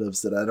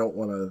superlatives that I don't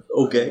want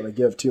to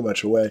give too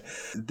much away.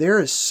 There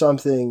is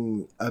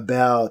something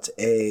about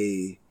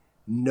a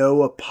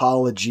no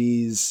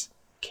apologies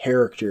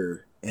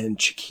character, and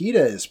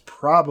Chiquita is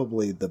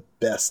probably the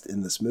best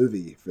in this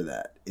movie for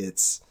that.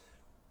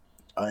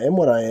 I am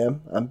what I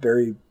am. I'm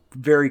very,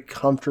 very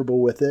comfortable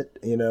with it,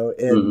 you know,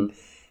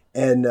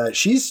 and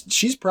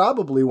she's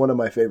probably one of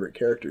my favorite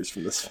characters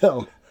from this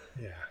film.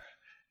 Yeah,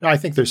 no, I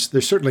think there's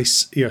certainly,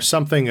 you know,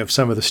 something of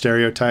some of the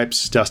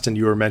stereotypes, Dustin,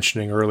 you were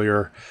mentioning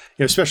earlier,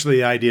 you know, especially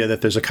the idea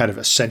that there's a kind of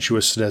a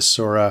sensuousness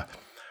or a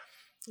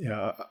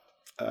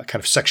kind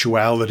of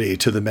sexuality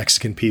to the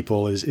Mexican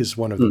people is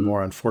one of the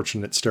more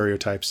unfortunate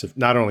stereotypes of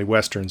not only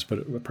Westerns,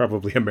 but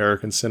probably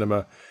American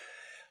cinema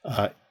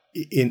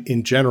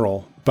in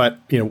general. But,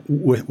 you know,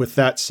 with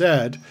that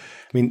said,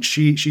 I mean,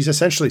 she's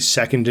essentially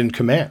second in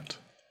command.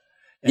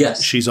 And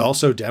yes. She's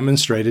also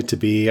demonstrated to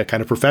be a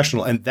kind of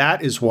professional. And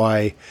that is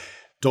why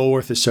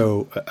Dulworth is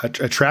so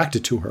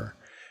attracted to her.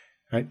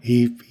 Right?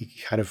 He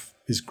kind of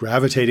is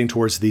gravitating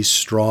towards these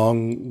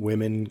strong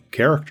women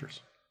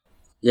characters.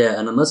 Yeah,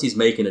 and unless he's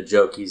making a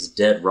joke, he's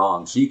dead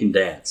wrong. She can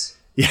dance.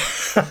 Yeah.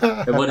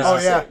 And what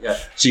does he say? Yeah.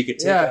 She could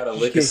take out a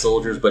lick of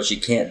soldiers, but she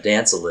can't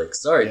dance a lick.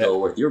 Sorry,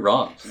 Dulworth, you're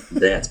wrong. She can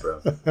dance,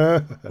 bro.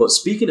 Well,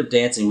 speaking of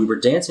dancing, we were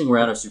dancing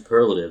around our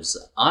superlatives.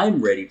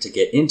 I'm ready to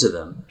get into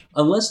them,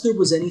 unless there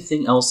was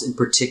anything else in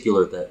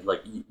particular that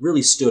like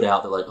really stood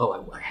out that like,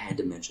 oh, I had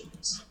to mention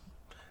this.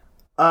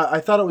 I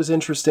thought it was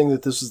interesting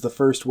that this was the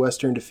first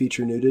Western to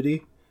feature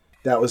nudity.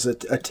 That was a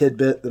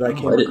tidbit that I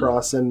came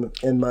across in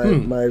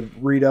my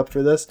read up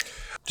for this.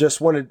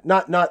 Just wanted,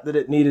 not that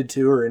it needed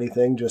to or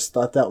anything, just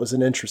thought that was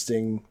an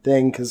interesting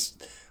thing because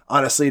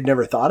honestly I'd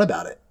never thought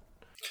about it.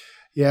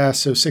 Yeah,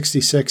 so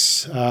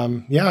 66.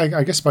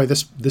 I guess by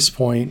this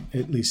point,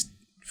 at least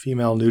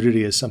female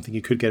nudity is something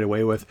you could get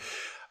away with.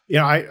 You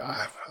know,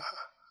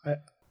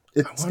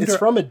 it's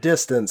from a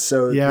distance,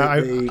 so yeah,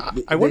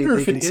 I wonder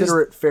if they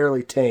consider it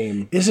fairly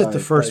tame. Is it the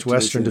first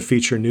Western to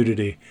feature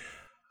nudity?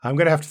 I'm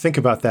going to have to think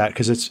about that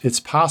because it's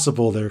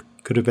possible there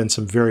could have been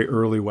some very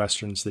early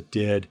Westerns that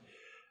did.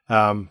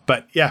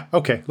 But yeah,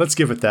 okay, let's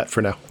give it that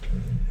for now.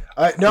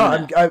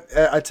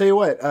 I tell you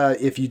what,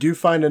 if you do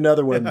find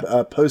another one,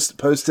 post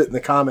it in the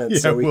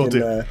comments so we can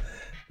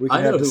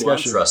have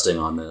discussion. Who I'm trusting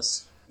on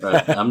this.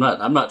 Right? I'm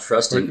not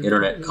trusting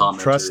internet commenters.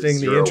 Trusting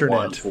the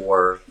internet.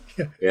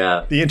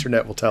 Yeah, the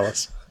internet will tell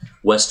us.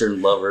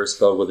 Western lover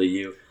spelled with a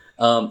U.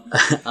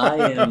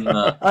 I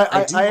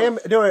am.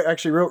 No,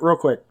 actually, real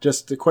quick,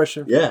 just a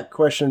question.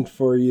 Question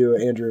for you,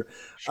 Andrew.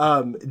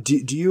 Sure.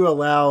 Do you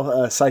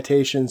allow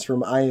citations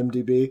from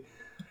IMDb?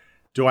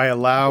 Do I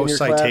allow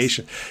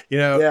citation? Class? You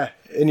know, yeah,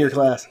 in your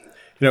class.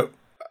 You know,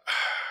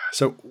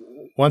 so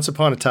once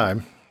upon a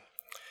time.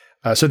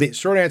 So the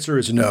short answer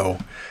is no.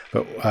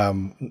 But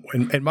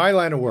in my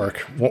line of work,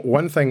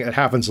 one thing that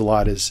happens a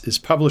lot is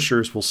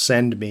publishers will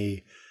send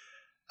me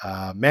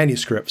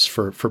manuscripts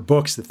for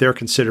books that they're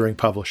considering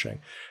publishing.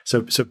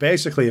 So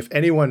basically, if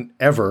anyone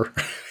ever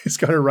is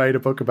going to write a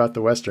book about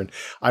the Western,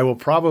 I will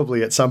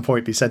probably at some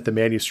point be sent the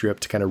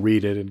manuscript to kind of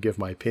read it and give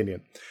my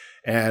opinion.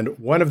 And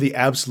one of the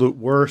absolute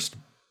worst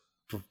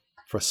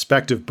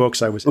prospective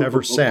books I was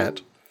ever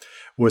sent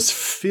was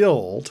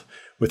filled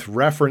with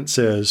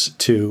references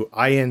to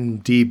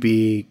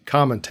IMDb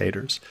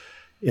commentators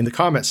in the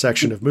comment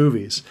section of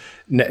movies.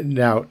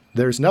 Now,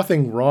 there's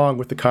nothing wrong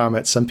with the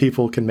comments. Some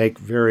people can make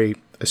very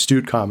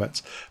astute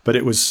comments, but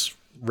it was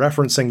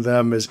referencing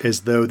them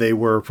as though they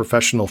were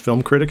professional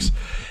film critics.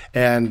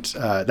 And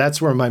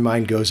that's where my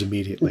mind goes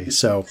immediately.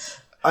 So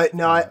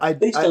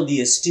based on the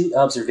astute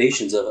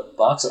observations of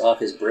Box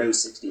Office Bro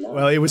 69.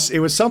 Well, it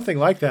was something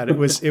like that. It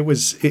was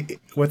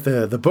what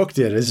the book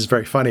did. This is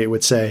very funny. It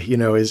would say, you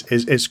know,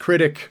 as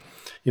critic,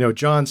 you know,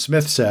 John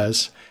Smith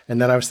says, and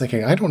then I was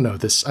thinking, I don't know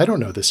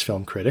this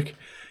film critic.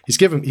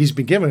 he's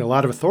been given a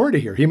lot of authority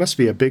here. He must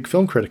be a big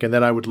film critic. And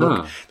then I would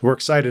look, we're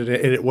excited,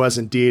 and it was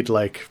indeed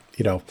like,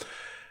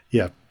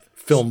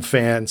 film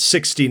fan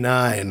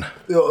 69.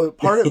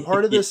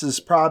 Part of this is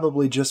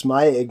probably just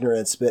my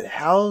ignorance, but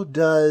how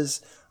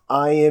does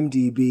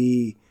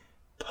IMDb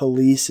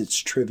police its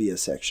trivia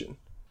section?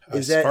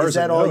 Is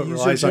that all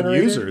user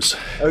generated? Users.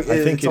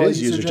 Okay, I think it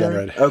is user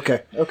generated.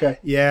 Okay.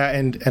 Yeah,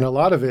 and a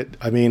lot of it,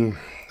 I mean,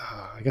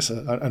 I guess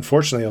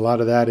unfortunately a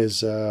lot of that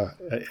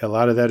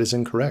is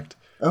incorrect.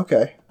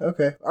 Okay. All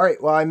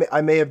right. Well,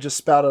 I may have just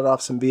spouted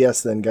off some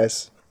BS then,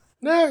 guys.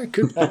 No, it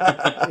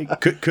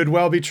could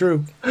well be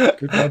true.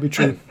 Could well be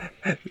true.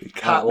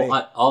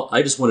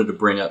 I just wanted to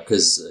bring up,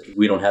 because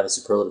we don't have a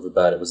superlative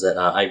about it, was that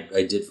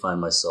I did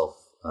find myself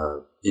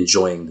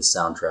enjoying the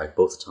soundtrack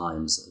both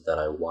times that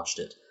I watched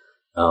it.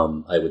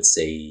 I would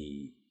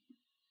say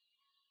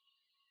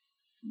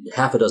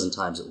half a dozen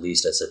times at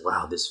least I said,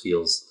 wow, this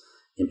feels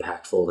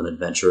impactful and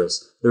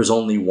adventurous. There's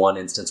only one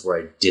instance where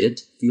I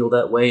didn't feel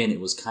that way, and it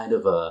was kind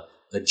of a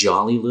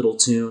jolly little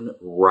tune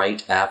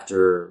right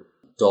after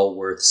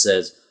Dulworth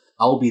says,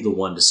 I'll be the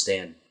one to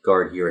stand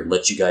guard here and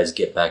let you guys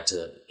get back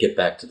to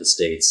the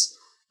States.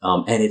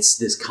 And it's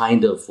this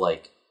kind of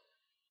like,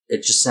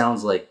 it just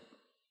sounds like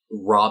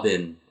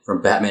Robin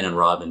from Batman and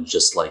Robin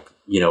just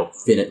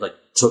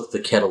took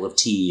the kettle of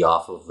tea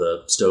off of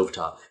the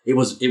stovetop. It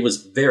was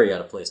very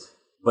out of place.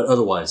 But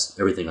otherwise,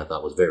 everything I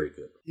thought was very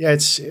good. Yeah,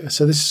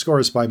 so this score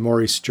is by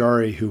Maurice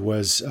Jarre, who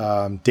was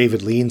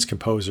David Lean's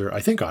composer, I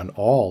think, on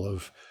all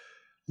of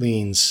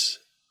Lean's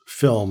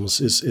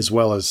films, as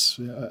well as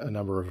a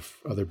number of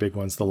other big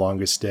ones, The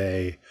Longest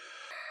Day,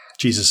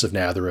 Jesus of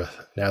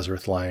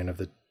Nazareth, Lion of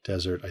the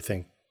Desert, I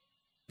think,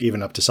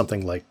 even up to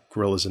something like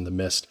Gorillas in the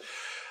Mist.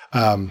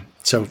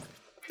 So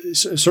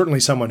certainly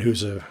someone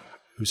who's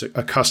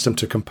accustomed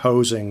to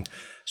composing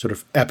sort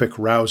of epic,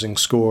 rousing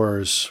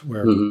scores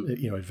where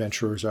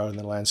adventurers are in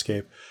the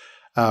landscape.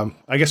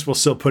 I guess we're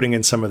still putting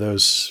in some of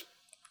those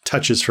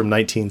touches from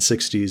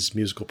 1960s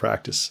musical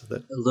practice.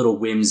 A little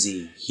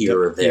whimsy here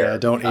or there. Yeah,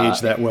 don't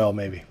age that well,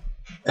 maybe.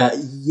 A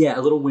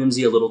little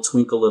whimsy, a little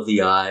twinkle of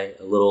the eye,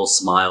 a little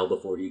smile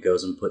before he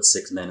goes and puts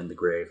 6 men in the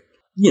grave.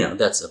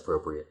 That's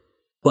appropriate.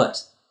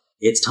 But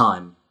it's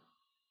time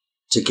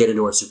to get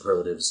into our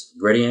superlatives.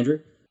 Ready,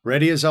 Andrew?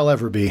 Ready as I'll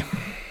ever be.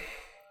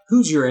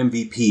 Who's your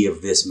MVP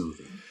of this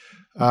movie?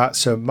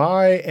 So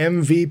my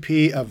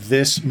MVP of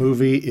this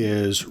movie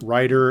is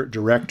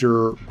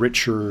writer-director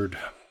Richard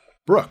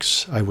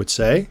Brooks, I would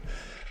say.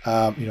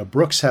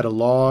 Brooks had a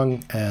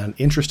long and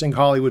interesting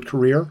Hollywood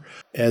career.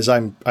 As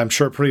I'm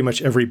sure pretty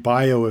much every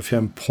bio of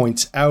him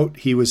points out,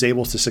 he was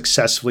able to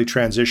successfully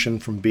transition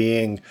from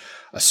being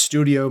a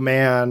studio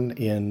man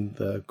in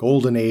the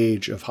golden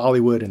age of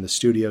Hollywood and the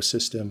studio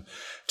system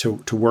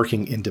to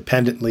working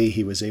independently.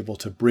 He was able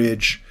to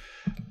bridge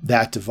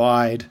that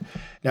divide.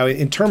 Now,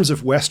 in terms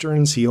of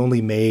Westerns, he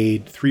only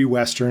made 3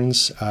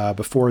 Westerns.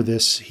 Before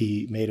this,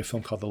 he made a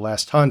film called The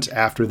Last Hunt.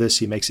 After this,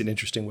 he makes an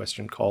interesting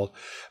Western called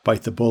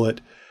Bite the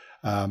Bullet.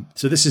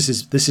 So this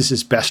is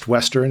his best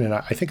Western, and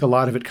I think a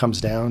lot of it comes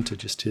down to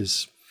just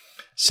his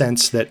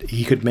sense that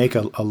he could make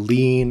a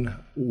lean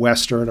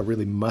Western, a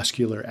really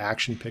muscular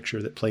action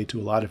picture that played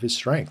to a lot of his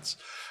strengths.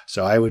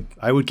 So I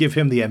would give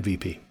him the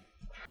MVP.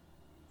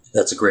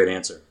 That's a great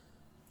answer.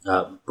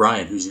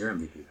 Brian, who's your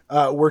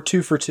MVP? We're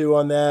 2 for 2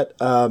 on that.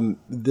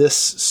 This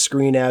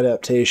screen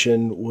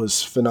adaptation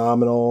was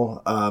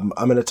phenomenal. I'm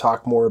going to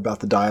talk more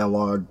about the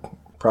dialogue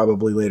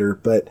probably later,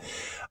 but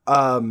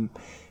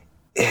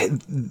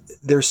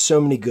there's so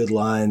many good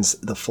lines.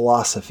 The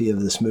philosophy of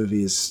this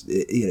movie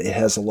it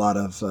has a lot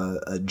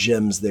of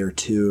gems there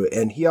too.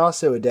 And he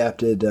also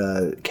adapted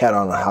Cat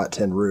on a Hot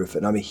Tin Roof,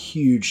 and I'm a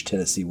huge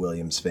Tennessee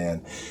Williams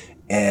fan.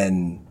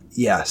 And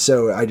yeah,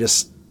 so I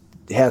just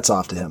hats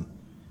off to him.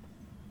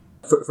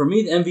 For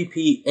me, the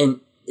MVP,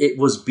 and it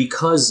was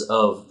because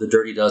of The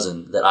Dirty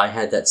Dozen that I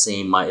had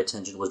my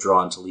attention was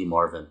drawn to Lee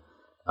Marvin.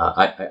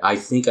 I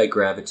think I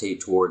gravitate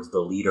towards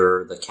the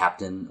leader, the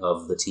captain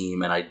of the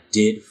team, and I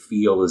did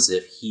feel as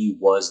if he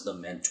was the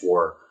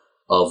mentor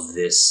of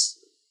this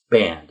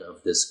band,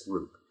 of this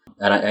group.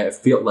 And I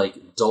feel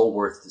like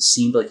Dulworth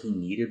seemed like he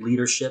needed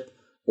leadership,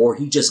 or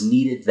he just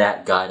needed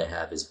that guy to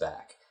have his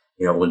back.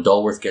 When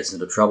Dulworth gets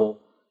into trouble,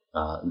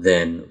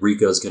 then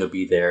Rico's going to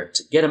be there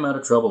to get him out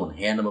of trouble and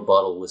hand him a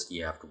bottle of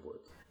whiskey afterward.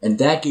 And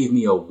that gave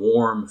me a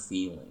warm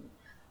feeling.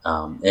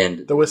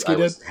 And the whiskey I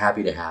was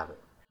happy to have it.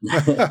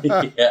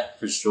 Yeah,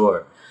 for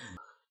sure.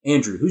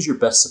 Andrew, who's your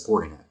best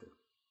supporting actor?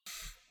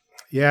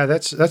 Yeah,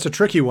 that's a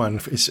tricky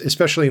one,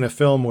 especially in a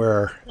film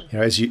where,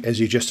 as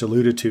you just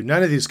alluded to,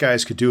 none of these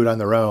guys could do it on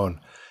their own.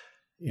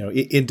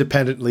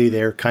 Independently,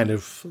 they're kind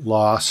of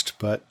lost,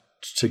 but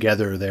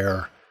together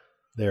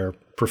they're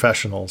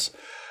professionals.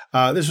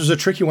 This was a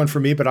tricky one for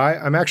me, but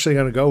I'm actually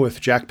going to go with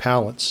Jack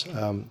Palance.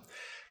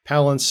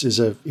 Palance is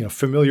a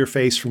familiar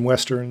face from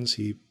Westerns.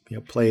 He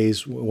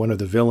plays one of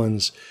the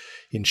villains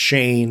in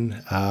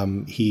Shane.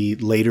 He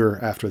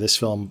later, after this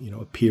film,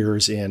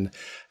 appears in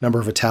a number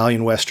of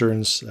Italian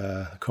westerns.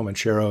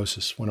 Comancheros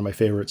is one of my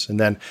favorites. And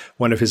then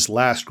one of his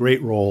last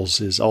great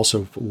roles is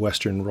also a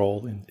western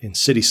role in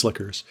City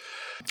Slickers.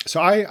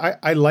 So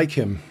I like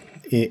him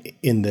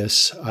in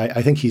this.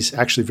 I think he's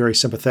actually very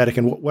sympathetic.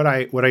 And what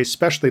I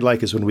especially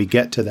like is when we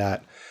get to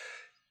that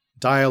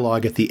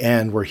dialogue at the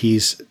end where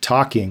he's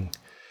talking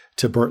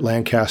to Burt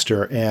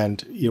Lancaster,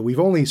 and we've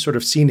only sort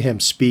of seen him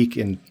speak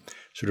in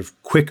sort of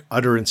quick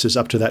utterances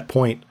up to that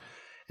point,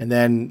 and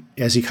then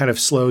as he kind of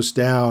slows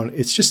down,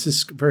 it's just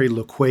this very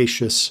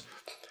loquacious,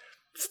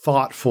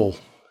 thoughtful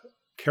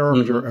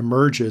character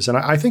emerges, and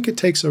I think it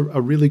takes a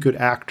really good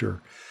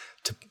actor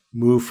to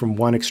move from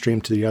one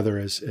extreme to the other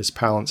as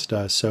Palance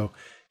does. So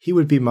he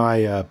would be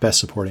my best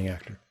supporting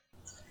actor.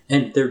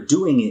 And they're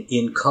doing it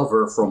in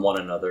cover from one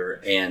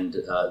another, and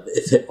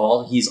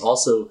he's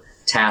also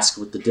tasked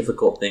with the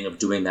difficult thing of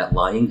doing that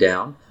lying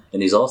down,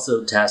 and he's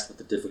also tasked with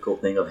the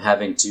difficult thing of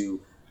having to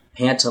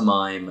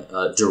pantomime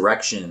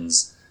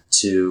directions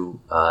to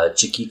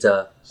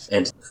Chiquita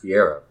and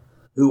Fierro,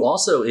 who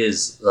also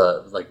is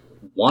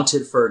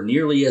wanted for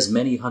nearly as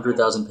many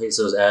 100,000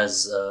 pesos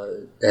as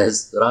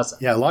Raza.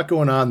 Yeah, a lot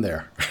going on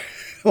there.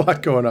 A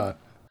lot going on.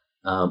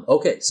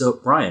 Okay, so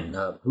Brian,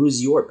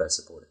 who's your best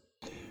supporter?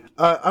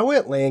 I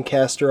went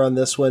Lancaster on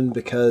this one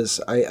because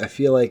I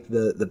feel like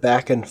the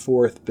back and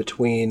forth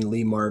between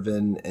Lee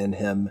Marvin and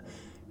him,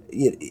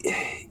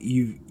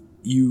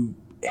 you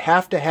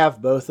have to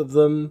have both of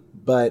them,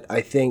 but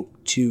I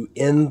think to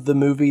end the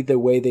movie the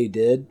way they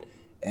did,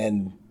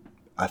 and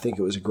I think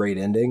it was a great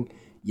ending,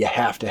 you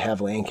have to have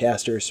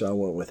Lancaster, so I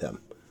went with him.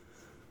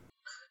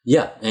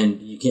 Yeah,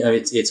 and you can.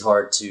 It's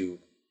hard to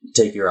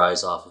take your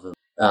eyes off of him.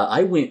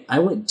 I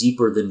went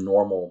deeper than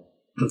normal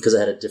because I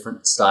had a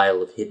different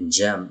style of hidden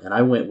gem, and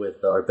I went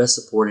with our best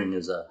supporting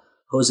is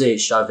Jose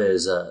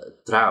Chavez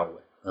Trau,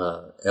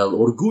 El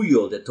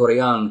Orgullo de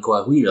Torreon,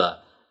 Coahuila,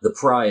 the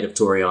pride of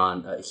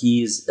Torreon.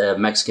 He's a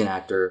Mexican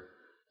actor.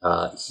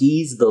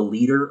 He's the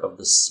leader of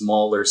the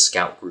smaller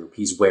scout group.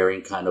 He's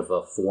wearing kind of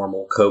a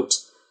formal coat,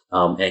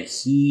 and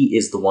he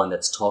is the one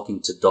that's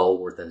talking to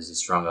Dalworth as he's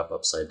strung up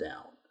upside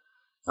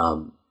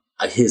down.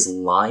 His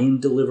line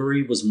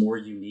delivery was more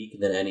unique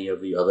than any of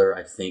the other,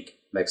 I think,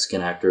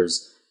 Mexican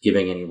actors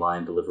giving any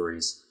line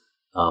deliveries.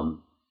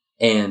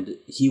 And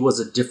he was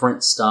a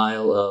different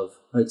style of,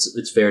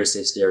 it's fair to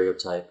say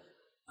stereotype,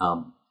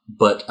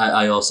 but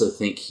I also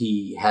think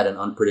he had an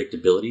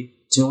unpredictability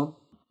to him.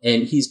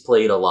 And he's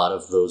played a lot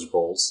of those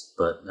roles,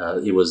 but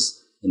it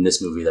was in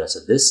this movie that I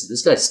said,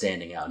 this guy's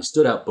standing out. He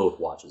stood out both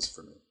watches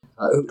for me.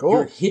 Cool.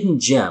 Your hidden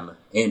gem,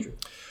 Andrew.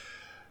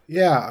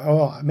 Yeah,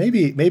 well,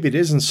 maybe it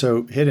isn't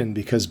so hidden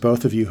because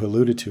both of you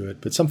alluded to it,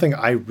 but something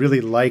I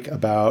really like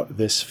about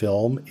this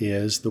film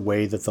is the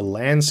way that the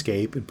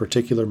landscape in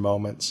particular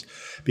moments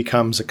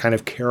becomes a kind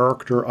of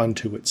character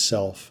unto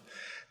itself.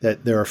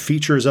 That there are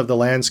features of the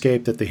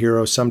landscape that the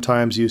heroes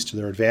sometimes use to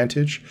their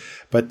advantage,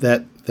 but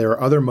that there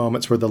are other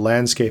moments where the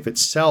landscape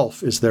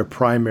itself is their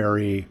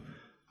primary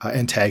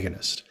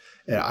antagonist.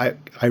 I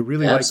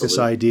really like this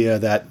idea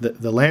that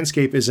the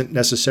landscape isn't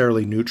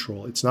necessarily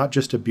neutral. It's not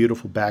just a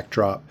beautiful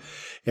backdrop.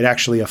 It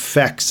actually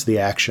affects the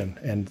action.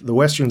 And the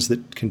Westerns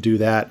that can do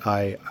that,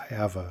 I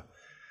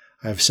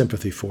have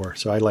sympathy for.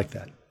 So I like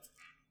that.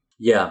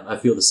 Yeah, I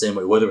feel the same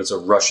way, whether it's a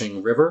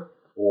rushing river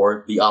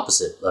or the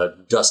opposite,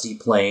 dusty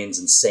plains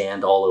and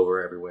sand all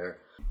over everywhere.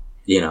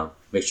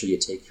 Make sure you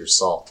take your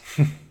salt.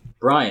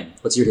 Brian,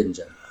 what's your hidden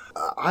gem?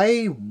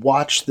 I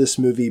watched this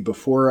movie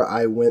before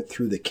I went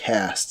through the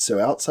cast, so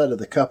outside of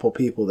the couple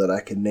people that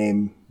I can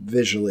name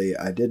visually,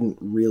 I didn't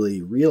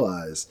really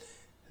realize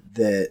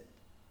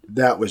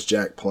that was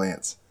Jack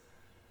Palance.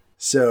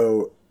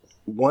 So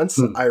once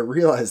I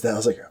realized that, I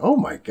was like, oh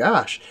my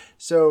gosh.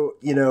 So,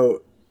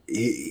 to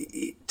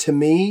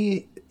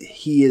me,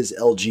 he is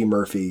L.G.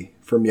 Murphy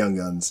from Young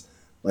Guns.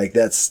 Like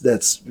that's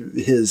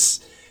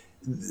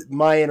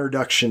my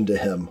introduction to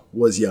him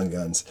was Young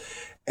Guns.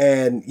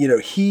 And,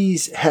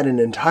 he's had an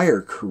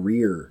entire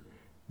career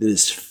that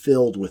is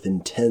filled with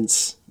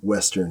intense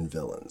Western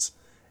villains.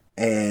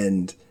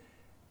 And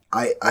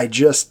I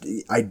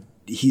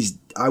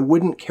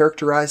wouldn't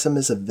characterize him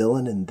as a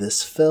villain in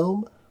this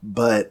film,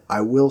 but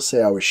I will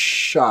say I was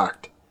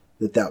shocked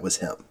that was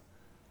him.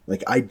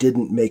 Like, I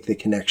didn't make the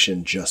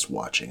connection just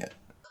watching it.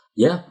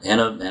 Yeah, and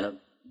a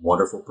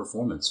wonderful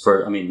performance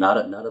not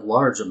a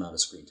large amount of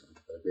screen time,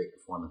 but a great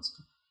performance.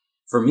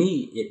 For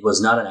me, it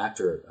was not an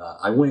actor.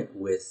 I went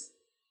with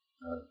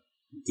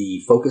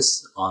the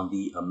focus on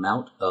the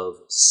amount of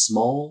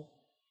small,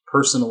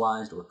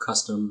 personalized, or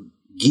custom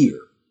gear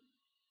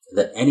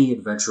that any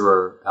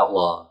adventurer,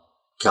 outlaw,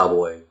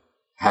 cowboy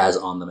has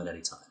on them at any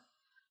time.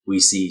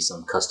 We see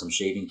some custom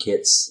shaving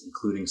kits,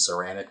 including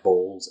ceramic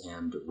bowls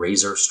and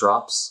razor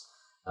strops.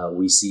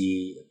 We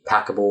see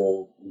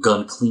packable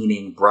gun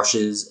cleaning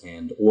brushes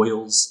and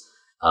oils.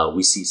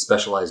 We see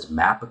specialized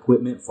map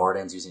equipment.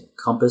 Vardan's using a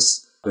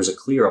compass. There's a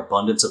clear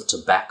abundance of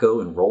tobacco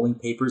and rolling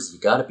papers. You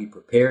got to be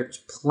prepared.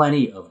 There's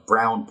plenty of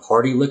brown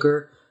party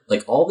liquor.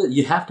 Like all that,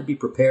 you have to be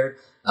prepared.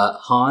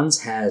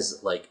 Hans has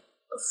like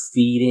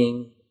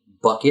feeding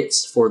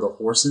buckets for the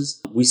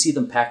horses. We see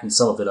them packing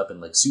some of it up in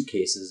like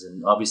suitcases,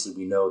 and obviously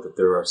we know that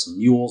there are some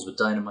mules with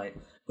dynamite.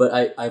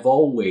 But I've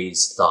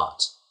always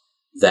thought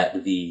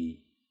that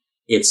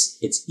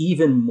it's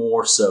even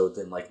more so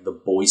than like the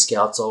Boy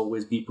Scouts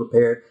always be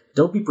prepared.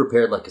 Don't be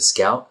prepared like a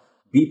scout.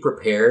 Be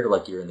prepared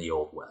like you're in the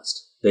Old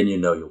West. Then you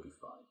know you'll be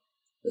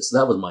fine. So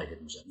that was my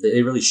hidden gem.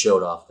 They really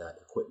showed off that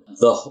equipment.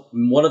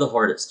 One of the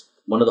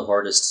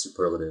hardest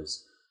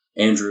superlatives.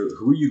 Andrew,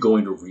 who are you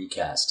going to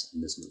recast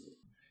in this movie?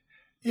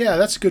 Yeah,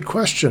 that's a good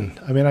question.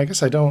 I mean, I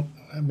guess I don't.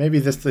 Maybe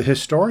the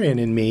historian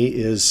in me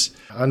is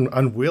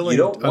unwilling.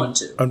 You don't want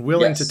to.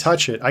 Unwilling Yes. to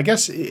touch it. I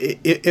guess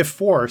if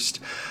forced,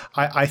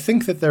 I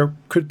think that there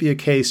could be a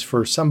case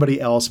for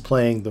somebody else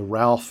playing the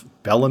Ralph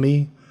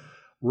Bellamy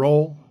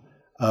role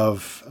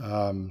of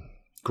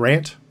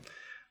Grant.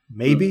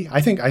 Maybe I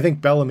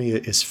think Bellamy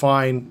is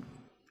fine.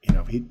 You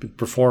know, he'd been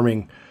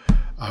performing.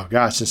 Oh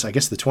gosh, since I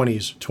guess the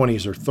 20s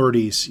or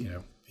 30s. You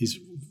know, he's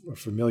a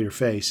familiar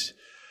face.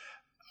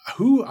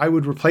 Who I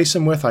would replace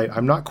him with,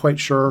 I'm not quite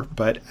sure,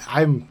 but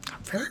I'm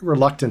very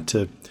reluctant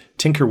to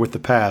tinker with the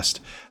past.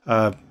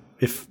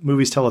 If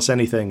movies tell us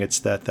anything, it's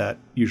that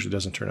usually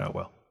doesn't turn out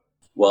well.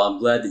 Well, I'm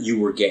glad that you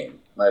were game.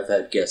 I've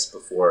had guests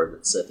before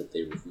that said that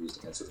they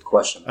refused to answer the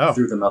question. I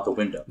threw them out the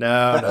window.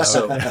 No.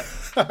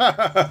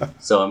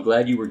 So I'm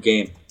glad you were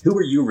game. Who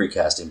are you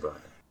recasting,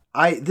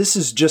 Brian? This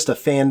is just a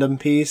fandom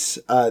piece.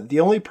 The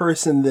only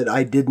person that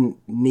I didn't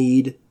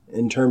need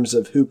in terms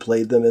of who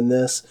played them in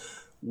this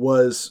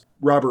was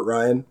Robert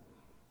Ryan.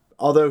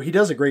 Although he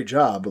does a great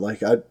job.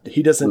 Like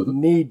he doesn't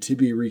need to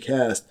be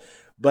recast.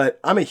 But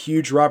I'm a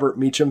huge Robert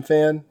Meacham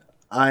fan.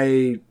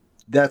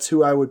 That's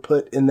who I would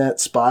put in that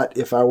spot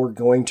if I were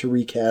going to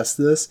recast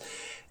this.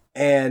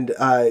 And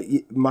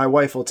my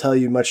wife will tell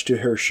you, much to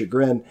her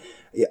chagrin,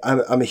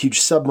 I'm a huge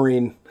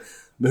submarine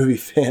movie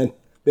fan.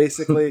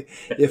 Basically,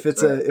 if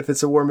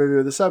it's a war movie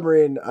with a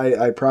submarine,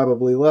 I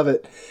probably love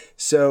it.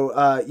 So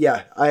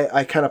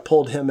I kind of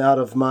pulled him out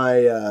of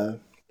my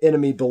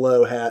Enemy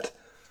Below hat.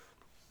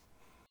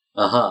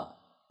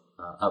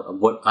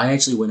 What I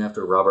actually went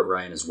after Robert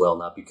Ryan as well,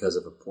 not because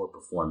of a poor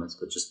performance,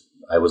 but just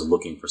I was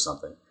looking for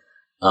something.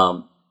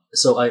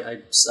 So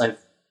I've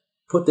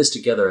put this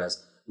together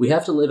as we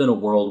have to live in a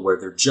world where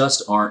there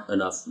just aren't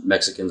enough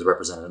Mexicans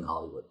represented in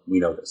Hollywood. We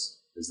know this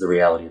is the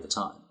reality of the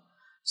time.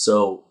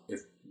 So if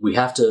we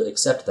have to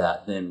accept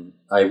that, then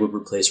I would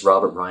replace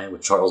Robert Ryan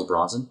with Charles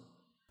Bronson.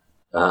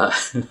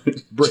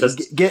 Just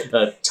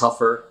a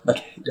tougher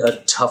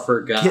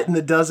guy. Getting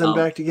the dozen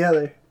back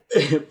together.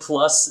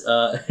 Plus,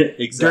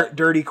 exactly.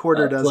 Dirty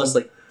quarter dozen. Plus,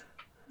 like,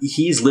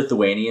 he's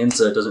Lithuanian,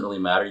 so it doesn't really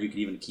matter. You could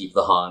even keep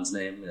the Hans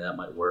name, and that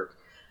might work.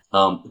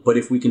 But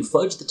if we can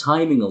fudge the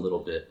timing a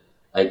little bit,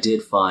 I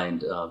did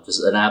find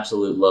just an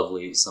absolute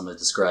lovely, some have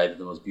described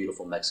the most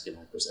beautiful Mexican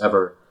actress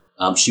ever.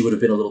 She would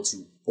have been a little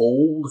too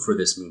old for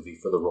this movie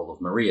for the role of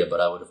Maria,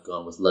 but I would have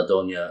gone with La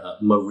Doña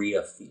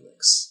Maria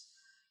Felix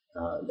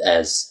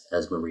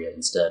as Maria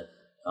instead.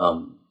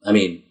 I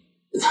mean,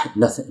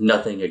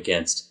 nothing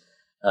against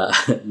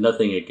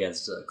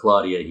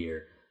Claudia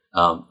here,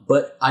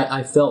 but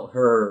I felt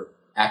her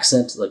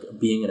accent, like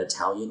being an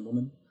Italian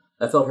woman.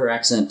 I felt her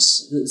accent.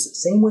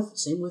 Same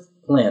with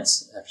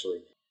Plants.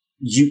 Actually,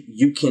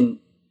 you can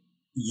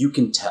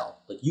tell.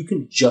 Like you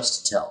can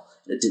just tell.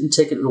 It didn't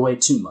take it away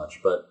too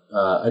much, but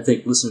I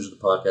think listeners of the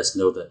podcast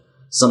know that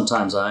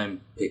sometimes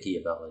I'm picky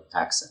about like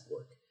accent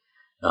work.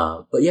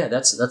 But yeah,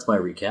 that's my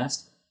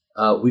recast.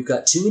 We've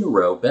got 2 in a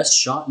row: best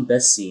shot and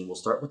best scene. We'll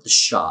start with the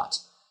shot.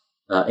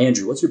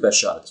 Andrew, what's your best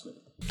shot of this movie?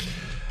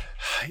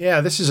 Yeah,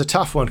 this is a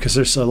tough one because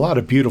there's a lot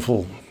of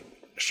beautiful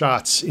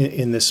shots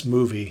in this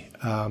movie.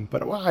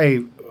 But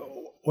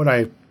what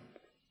I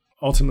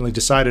ultimately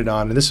decided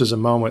on, and this is a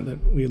moment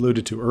that we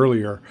alluded to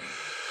earlier,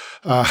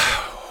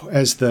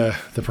 as the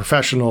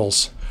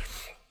professionals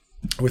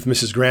with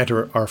Mrs. Grant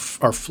are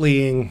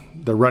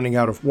fleeing, they're running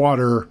out of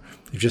water.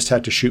 They've just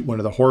had to shoot one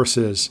of the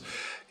horses.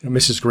 You know,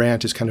 Mrs.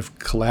 Grant is kind of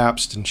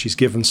collapsed, and she's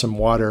given some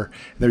water.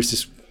 And there's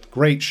this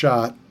great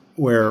shot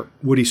where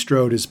Woody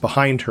Strode is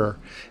behind her,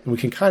 and we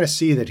can kind of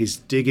see that he's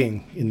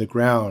digging in the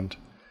ground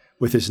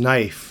with his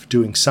knife,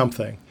 doing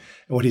something.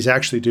 And what he's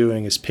actually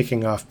doing is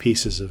picking off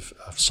pieces of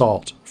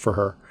salt for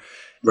her.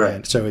 Right.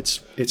 And so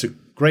it's a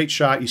great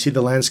shot. You see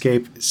the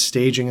landscape,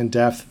 staging in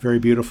depth, very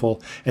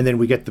beautiful. And then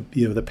we get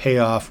the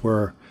payoff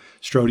where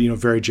Strode,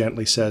 very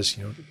gently says,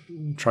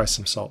 try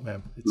some salt,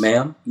 ma'am.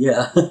 Ma'am?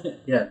 Yeah.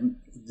 Yeah.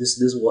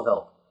 This will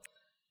help.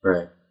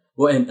 Right.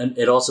 Well, and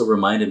it also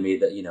reminded me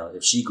that,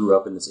 if she grew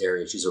up in this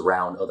area, she's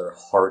around other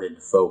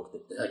hardened folk.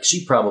 Like,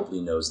 she probably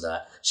knows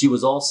that. She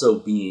was also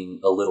being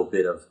a little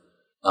bit of,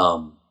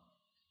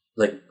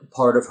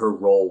 part of her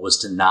role was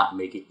to not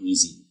make it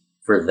easy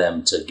for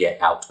them to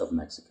get out of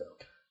Mexico.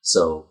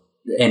 So,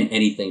 and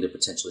anything to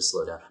potentially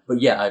slow down.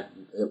 But yeah,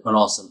 a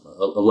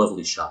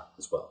lovely shot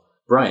as well.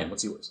 Brian,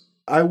 what's yours?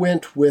 I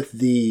went with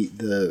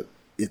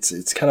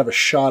it's kind of a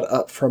shot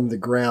up from the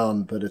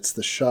ground, but it's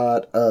the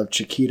shot of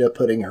Chiquita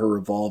putting her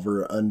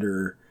revolver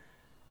under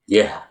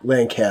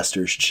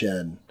Lancaster's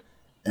chin.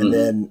 And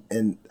then,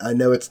 and I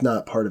know it's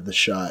not part of the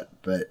shot,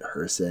 but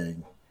her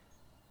saying,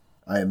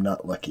 "I am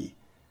not lucky."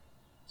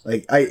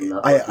 Like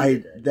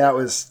that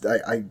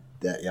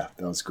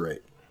was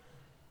great.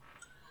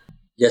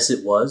 Yes,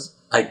 it was.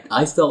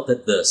 I felt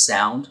that the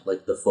sound,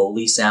 like the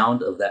Foley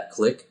sound of that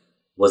click,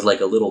 was like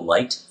a little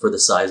light for the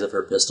size of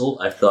her pistol.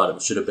 I thought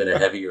it should have been a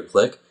heavier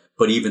click,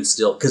 but even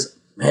still, because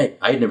hey,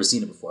 I had never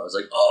seen it before. I was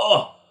like,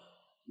 oh,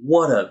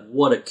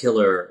 what a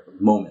killer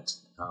moment.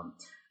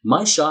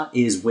 My shot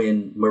is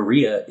when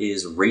Maria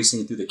is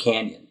racing through the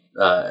canyon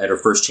at her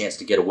first chance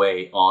to get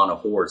away on a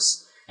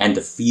horse, and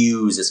the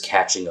fuse is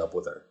catching up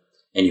with her.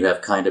 And you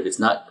have kind of, it's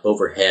not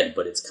overhead,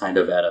 but it's kind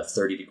of at a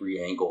 30-degree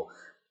angle.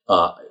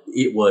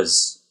 It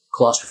was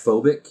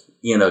claustrophobic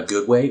in a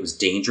good way. It was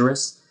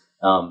dangerous.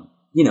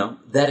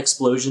 That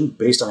explosion,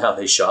 based on how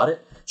they shot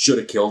it, should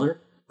have killed her,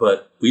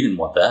 but we didn't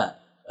want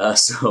that.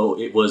 So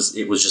it was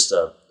just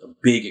a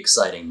big,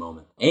 exciting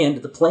moment.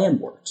 And the plan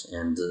worked,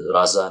 and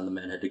Raza and the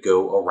men had to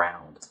go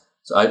around.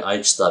 So I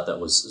just thought that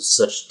was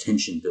such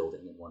tension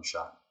building in one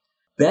shot.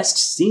 Best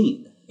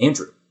scene,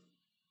 Andrew.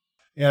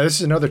 Yeah, this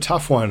is another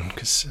tough one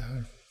because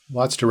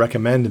lots to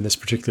recommend in this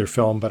particular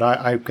film. But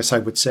I guess I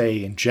would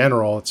say in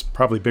general, it's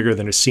probably bigger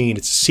than a scene.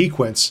 It's a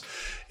sequence.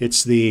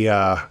 It's the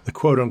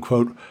quote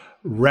unquote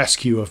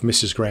rescue of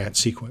Mrs. Grant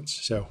sequence.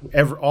 So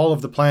all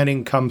of the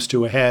planning comes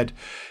to a head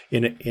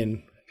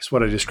in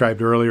what I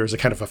described earlier as a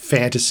kind of a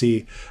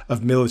fantasy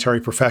of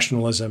military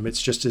professionalism.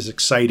 It's just as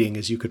exciting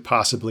as you could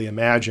possibly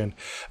imagine.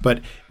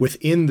 But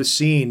within the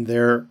scene,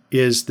 there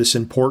is this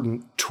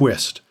important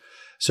twist.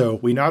 So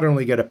we not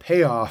only get a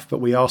payoff,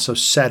 but we also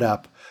set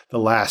up the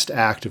last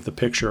act of the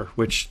picture,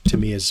 which to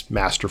me is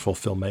masterful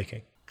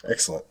filmmaking.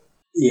 Excellent.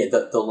 Yeah,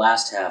 the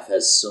last half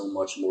has so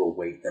much more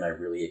weight than I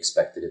really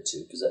expected it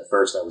to. Because at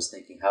first I was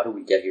thinking, how do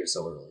we get here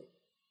so early?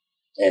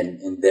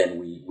 And then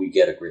we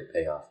get a great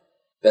payoff.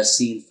 Best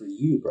scene for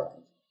you,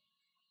 Brian?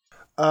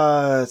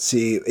 Let's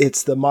see.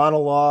 It's the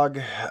monologue.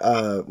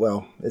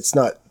 Well, it's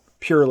not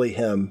purely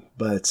him,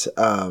 but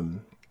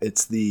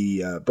it's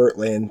the Burt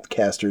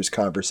Lancaster's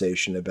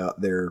conversation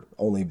about there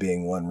only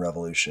being one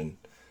revolution.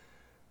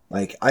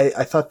 Like,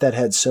 I thought that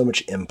had so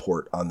much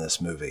import on this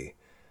movie,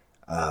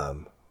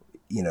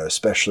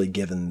 especially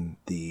given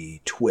the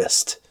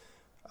twist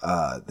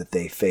that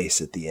they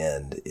face at the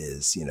end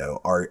is,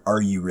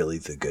 are you really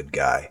the good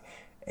guy?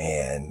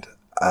 And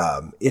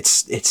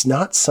it's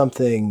not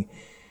something.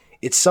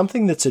 It's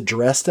something that's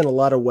addressed in a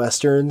lot of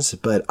Westerns,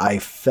 but I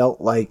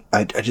felt like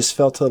I just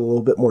felt it a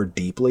little bit more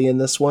deeply in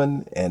this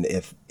one. And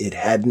if it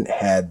hadn't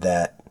had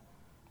that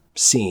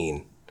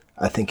scene,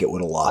 I think it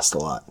would have lost a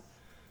lot.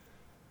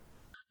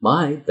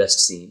 My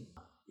best scene,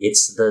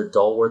 it's the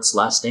Dalworth's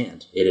last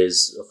stand. It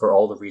is, for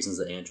all the reasons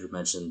that Andrew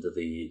mentioned,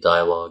 the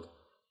dialogue,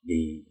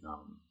 the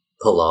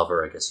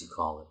palaver, I guess you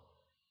call it.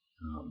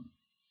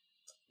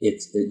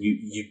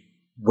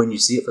 When you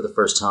see it for the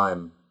first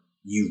time,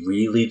 you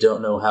really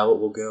don't know how it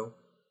will go.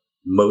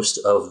 Most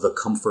of the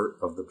comfort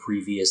of the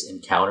previous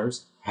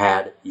encounters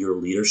had your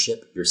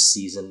leadership, your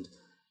seasoned,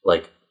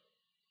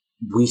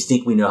 we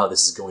think we know how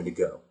this is going to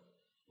go.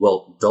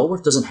 Well,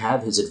 Dalworth doesn't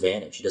have his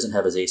advantage. He doesn't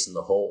have his ace in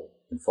the hole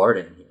in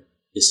Farden here.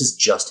 This is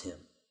just him.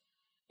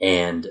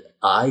 And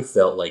I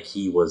felt like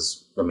he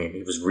was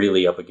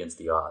really up against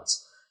the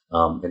odds.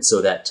 And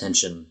so that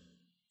tension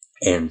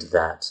and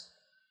that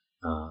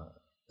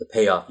the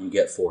payoff you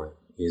get for it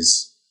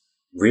is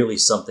really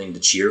something to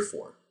cheer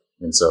for.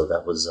 And so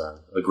that was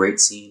a great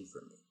scene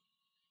for me.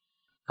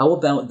 How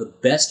about the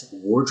best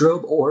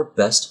wardrobe or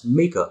best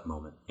makeup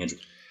moment, Andrew?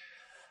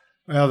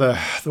 Well,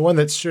 the one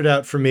that stood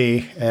out for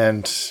me,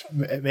 and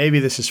maybe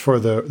this is for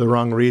the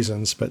wrong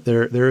reasons, but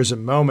there is a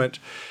moment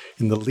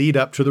in the lead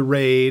up to the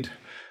raid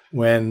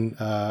when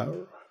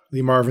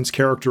Lee Marvin's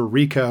character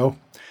Rico,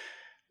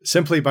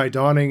 simply by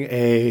donning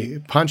a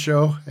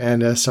poncho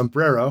and a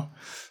sombrero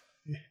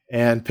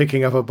and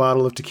picking up a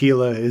bottle of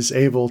tequila, is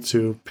able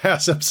to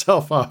pass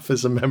himself off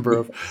as a member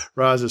of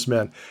Raza's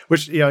men,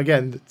 which,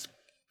 again, it's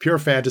pure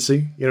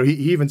fantasy.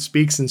 He even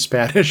speaks in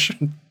Spanish.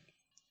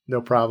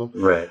 No problem.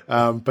 Right.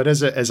 But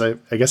as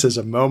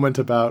a moment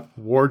about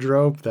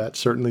wardrobe, that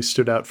certainly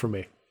stood out for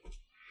me.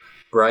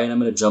 Brian, I'm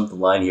going to jump the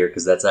line here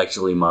because that's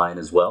actually mine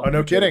as well. Oh,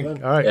 no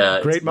kidding. All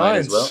right. Great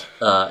minds. As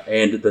well.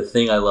 And the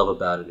thing I love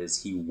about it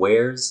is he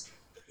wears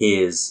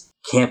his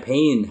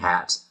campaign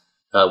hat,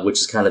 which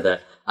is kind of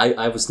that.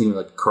 I was thinking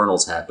like a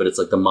colonel's hat, but it's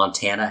like the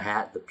Montana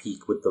hat, the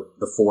peak with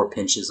the 4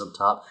 pinches up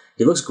top.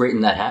 He looks great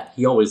in that hat.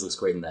 He always looks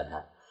great in that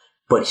hat.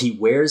 But he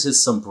wears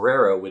his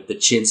sombrero with the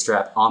chin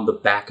strap on the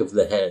back of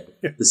the head,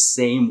 the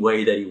same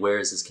way that he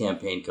wears his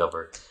campaign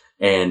cover.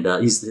 And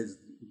his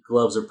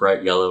gloves are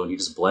bright yellow, and he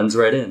just blends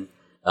right in.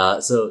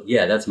 So,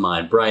 yeah, that's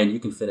mine. Brian, you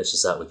can finish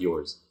this out with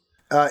yours.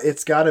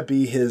 It's got to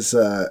be his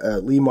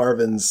Lee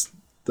Marvin's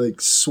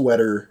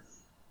sweater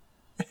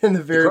in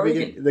the very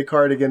beginning, the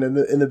cardigan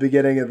in the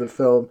beginning of the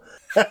film.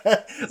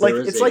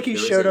 It's like he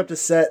showed up to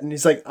set and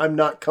he's like, "I'm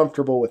not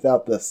comfortable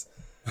without this."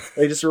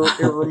 It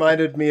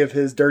reminded me of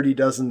his Dirty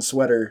Dozen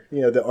sweater,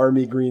 the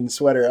army green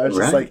sweater. I was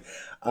just like,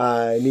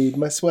 I need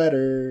my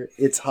sweater.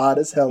 It's hot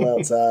as hell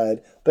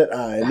outside, but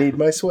I need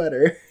my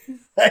sweater.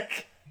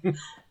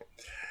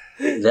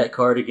 That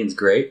cardigan's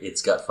great.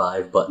 It's got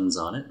 5 buttons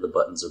on it. The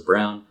buttons are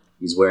brown.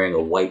 He's wearing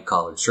a white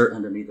collared shirt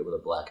underneath it with a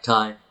black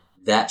tie.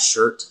 That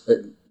shirt,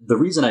 the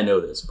reason I know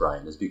this,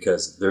 Brian, is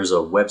because there's a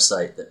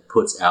website that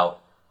puts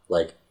out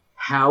like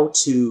how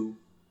to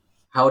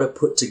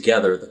put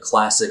together the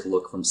classic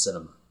look from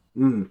cinema.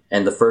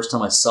 And the first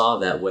time I saw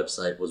that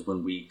website was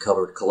when we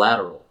covered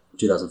Collateral in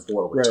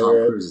 2004 with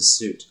Tom Cruise's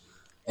suit.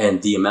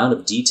 And the amount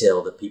of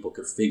detail that people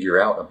could figure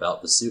out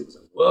about the suit was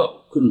like,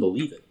 whoa, couldn't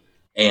believe it.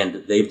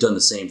 And they've done the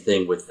same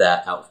thing with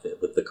that outfit,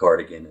 with the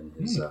cardigan and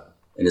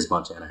his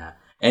Montana hat.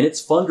 And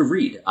it's fun to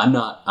read. I'm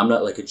not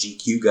like a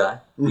GQ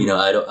guy.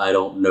 I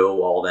don't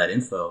know all that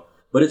info,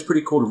 but it's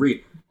pretty cool to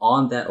read.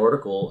 On that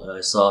article,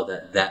 I saw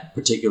that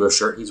particular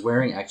shirt he's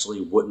wearing actually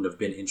wouldn't have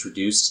been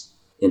introduced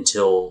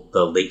until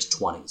the late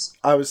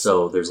 20s.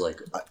 So there's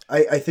like...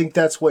 I think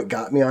that's what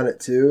got me on it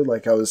too.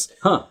 Like I was...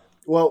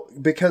 Well,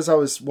 because I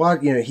was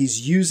watching,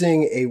 he's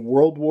using a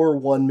World War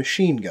I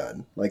machine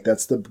gun. Like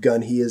that's the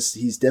gun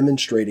he's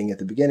demonstrating at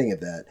the beginning of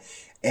that.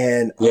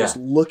 And I was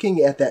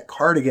looking at that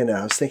cardigan and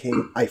I was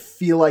thinking, I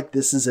feel like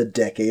this is a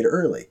decade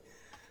early.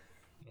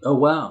 Oh,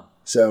 wow.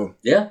 So,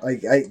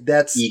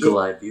 that's...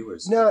 Eagle-eyed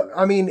viewers. No,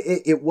 I mean,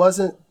 it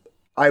wasn't...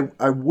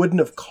 I wouldn't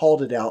have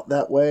called it out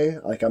that way.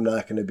 Like, I'm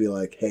not going to be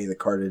like, hey, the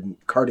cardigan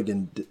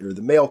or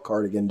the male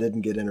cardigan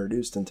didn't get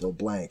introduced until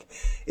blank.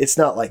 It's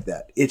not like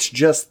that. It's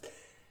just...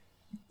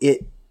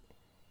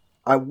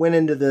 I went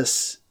into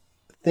this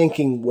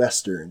thinking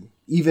Western,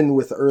 even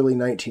with early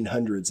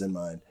 1900s in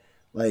mind.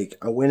 Like,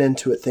 I went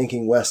into it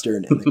thinking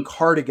Western, and the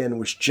cardigan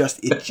was just,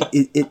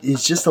 it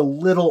is just a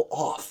little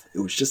off. It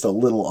was just a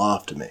little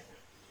off to me.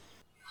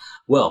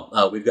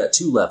 Well, we've got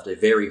 2 left, a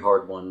very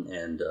hard one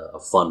and a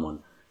fun one.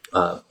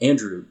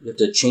 Andrew, you have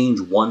to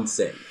change one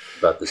thing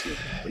about this movie.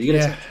 What are you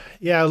going to change?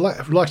 Yeah,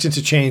 reluctant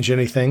to change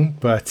anything,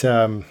 but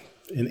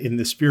in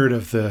the spirit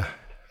of the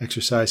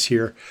exercise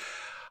here,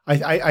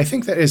 I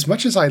think that as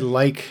much as I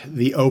like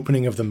the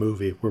opening of the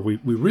movie, where we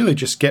really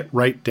just get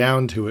right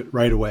down to it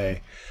right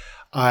away,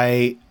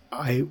 I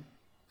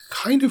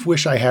kind of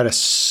wish I had a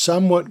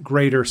somewhat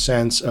greater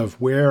sense of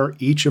where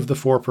each of the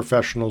 4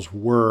 professionals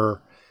were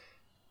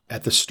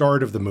at the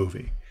start of the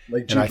movie.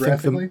 Like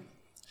geographically?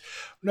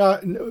 No,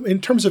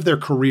 in terms of their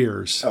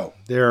careers,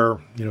 their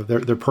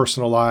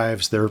personal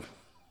lives, their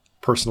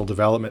personal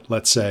development,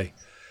 let's say.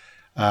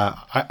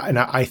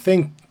 I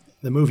think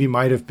the movie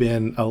might have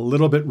been a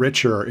little bit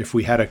richer if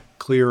we had a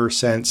clearer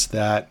sense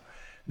that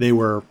they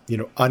were,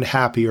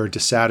 unhappy or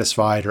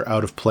dissatisfied or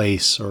out of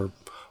place or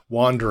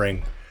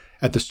wandering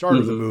at the start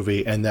of the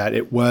movie, and that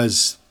it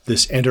was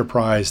this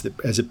enterprise that,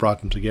 as it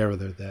brought them together,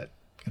 that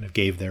kind of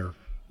gave their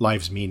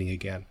lives meaning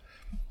again.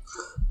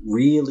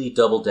 Really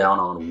double down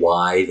on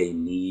why they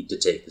need to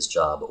take this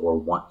job or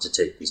want to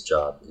take this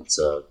job. It's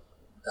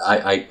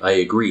I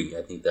agree.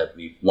 I think that'd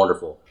be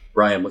wonderful.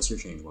 Brian, what's your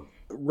change one?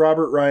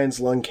 Robert Ryan's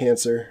lung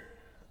cancer.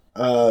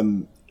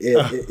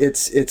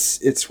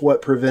 It's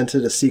what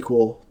prevented a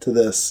sequel to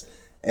this,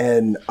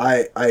 and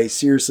I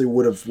seriously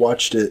would have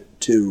watched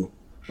it too,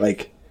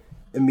 like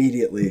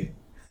immediately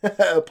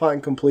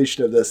upon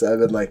completion of this. I've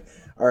been like,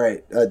 all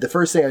right. The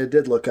first thing I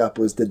did look up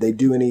was, did they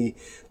do any,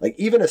 like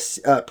even a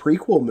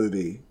prequel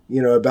movie,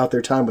 about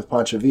their time with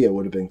Pancho Villa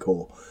would have been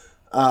cool.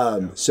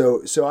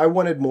 So I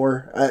wanted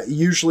more.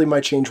 Usually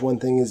my change one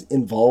thing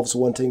involves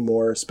wanting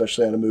more,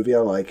 especially on a movie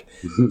I like.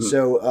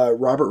 So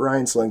Robert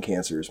Ryan's lung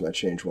cancer is my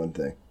change one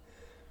thing.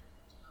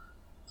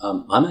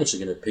 I'm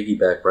actually going to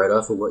piggyback right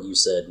off of what you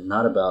said,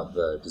 not about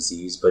the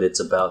disease, but it's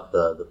about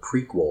the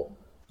prequel.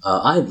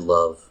 I'd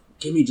love,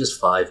 give me just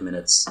 5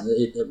 minutes.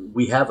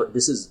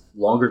 This is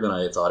longer than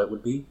I thought it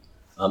would be.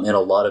 And a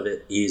lot of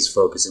it is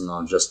focusing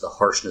on just the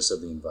harshness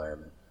of the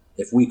environment.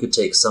 If we could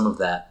take some of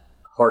that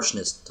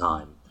harshness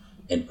time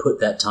and put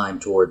that time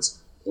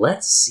towards,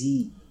 let's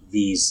see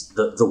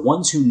the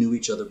ones who knew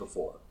each other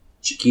before,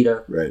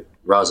 Chiquita, right,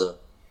 Raza,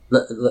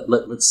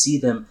 let's see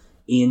them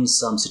in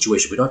some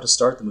situation. We don't have to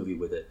start the movie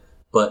with it,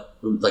 but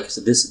like I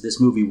said, this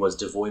movie was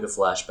devoid of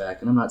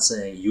flashback, and I'm not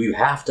saying you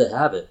have to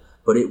have it,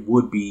 but it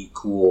would be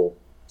cool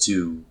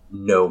to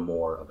know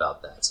more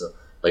about that. So,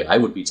 like, I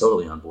would be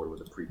totally on board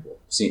with a prequel,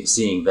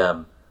 seeing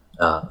them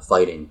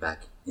fighting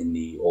back in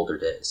the older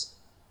days.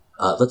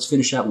 Let's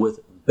finish out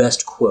with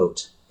best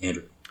quote,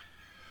 Andrew.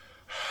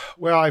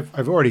 Well,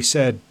 I've already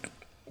said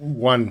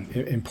one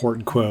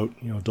important quote.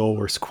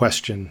 Dolworth's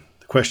question.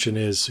 The question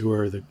is, who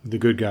are the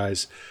good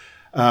guys?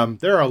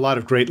 There are a lot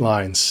of great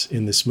lines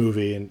in this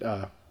movie, and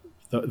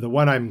the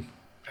one I'm,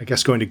 I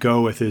guess, going to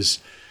go with is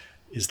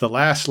the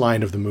last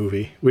line of the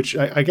movie, which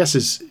I guess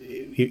is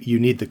you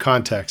need the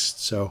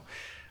context. So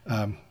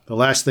the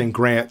last thing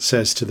Grant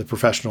says to the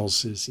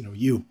professionals is,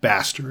 you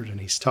bastard,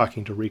 and he's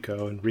talking to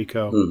Rico, and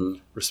Rico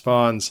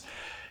responds,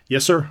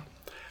 "Yes, sir.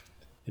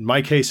 In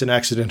my case, an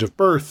accident of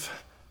birth,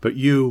 but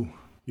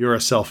you're a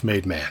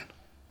self-made man."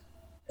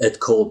 It's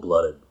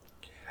cold-blooded.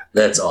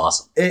 That's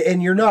awesome.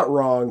 And you're not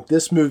wrong.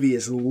 This movie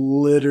is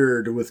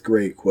littered with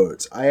great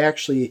quotes. I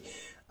actually,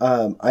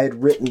 I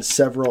had written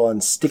several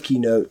on sticky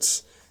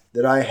notes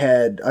that I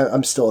had.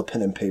 I'm still a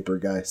pen and paper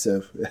guy,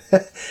 so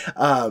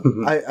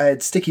I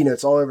had sticky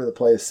notes all over the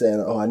place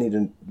saying, "Oh, I need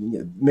to.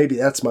 Maybe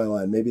that's my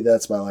line. Maybe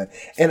that's my line."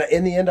 And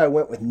in the end, I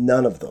went with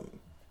none of them.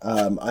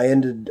 I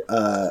ended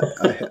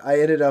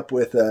up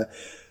with.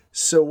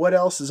 So what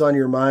else is on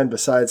your mind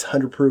besides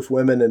 100 proof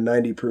women and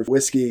 90 proof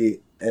whiskey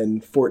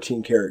and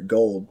 14 karat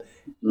gold?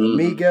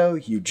 Amigo,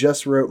 you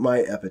just wrote my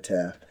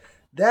epitaph.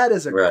 That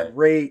is a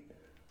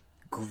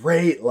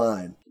great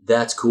line.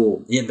 That's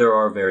cool. Yeah, there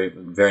are very,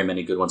 very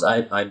many good ones.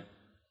 I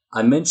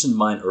mentioned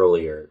mine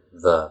earlier,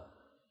 the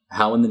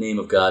how in the name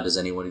of God does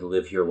anyone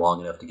live here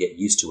long enough to get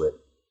used to it?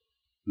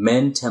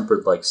 Men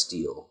tempered like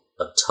steel,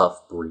 a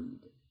tough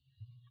breed.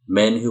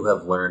 Men who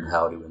have learned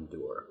how to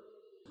endure.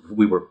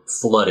 We were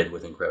flooded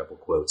with incredible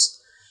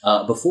quotes.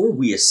 Before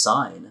we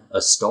assign a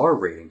star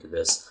rating to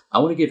this, I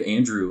want to give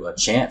Andrew a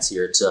chance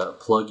here to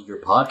plug your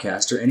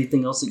podcast or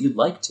anything else that you'd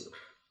like to.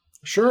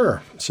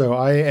 Sure. So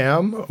I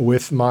am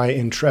with my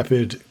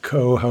intrepid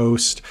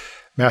co-host,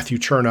 Matthew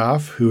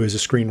Chernoff, who is a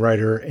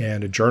screenwriter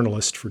and a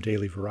journalist for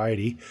Daily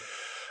Variety.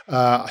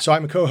 So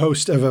I'm a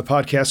co-host of a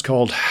podcast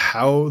called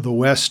How the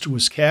West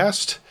Was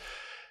Cast,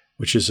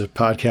 which is a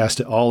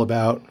podcast all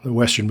about the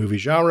Western movie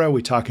genre.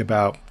 We talk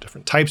about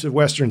different types of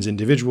Westerns,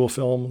 individual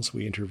films.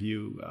 We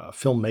interview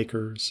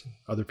filmmakers and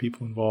other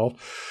people involved.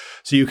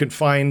 So you can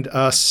find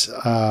us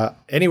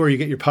anywhere you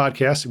get your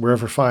podcasts,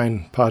 wherever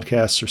fine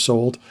podcasts are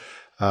sold,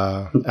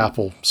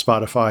 Apple,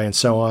 Spotify, and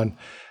so on.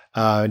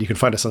 You can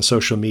find us on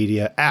social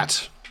media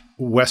at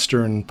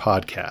Western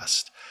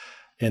Podcast.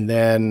 And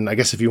then I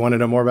guess if you want to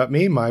know more about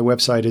me, my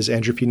website is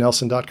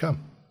andrewpnelson.com.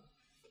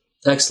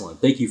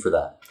 Excellent. Thank you for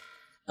that.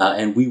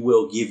 And we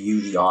will give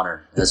you the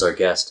honor as our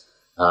guest.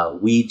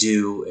 We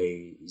do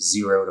a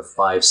 0 to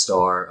 5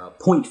 star,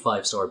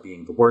 0.5 star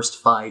being the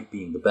worst, 5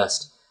 being the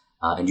best,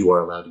 and you are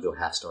allowed to go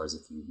half stars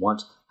if you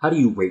want. How do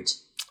you rate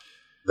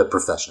The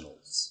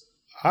Professionals?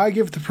 I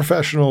give The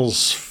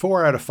Professionals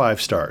 4 out of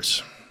 5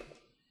 stars.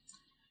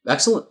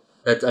 Excellent.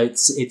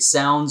 It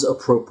sounds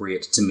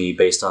appropriate to me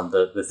based on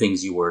the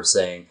things you were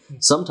saying.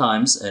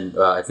 Sometimes, and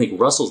I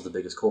think Russell's the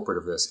biggest culprit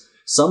of this,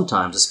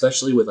 sometimes,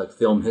 especially with like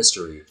film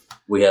history,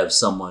 we have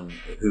someone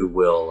who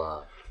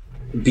will,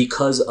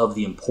 because of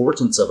the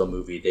importance of a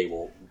movie, they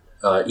will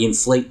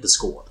inflate the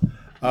score.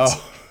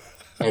 Oh.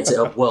 And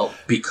say, well,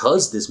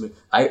 because this movie...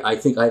 I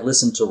think I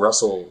listened to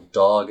Russell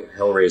dog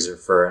Hellraiser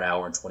for an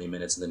hour and 20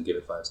 minutes and then give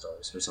it 5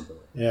 stars or something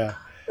like that. Yeah.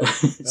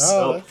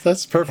 So,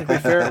 that's perfectly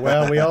fair.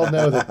 Well, we all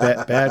know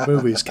that bad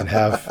movies can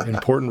have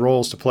important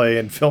roles to play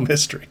in film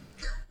history.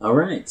 All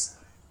right.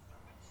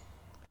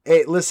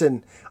 Hey,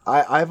 listen,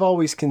 I've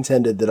always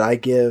contended that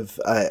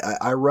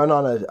I run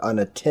on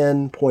a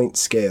 10-point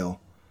scale.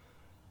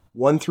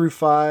 1 through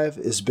 5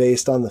 is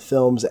based on the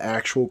film's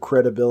actual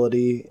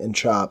credibility and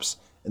chops,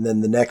 and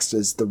then the next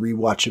is the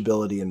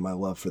rewatchability and my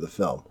love for the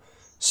film.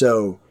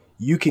 So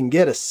you can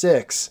get a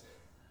 6,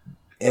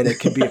 and it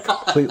could be a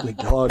completely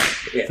dog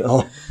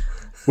film.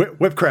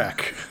 Whip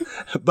crack.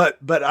 But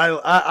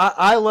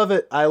I love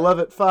it. I love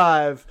it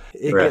 5.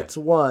 It gets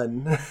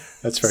 1.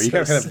 That's fair. You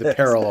kind of have the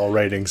parallel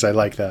ratings. I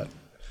like that.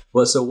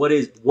 Well, so what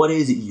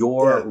is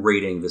your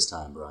rating this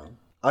time, Brian?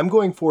 I'm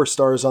going 4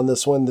 stars on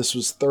this one. This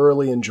was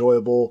thoroughly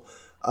enjoyable.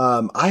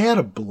 I had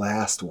a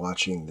blast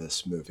watching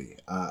this movie.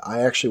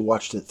 I actually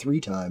watched it 3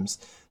 times.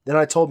 Then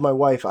I told my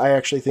wife, I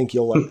actually think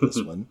you'll like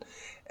this one.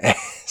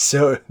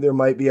 So there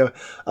might be a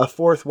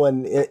 4th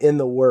one in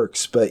the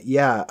works. But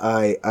yeah,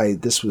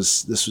 this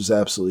was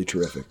absolutely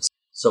terrific.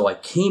 So I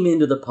came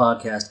into the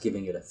podcast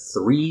giving it a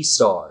 3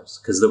 stars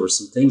because there were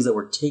some things that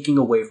were taking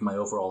away from my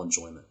overall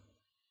enjoyment.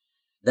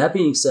 That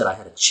being said, I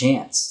had a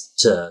chance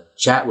to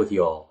chat with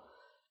y'all,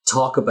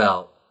 talk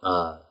about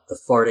the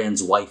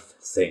Fardan's wife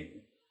thing,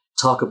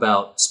 talk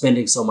about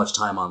spending so much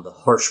time on the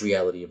harsh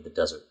reality of the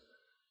desert,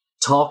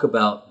 talk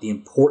about the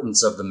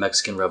importance of the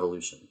Mexican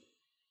Revolution,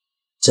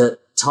 to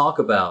talk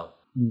about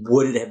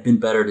would it have been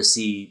better to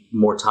see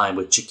more time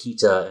with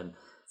Chiquita and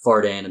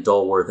Fardan and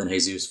Dolworth and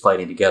Jesus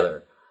fighting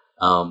together.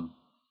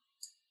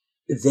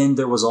 Then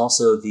there was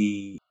also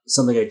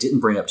something I didn't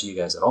bring up to you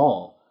guys at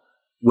all,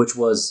 which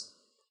was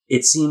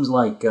it seems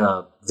like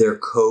their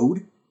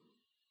code,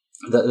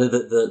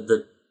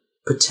 the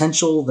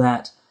potential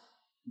that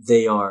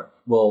they are,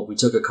 well, we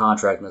took a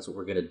contract and that's what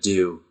we're going to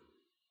do.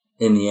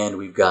 In the end,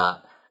 we've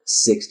got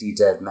 60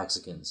 dead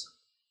Mexicans.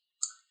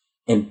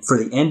 And for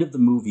the end of the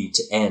movie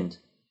to end,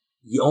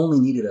 you only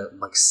needed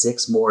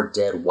 6 more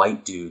dead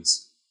white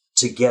dudes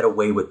to get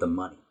away with the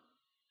money.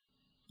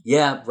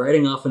 Yeah,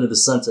 riding off into the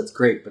sunset's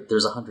great, but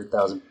there's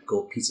 100,000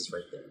 gold pieces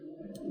right there.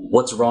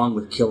 What's wrong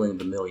with killing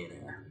the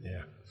millionaire?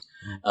 Yeah.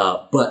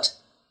 But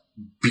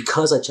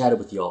because I chatted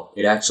with y'all,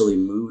 it actually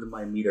moved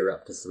my meter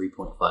up to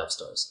 3.5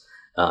 stars.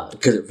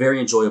 Because it's very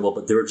enjoyable,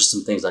 but there were just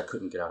some things I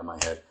couldn't get out of my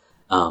head.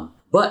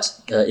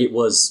 But it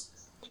was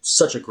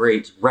such a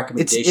great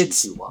recommendation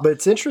to watch. But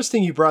it's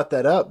interesting you brought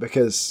that up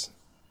because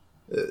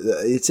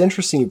It's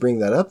interesting you bring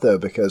that up, though,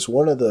 because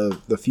one of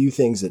the few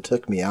things that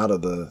took me out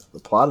of the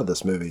plot of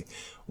this movie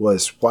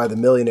was why the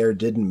millionaire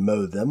didn't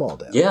mow them all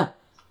down. Yeah.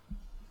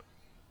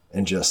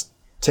 And just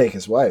take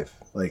his wife.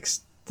 Like,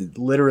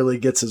 literally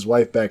gets his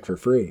wife back for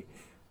free.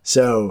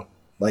 So,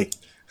 like,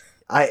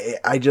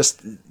 I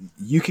just,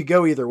 you could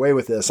go either way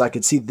with this. I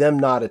could see them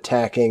not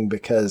attacking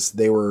because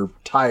they were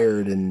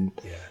tired and,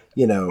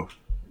 you know,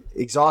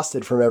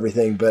 exhausted from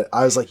everything, but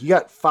I was like, you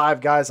got 5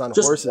 guys on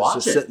horses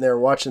just sitting there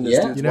watching this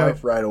dude's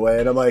wife right away,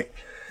 and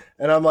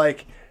I'm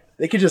like,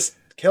 they could just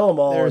kill them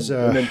all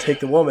and then take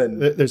the woman.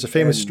 There's a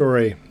famous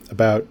story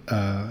about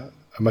a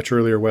much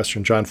earlier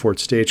Western, John Ford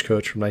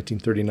Stagecoach from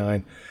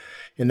 1939.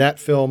 In that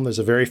film, there's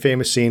a very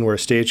famous scene where a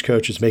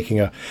stagecoach is making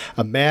a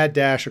mad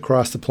dash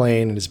across the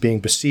plain and is being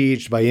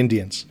besieged by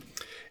Indians.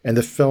 And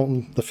the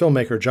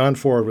filmmaker, John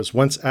Ford, was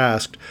once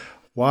asked,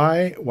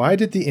 why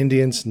did the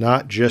Indians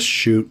not just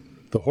shoot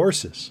the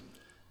horses?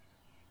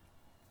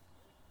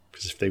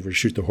 Because if they were to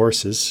shoot the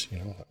horses, you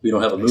know, we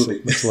don't have a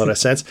movie. Makes a lot of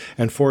sense.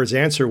 And Ford's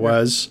answer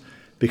was,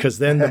 because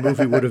then the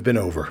movie would have been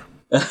over.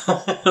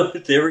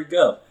 There we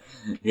go.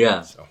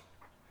 Yeah. So.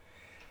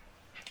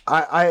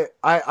 I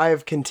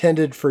have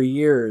contended for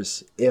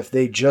years, if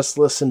they just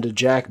listened to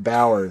Jack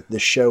Bauer, the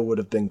show would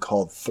have been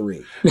called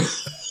 3.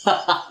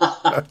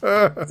 I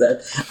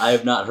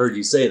have not heard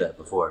you say that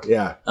before.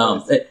 Yeah.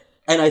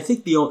 And I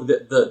think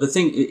the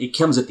thing, it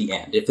comes at the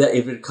end. If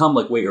it had come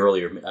like way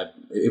earlier,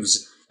 it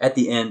was at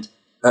the end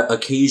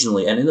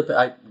occasionally. And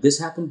this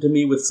happened to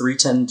me with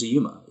 3:10 to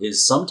Yuma.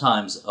 Is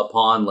sometimes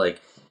upon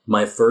like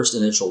my first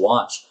initial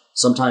watch,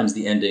 sometimes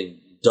the ending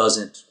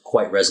doesn't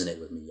quite resonate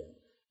with me yet.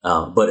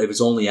 But it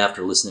was only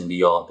after listening to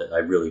y'all that I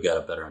really got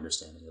a better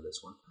understanding of this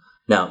one.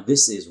 Now,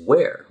 this is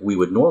where we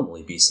would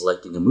normally be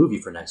selecting a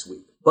movie for next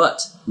week.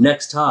 But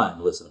next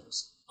time,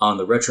 listeners, on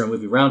the Retro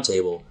Movie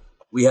Roundtable,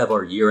 we have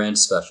our year-end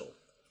special,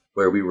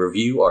 where we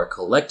review our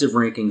collective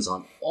rankings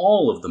on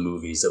all of the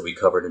movies that we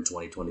covered in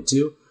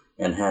 2022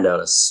 and hand out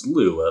a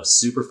slew of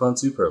super fun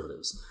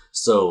superlatives.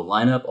 So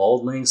line up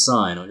Auld Lang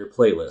Syne on your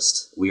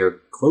playlist. We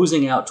are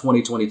closing out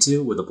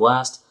 2022 with a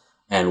blast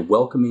and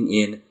welcoming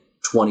in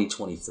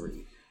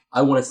 2023.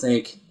 I want to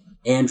thank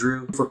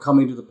Andrew for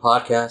coming to the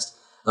podcast.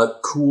 A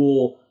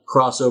cool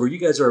crossover. You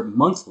guys are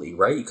monthly,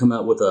 right? You come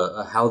out with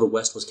a How the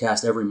West Was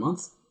Cast every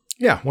month?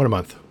 Yeah, one a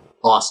month.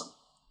 Awesome.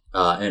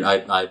 And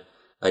I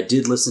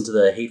did listen to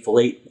the Hateful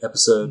Eight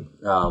episode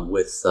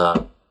with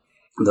the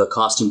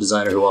costume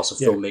designer who also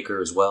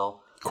filmmaker as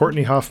well.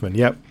 Courtney Hoffman,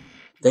 yep.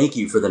 Thank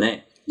you for the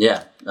name.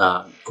 Yeah,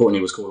 Courtney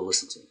was cool to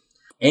listen to.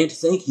 And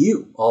thank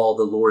you, all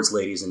the lords,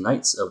 ladies, and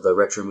knights of the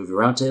Retro Movie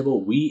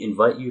Roundtable. We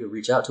invite you to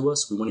reach out to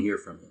us. We want to hear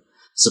from you.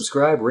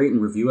 Subscribe, rate,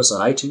 and review us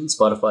on iTunes,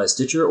 Spotify,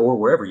 Stitcher, or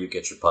wherever you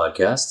get your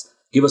podcasts.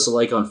 Give us a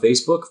like on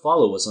Facebook.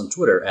 Follow us on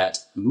Twitter at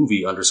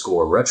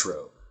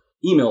movie_retro.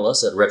 Email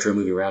us at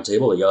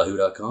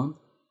retromovieroundtable@yahoo.com.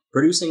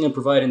 Producing and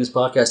providing this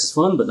podcast is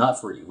fun, but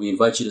not free. We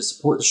invite you to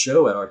support the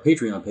show at our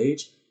Patreon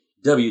page,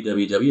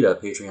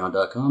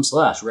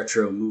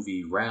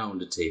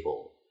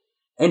 www.patreon.com/retromovieroundtable.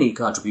 Any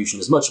contribution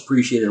is much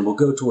appreciated and will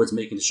go towards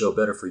making the show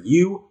better for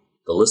you,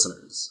 the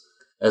listeners.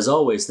 As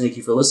always, thank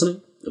you for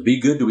listening.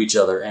 Be good to each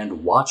other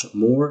and watch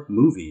more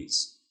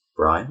movies.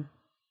 Brian?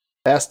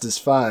 Fast is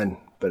fine,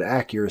 but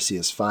accuracy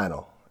is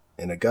final.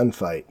 In a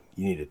gunfight,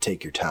 you need to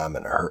take your time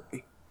in a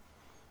hurry.